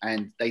that.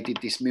 And they did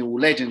this Mill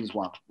Legends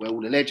one where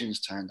all the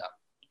legends turned up.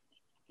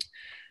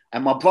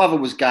 And my brother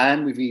was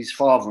going with his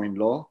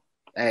father-in-law.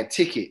 They had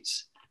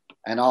tickets.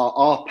 And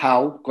our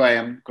pal,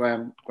 Graham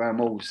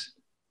Walls,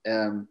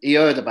 he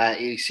heard about it.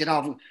 He said,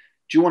 "Oh, do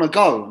you want to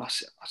go?" And I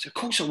said, "Of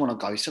course I want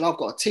to go." He said, "I've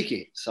got a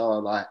ticket."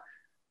 So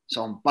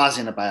I'm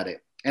buzzing about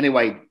it.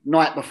 Anyway,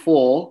 night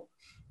before,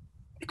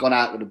 I've gone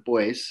out with the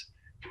boys.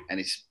 and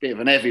it's a bit of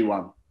an heavy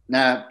one.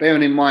 Now,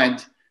 bearing in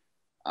mind,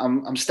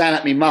 I'm staying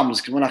at my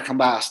mum's, because when I come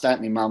back, I stay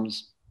at my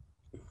mum's.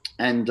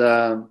 And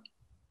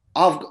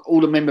I've got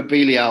all the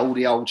memorabilia, all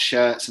the old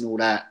shirts and all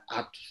that.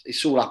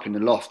 It's all up in the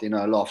loft, in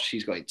her loft.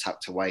 She's got it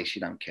tucked away. She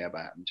don't care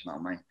about them, do you know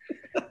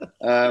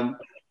what I mean?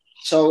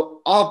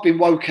 So I've been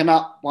woken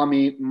up by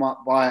my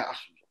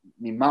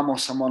mum or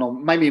someone, or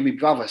maybe my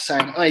brother,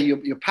 saying, hey,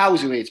 your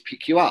pals are here to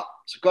pick you up.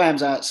 So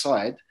Graham's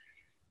outside.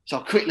 So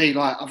I quickly,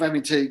 I'm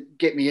having to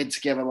get my head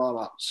together, blah,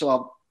 blah. So I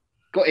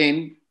got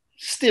in,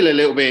 still a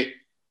little bit,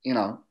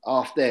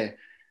 half there.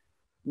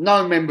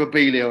 No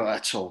memorabilia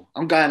at all.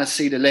 I'm going to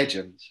see the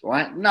legends,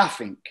 right?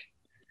 Nothing.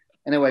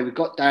 Anyway, we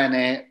got down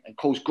there. Of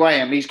course,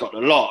 Graham, he's got a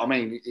lot. I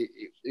mean,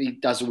 he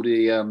does all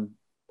the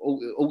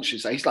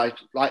auctions. He's like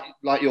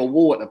your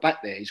wall at the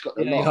back there. He's got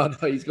the lot.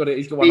 Yeah, he's got it.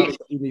 He's got one up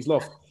in his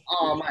loft.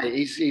 Oh, mate,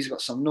 he's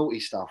got some naughty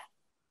stuff.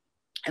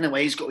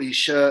 Anyway, he's got his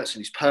shirts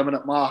and his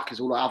permanent markers.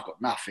 All that. I've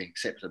got nothing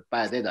except a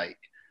bad headache.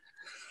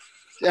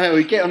 Anyway,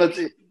 we get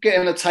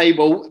on a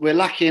table. We're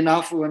lucky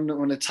enough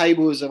when the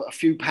table is a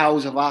few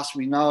pals of us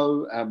we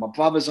know. My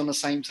brother's on the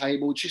same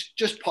table.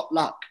 Just pot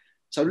luck.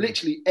 So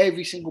literally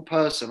every single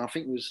person, I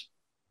think it was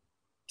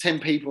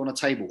 10 people on a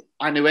table.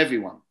 I knew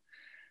everyone.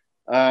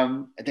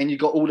 And then you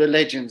got all the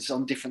legends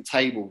on different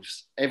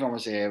tables. Everyone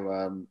was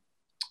there.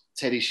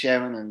 Teddy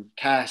Sheringham,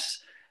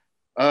 Cass,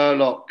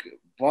 Erlock,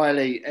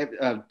 Wiley,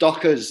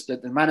 Dockers.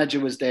 The manager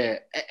was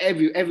there.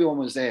 Everyone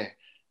was there.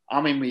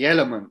 I'm in my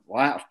element,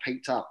 right? I've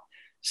peeked up.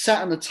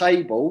 Sat on the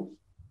table,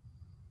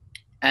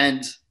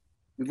 and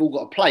we've all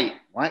got a plate,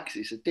 right?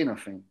 Because it's a dinner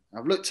thing.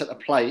 I've looked at the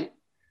plate.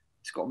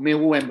 It's got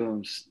Millwall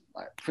emblems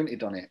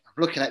printed on it. I'm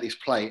looking at this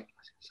plate.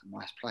 I said, it's a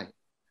nice plate.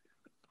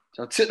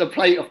 So I took the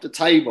plate off the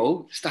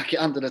table, stuck it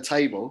under the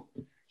table,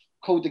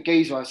 called the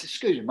geezer. I said,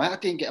 excuse me, mate, I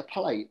didn't get a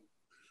plate.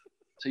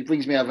 So he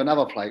brings me over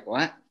another plate,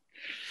 right?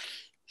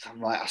 So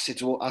I'm like, I said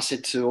to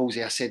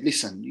Halsey, I said,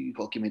 listen, you've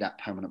got to give me that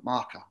permanent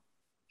marker.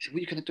 He said, what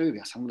are you going to do with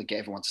it? I said, I'm going to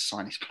get everyone to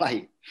sign this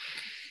plate.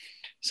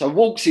 So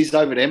Walks is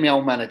over there, my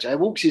old manager.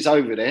 Walks is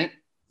over there.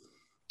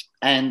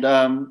 And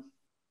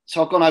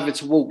so I've gone over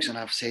to Walks and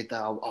I've said,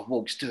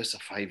 Walks, do us a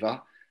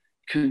favour.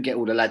 Couldn't get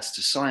all the lads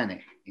to sign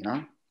it,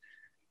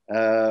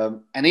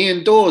 And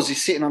Ian Dawes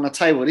is sitting on the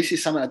table. This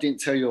is something I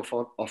didn't tell you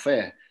off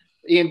air.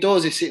 Ian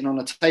Dawes is sitting on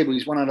the table.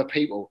 He's one of the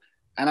people.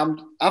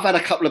 And I've had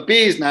a couple of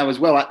beers now as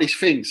well at this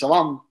thing. So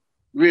I'm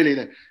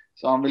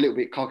a little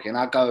bit cocky. And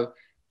I go,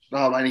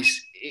 and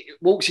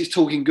Walks is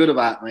talking good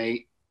about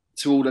me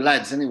to all the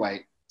lads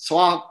anyway. So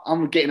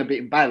I'm getting a bit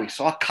embarrassed.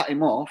 So I cut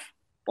him off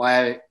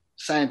by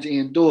saying to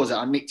Ian Dawes that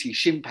I nicked his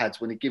shin pads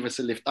when he gave us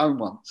a lift home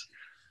once.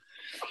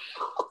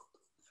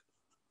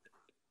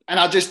 And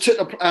I just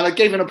I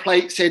gave him a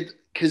plate, said,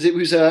 because it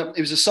was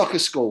a soccer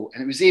school,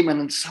 and it was him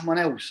and someone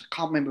else, I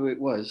can't remember who it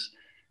was,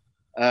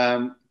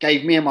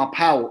 gave me and my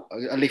pal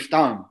a lift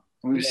home.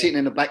 And we were sitting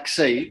in the back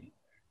seat,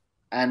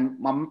 and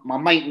my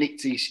mate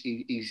nicked his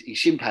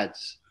shin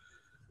pads.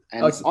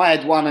 And I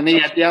had one and he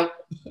had the other.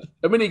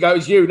 A minute ago it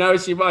was you, now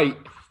it's your mate.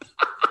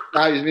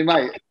 No, it was my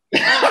mate.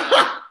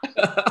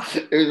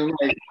 It was my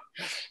mate.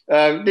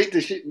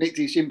 Nicked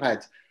his shin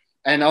pads.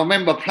 And I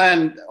remember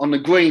playing on the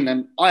green,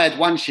 and I had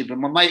one shin pad,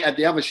 and my mate had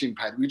the other shin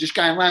pad. We were just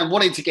going around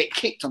wanting to get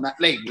kicked on that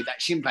leg with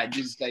that shin pad.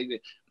 Just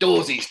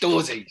Dawsies,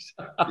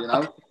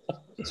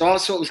 So I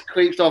sort of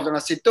creeped off, and I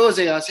said,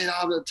 Dawsey, I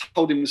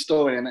told him the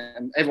story,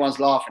 and everyone's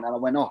laughing, and I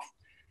went off.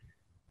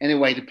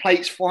 Anyway, the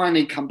plates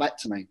finally come back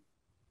to me.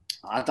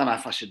 I don't know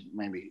if I should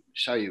maybe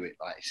show you it.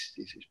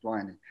 It's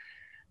blinding.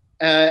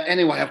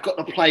 Anyway, I've got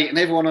the plate, and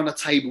everyone on the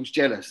table's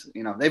jealous.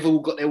 They've all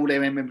got all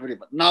their memorabilia,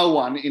 but no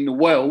one in the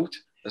world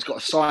has got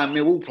a signed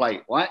Millwall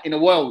plate, right? In the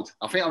world.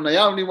 I think I'm the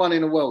only one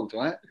in the world,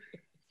 right?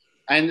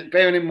 And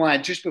bearing in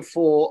mind, just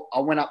before I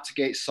went up to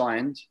get it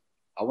signed,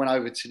 I went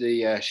over to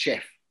the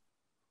chef,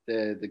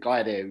 the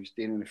guy there who's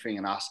dealing with the thing,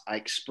 and I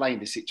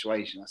explained the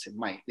situation. I said,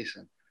 mate,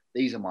 listen,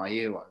 these are my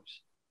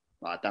heroes.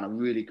 I've done a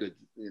really good,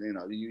 you're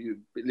a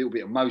little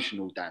bit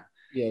emotional, Dan.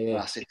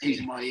 Yeah. I said, these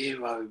are my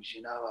heroes,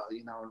 blah, blah,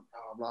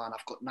 blah, and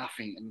I've got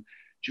nothing. And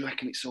do you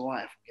reckon it's all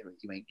right if I give it?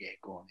 He went, yeah,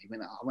 go on. He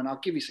went, I'll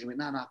give you something. He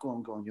went, no, go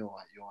on, you're all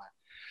right.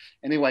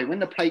 Anyway, when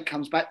the plate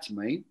comes back to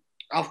me,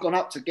 I've gone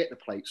up to get the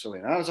plate,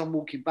 sorry. And as I'm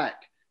walking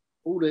back,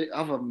 all the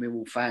other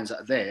Millwall fans that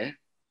are there,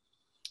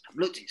 I've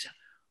looked at it and said,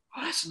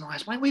 oh, that's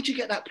nice, mate. Where'd you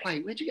get that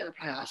plate? I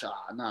said,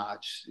 no, I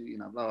just,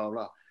 blah, blah,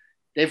 blah.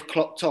 They've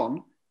clocked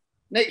on.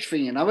 Next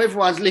thing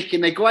everyone's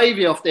licking their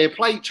gravy off their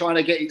plate trying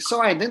to get it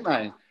signed, didn't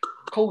they?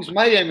 Caused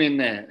mayhem in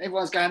there.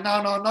 Everyone's going,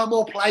 no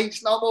more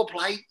plates. But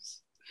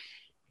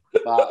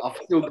I've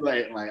still got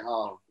it, mate.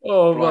 Oh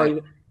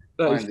mate,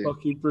 that is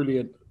fucking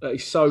brilliant. That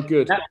is so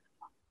good.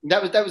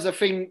 That was the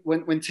thing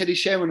when Teddy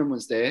Sheringham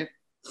was there,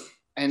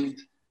 and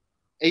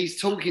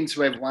he's talking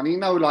to everyone.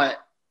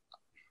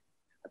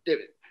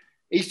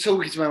 He's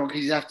talking to everyone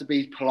because you have to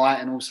be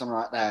polite and all something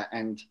like that.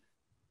 And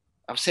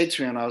I've said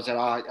to him, I was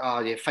like, oh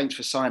yeah, thanks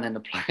for signing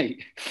the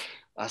plate.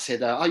 I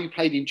said, you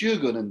played in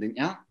Djurgården, didn't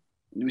you?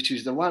 Which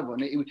was the one.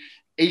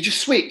 He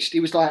just switched. He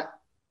was like,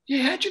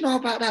 yeah, how do you know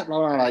about that?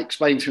 I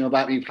explained to him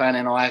about me playing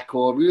in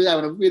Icor. We were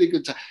having a really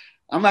good time.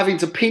 I'm having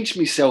to pinch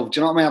myself. Do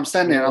you know what I mean? I'm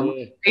standing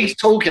there. He's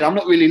talking. I'm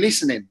not really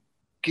listening.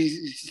 Because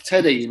it's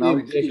Teddy, you know.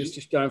 He's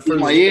just going through.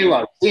 My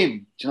hero,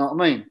 him. Do you know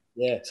what I mean?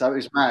 Yeah. So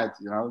it's mad,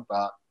 you know,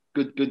 but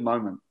good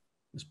moment.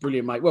 It's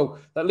brilliant, mate. Well,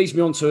 that leads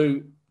me on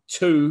to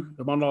two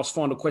of my last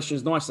final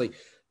questions nicely.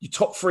 Your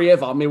top three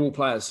ever Millwall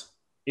players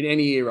in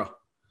any era.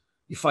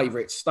 Your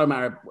favourites. Don't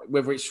matter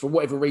whether it's for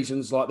whatever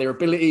reasons, like their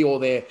ability or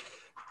their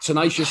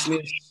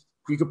tenaciousness.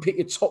 You could pick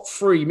your top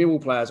three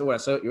Millwall players. Oh,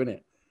 that's hurt you,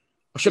 innit?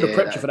 I should have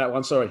prepped you for that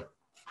one. Sorry.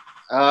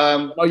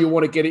 I know you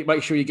want to get it.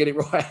 Make sure you get it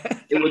right.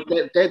 It would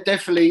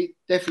definitely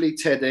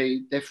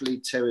Teddy.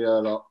 Definitely Terry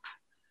Urlock.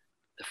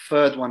 The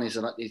third one is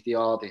the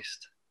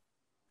hardest.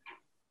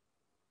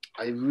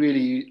 I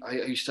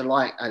used to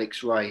like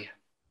Alex Ray.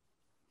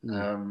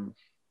 I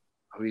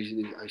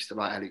used to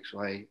like Alex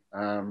Ray.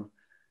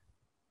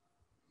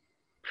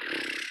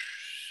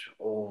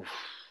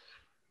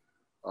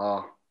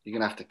 You're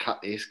gonna have to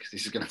cut this because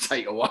this is gonna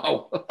take a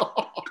while.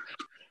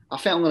 I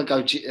think I'm gonna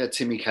go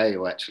Timmy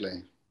Cahill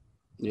actually.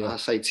 Yeah, I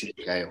say Timmy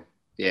Cahill.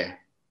 Yeah.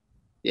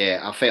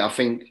 I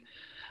think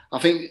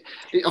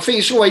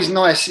it's always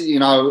nice, you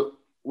know,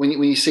 when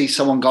you see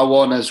someone go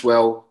on as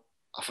well.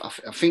 I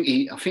think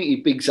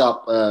he bigs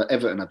up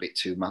Everton a bit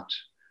too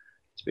much,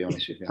 to be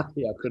honest with you.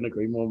 Yeah, I couldn't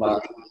agree more,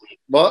 mate.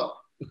 What?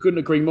 I couldn't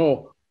agree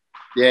more.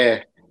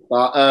 Yeah,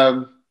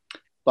 but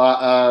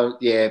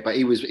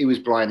he was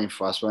blinding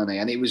for us, weren't he?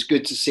 And it was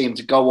good to see him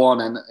to go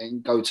on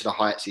and go to the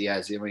heights he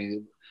has. I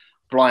mean,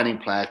 blinding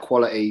player,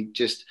 quality.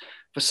 Just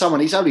for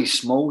someone, he's only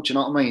small. Do you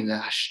know what I mean?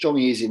 How strong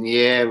he is in the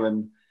air,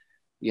 and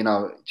you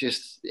know,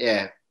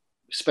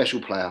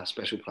 special player.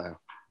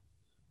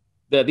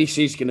 This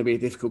is going to be a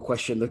difficult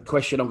question. The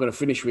question I'm going to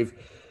finish with,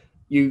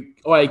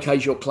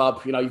 IAK's your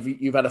club. You know,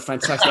 you've had a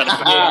fantastic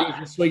career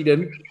in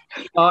Sweden.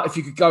 If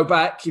you could go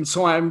back in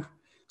time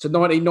to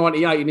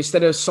 1998 and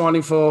instead of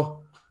signing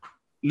for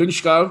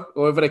Lundskog,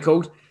 or whatever they're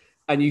called,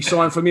 and you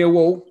signed for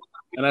Millwall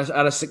and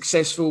had a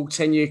successful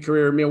 10-year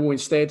career in Millwall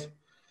instead,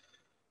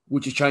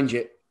 would you change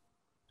it?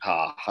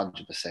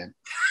 100%.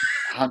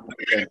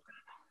 100%.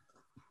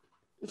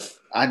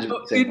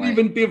 100%. Didn't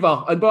even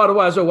dither. And by the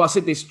way, as well, I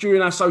said this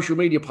during our social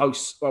media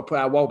posts I put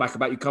out a while back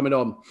about you coming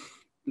on.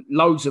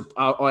 Loads of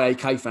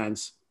IAK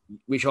fans,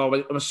 which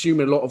I'm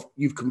assuming a lot of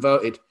you've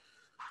converted.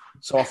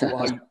 So I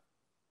thought,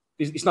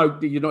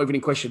 you're not even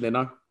in question there,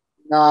 no?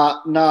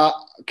 Nah,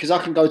 because I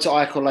can go to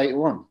Icor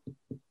later on.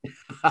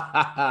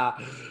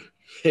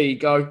 There you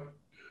go.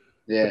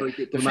 Yeah.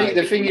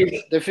 The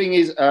thing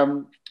is,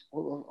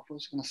 what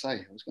was I going to say?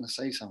 I was going to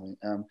say something.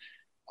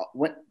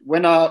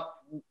 When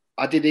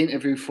I did the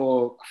interview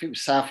for, I think it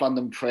was South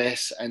London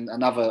Press and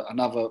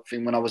another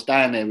thing when I was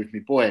down there with my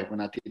boy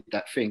when I did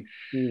that thing,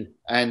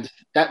 and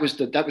that was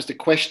the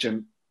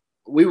question.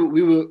 We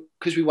were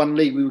because we won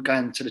league, we were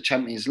going to the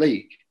Champions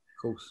League.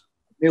 Of course,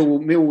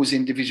 Mill was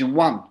in Division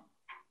 1,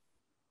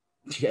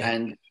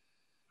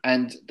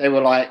 and they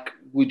were like,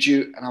 "Would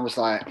you?" And I was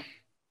like,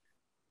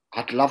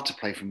 "I'd love to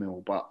play for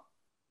Mill, but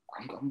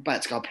I'm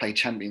about to go play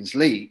Champions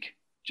League."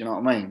 Do you know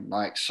what I mean?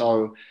 Like,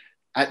 so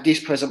at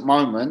this present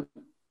moment,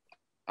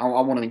 I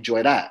want to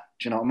enjoy that.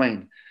 Do you know what I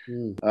mean?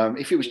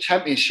 If it was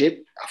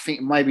Championship, I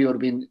think maybe it would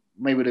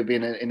have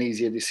been an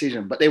easier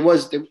decision. But there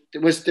was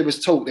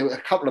talk. There were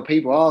a couple of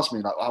people asked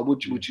me like, oh,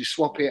 "Would you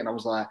swap it?" And I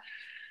was like,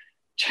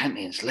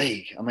 "Champions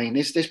League. I mean,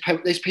 there's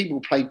people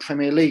who played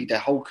Premier League their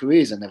whole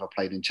careers and never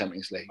played in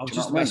Champions League." I was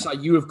just about to say,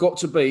 you have got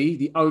to be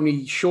the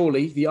only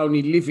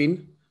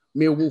living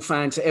Millwall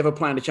fan to ever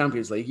play in the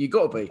Champions League. You've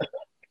got to be.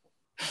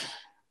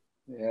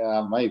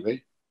 Yeah,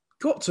 maybe.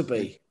 Got to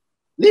be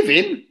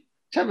living.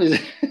 Champions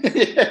League.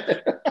 Ever.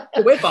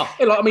 Ever.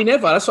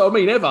 That's what I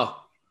mean, ever.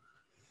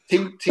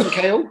 Tim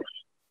Cahill?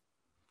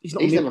 He's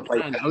never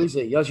played fan, is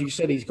he? As you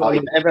said, he's got...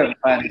 he's Everton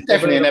fan. He's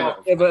definitely an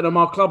Everton. Everton and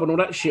my club and all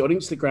that shit on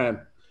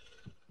Instagram.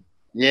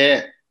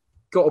 Yeah.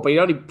 Got to be.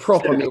 The only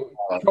proper...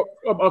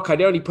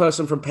 the only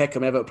person from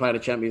Peckham ever playing the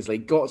Champions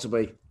League. Got to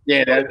be.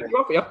 Yeah.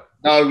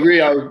 No,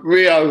 Rio.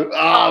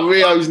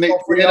 Rio's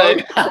next. Rio.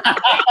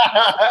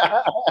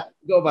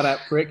 Forgot about that,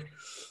 prick.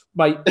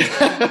 Mate,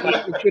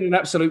 it's been an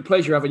absolute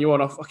pleasure having you on.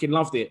 I fucking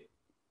loved it.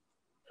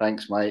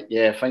 Thanks, mate.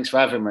 Yeah, thanks for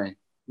having me.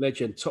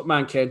 Legend. Top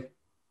man, Ken.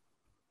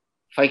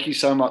 Thank you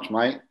so much,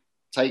 mate.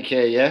 Take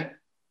care, yeah?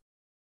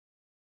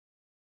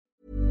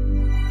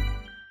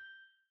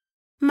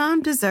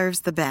 Mom deserves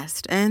the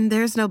best, and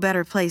there's no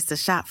better place to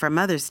shop for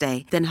Mother's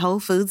Day than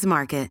Whole Foods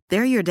Market.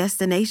 They're your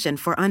destination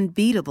for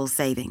unbeatable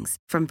savings,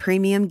 from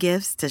premium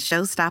gifts to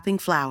show-stopping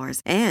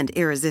flowers and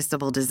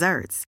irresistible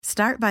desserts.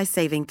 Start by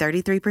saving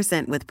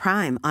 33% with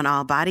Prime on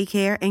all body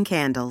care and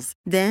candles.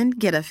 Then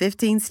get a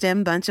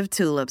 15-stem bunch of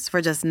tulips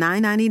for just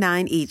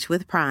 $9.99 each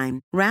with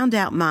Prime. Round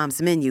out Mom's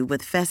menu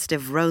with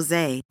festive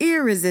rosé,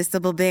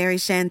 irresistible berry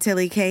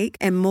chantilly cake,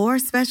 and more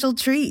special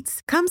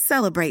treats. Come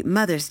celebrate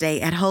Mother's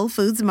Day at Whole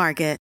Foods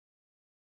Market.